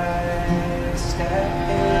step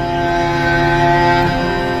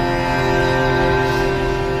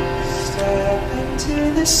into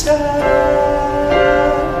the sun?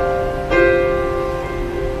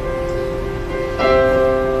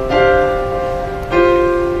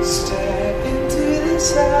 Step into the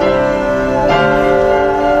sun.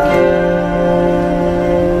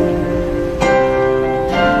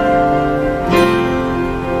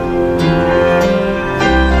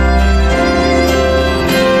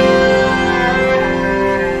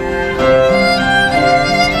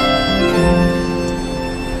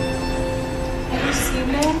 Have you seen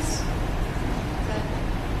this?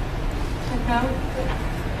 The note that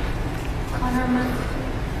Connor Murphy.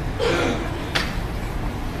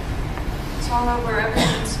 It's all over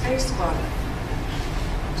everyone's Facebook.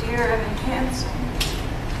 Dear Evan Hansen.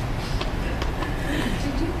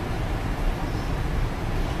 Did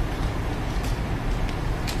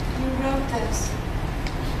you wrote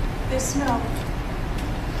this note.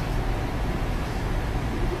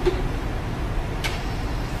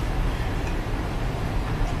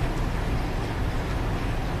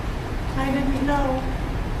 I didn't know.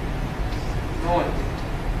 No one did.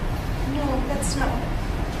 No, that's not.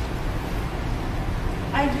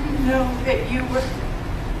 I didn't know that you were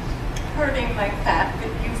hurting like that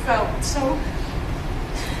you felt so.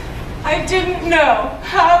 I didn't know.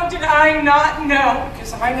 How did I not know?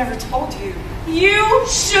 Because I never told you. You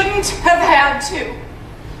shouldn't have had to.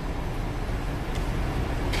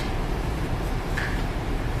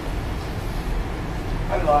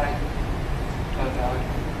 I lied about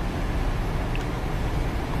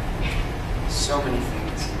so many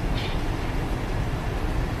things.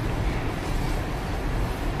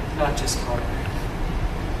 Not just Connor.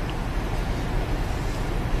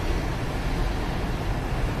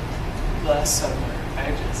 Last summer,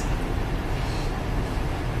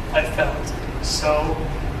 I felt so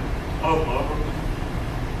alone.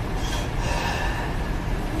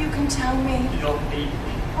 You can tell me. You'll hate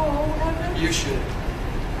me. Oh, Evan. You should.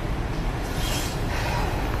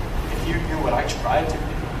 If you knew what I tried to do.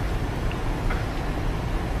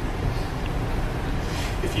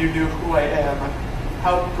 If you knew who I am,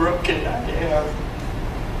 how broken I am.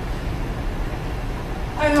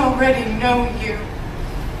 I already know you.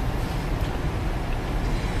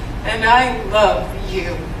 And I love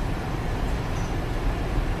you.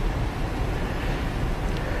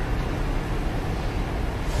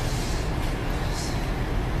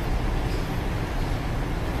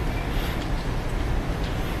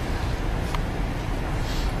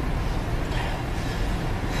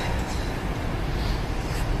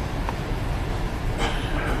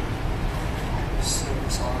 I'm so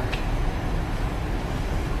sorry.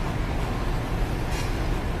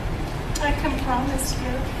 promise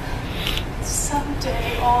you,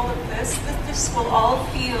 someday all of this, that this will all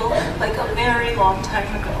feel like a very long time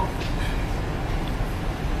ago.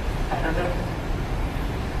 I don't know.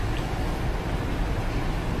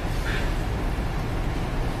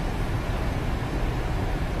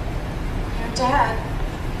 Your dad,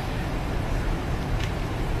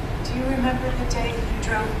 do you remember the day he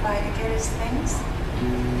drove by to get his things?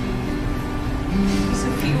 It was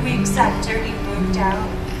a few weeks after he moved out.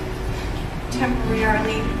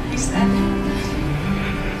 Temporarily, he said.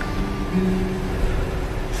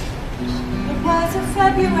 It was a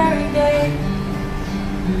February day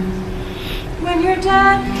when your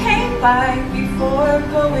dad came by before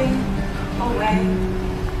going away.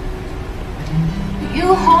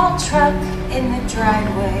 You hauled truck in the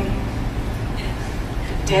driveway.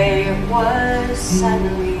 The day was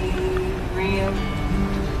suddenly real.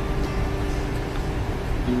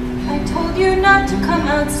 I told you not to come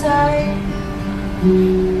outside,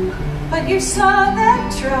 but you saw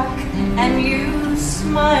that truck and you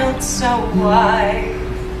smiled so wide.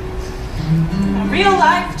 A real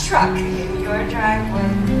life truck in your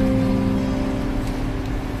driveway.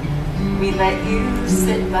 We let you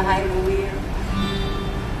sit behind the wheel.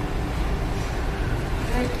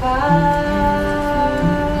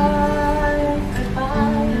 Goodbye,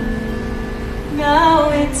 goodbye.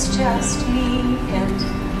 Now it's just me and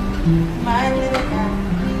my little guy.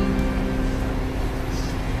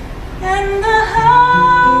 And the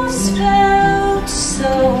house felt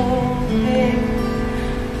so big,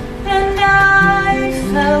 and I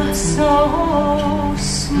felt so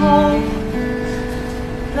small.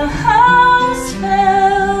 The house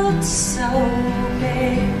felt so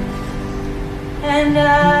big, and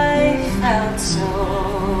I felt so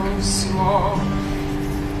small.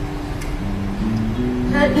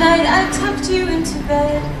 That night I tucked you into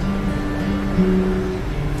bed.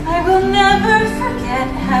 I will never forget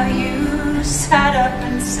how you sat up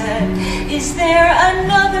and said, "Is there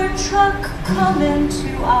another truck coming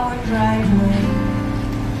to our driveway?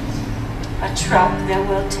 A truck that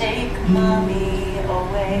will take Mommy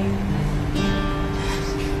away."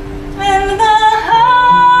 And the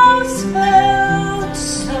house felt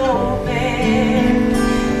so big,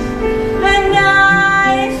 and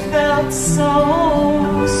I felt so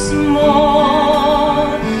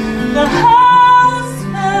small. The house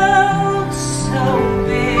felt so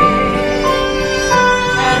big,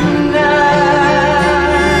 and I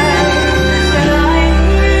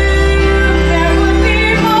knew there would be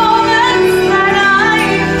moments that I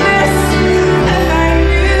missed, and I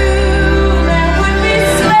knew there would be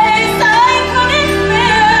space I couldn't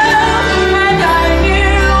fill, and I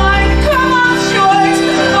knew I'd come up short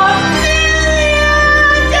a million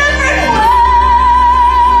different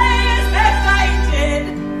ways that I did.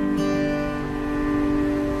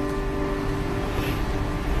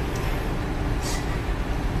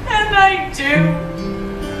 And I do.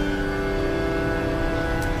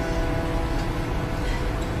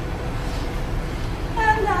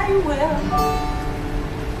 And I will.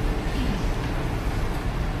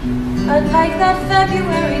 But like that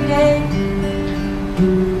February day,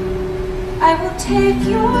 I will take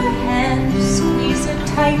your hand, squeeze it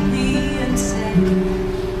tightly, and say,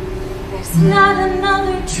 "There's not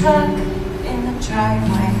another truck in the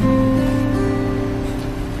driveway.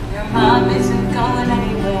 Your mom isn't going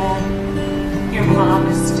anywhere. Your mom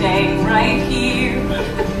is staying right here.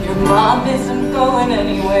 Your mom isn't going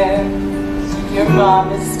anywhere. Your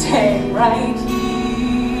mom is staying right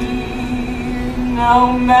here,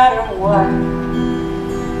 no matter what.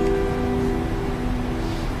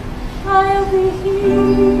 I'll be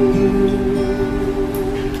here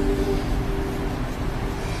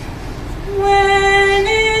when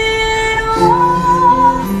it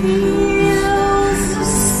all feels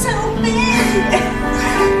so big,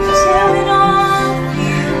 till it all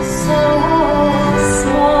feels so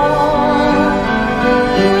small.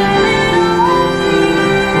 When it all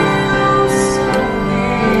feels so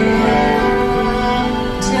big,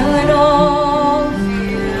 till it all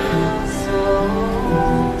feels so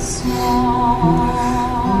small.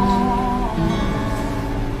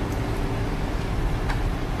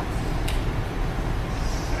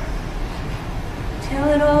 Till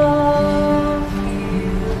it all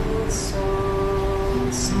feels so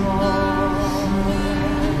small.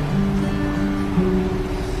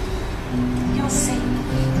 You'll see.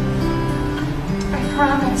 I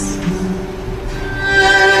promise.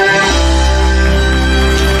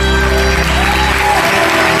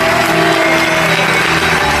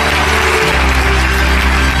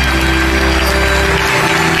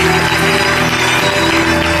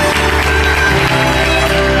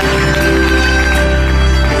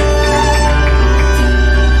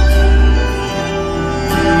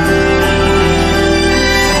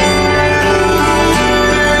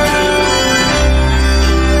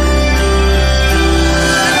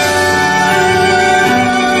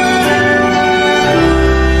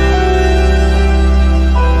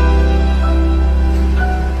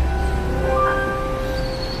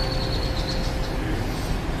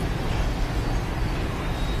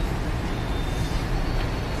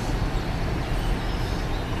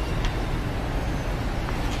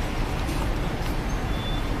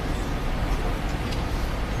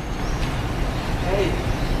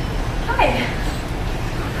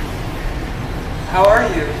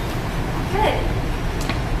 Good.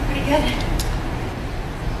 Pretty good.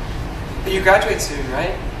 But you graduate soon,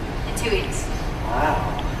 right? In 2 weeks. Wow.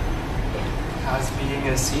 How's being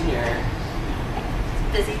a senior?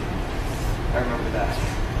 Busy. I remember that.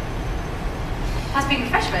 How's being a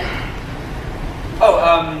freshman? Oh,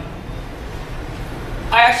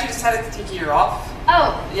 I actually decided to take a year off.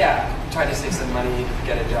 Oh. Yeah, trying to save some money,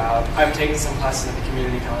 get a job. I'm taking some classes at the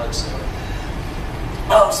community college, so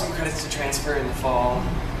some credits to transfer in the fall.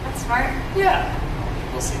 That's smart. Yeah,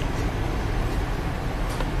 we'll see.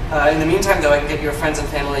 In the meantime, though, I can get your friends and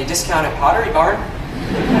family a discount at Pottery Barn.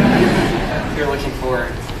 If you're looking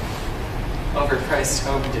for overpriced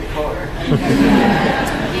home decor. You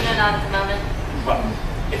know, not at the moment. Well,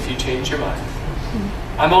 if you change your mind.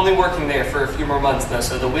 I'm only working there for a few more months, though,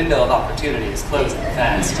 so the window of opportunity is closing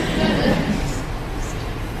fast.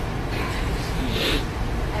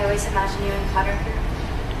 I always imagine you in Potter Group.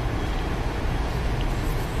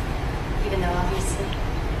 Even though, obviously.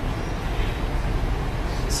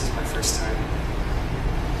 This is my first time.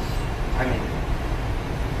 I mean,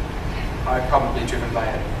 I've probably driven by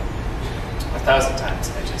it 1,000 times.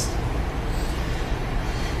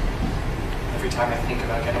 Every time I think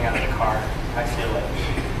about getting out of the car, I feel like,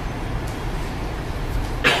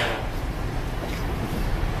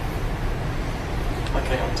 like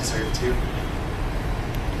I don't deserve to,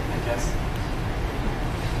 I guess.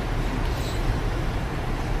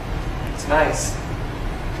 It's nice.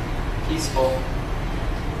 Peaceful.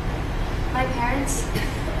 My parents,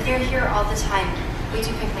 they're here all the time. We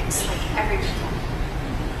do picnics, like, every weekend.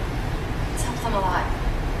 It's helped them a lot,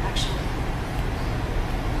 actually.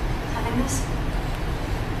 Having this.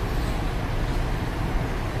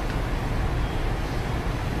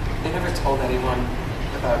 They never told anyone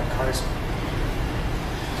about Carter's,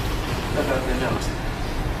 about the note,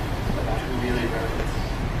 about who really wrote it.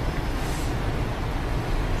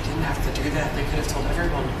 They didn't have to do that. They could have told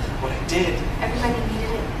everyone what I did. Everybody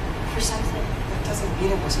needed it for something. That doesn't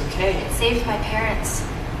mean it was okay. It saved my parents.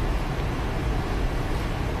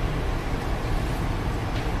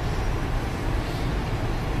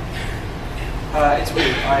 It's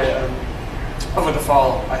weird. Over the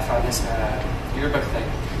fall, I found this yearbook thing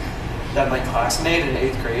that my class made in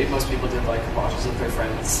 8th grade. Most people did like collages of their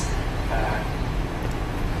friends.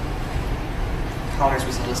 Connor's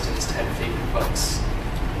was listed as 10 favorite books.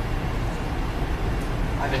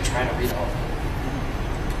 I've been trying to read all of them.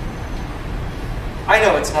 I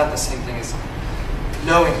know it's not the same thing as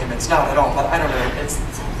knowing him. It's not at all, but I don't know. It's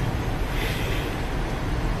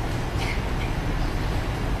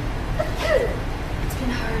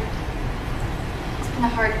been hard. It's been a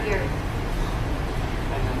hard year. I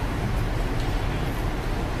know.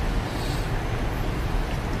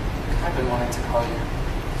 I've been wanting to call you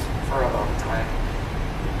for a long time.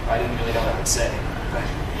 I didn't really know what I would say, but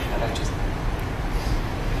and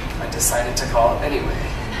I decided to call anyway.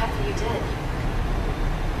 I'm happy you did.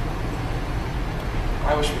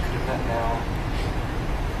 I wish we could have met now.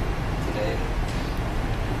 Today.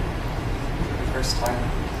 For the first time.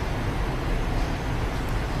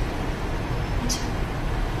 Me too.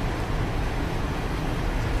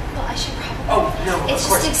 Well, I should probably... Oh, no, it's of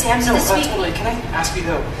course. It's just exams no, this week. Totally. Can I ask you,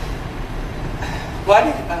 though, why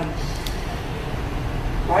did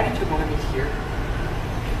you want to meet here?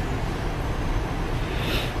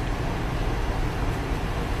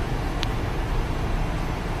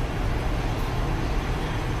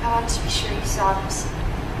 I wanted to be sure you saw this.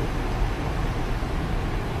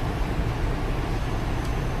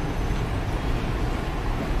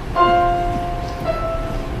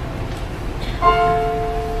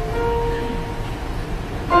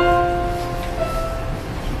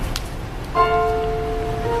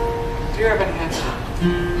 Dear Evan Hansen,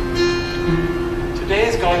 today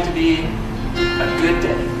is going to be a good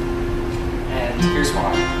day, and here's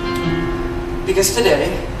why. Because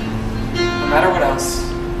today, no matter what else,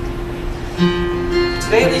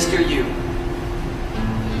 today at least you're you.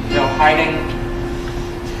 No hiding,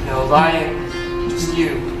 no lying, just you.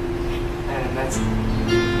 And that's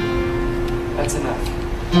enough.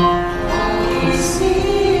 All you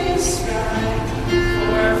see is sky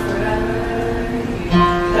for forever.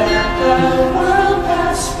 Let the world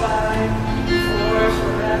pass by for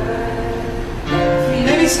forever.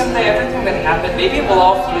 Maybe someday everything that happened, maybe it will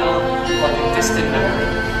all feel like a distant memory.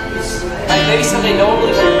 Like maybe someday no one will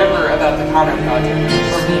even remember about the Connor Project,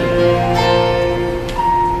 or me.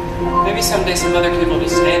 Maybe someday some other kid will be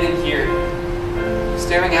standing here,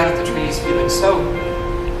 staring out at the trees, feeling so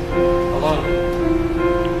alone,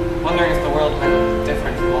 wondering if the world might look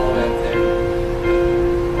different from all the way up there.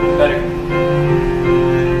 Better.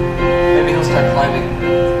 Maybe he'll start climbing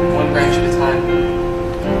one branch at a time.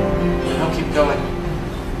 Who knows? keep going.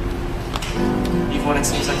 Even when it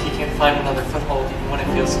seems like he can't find another foothold, even when it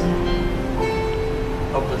feels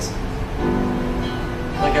hopeless.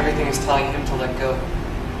 Like everything is telling him to let go.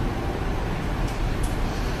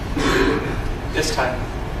 This time.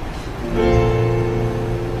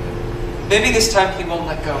 Maybe this time he won't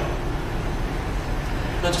let go.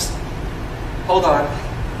 He'll just hold on.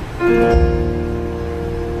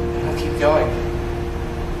 And he'll keep going.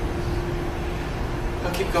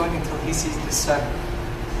 He'll keep going until he sees the sun.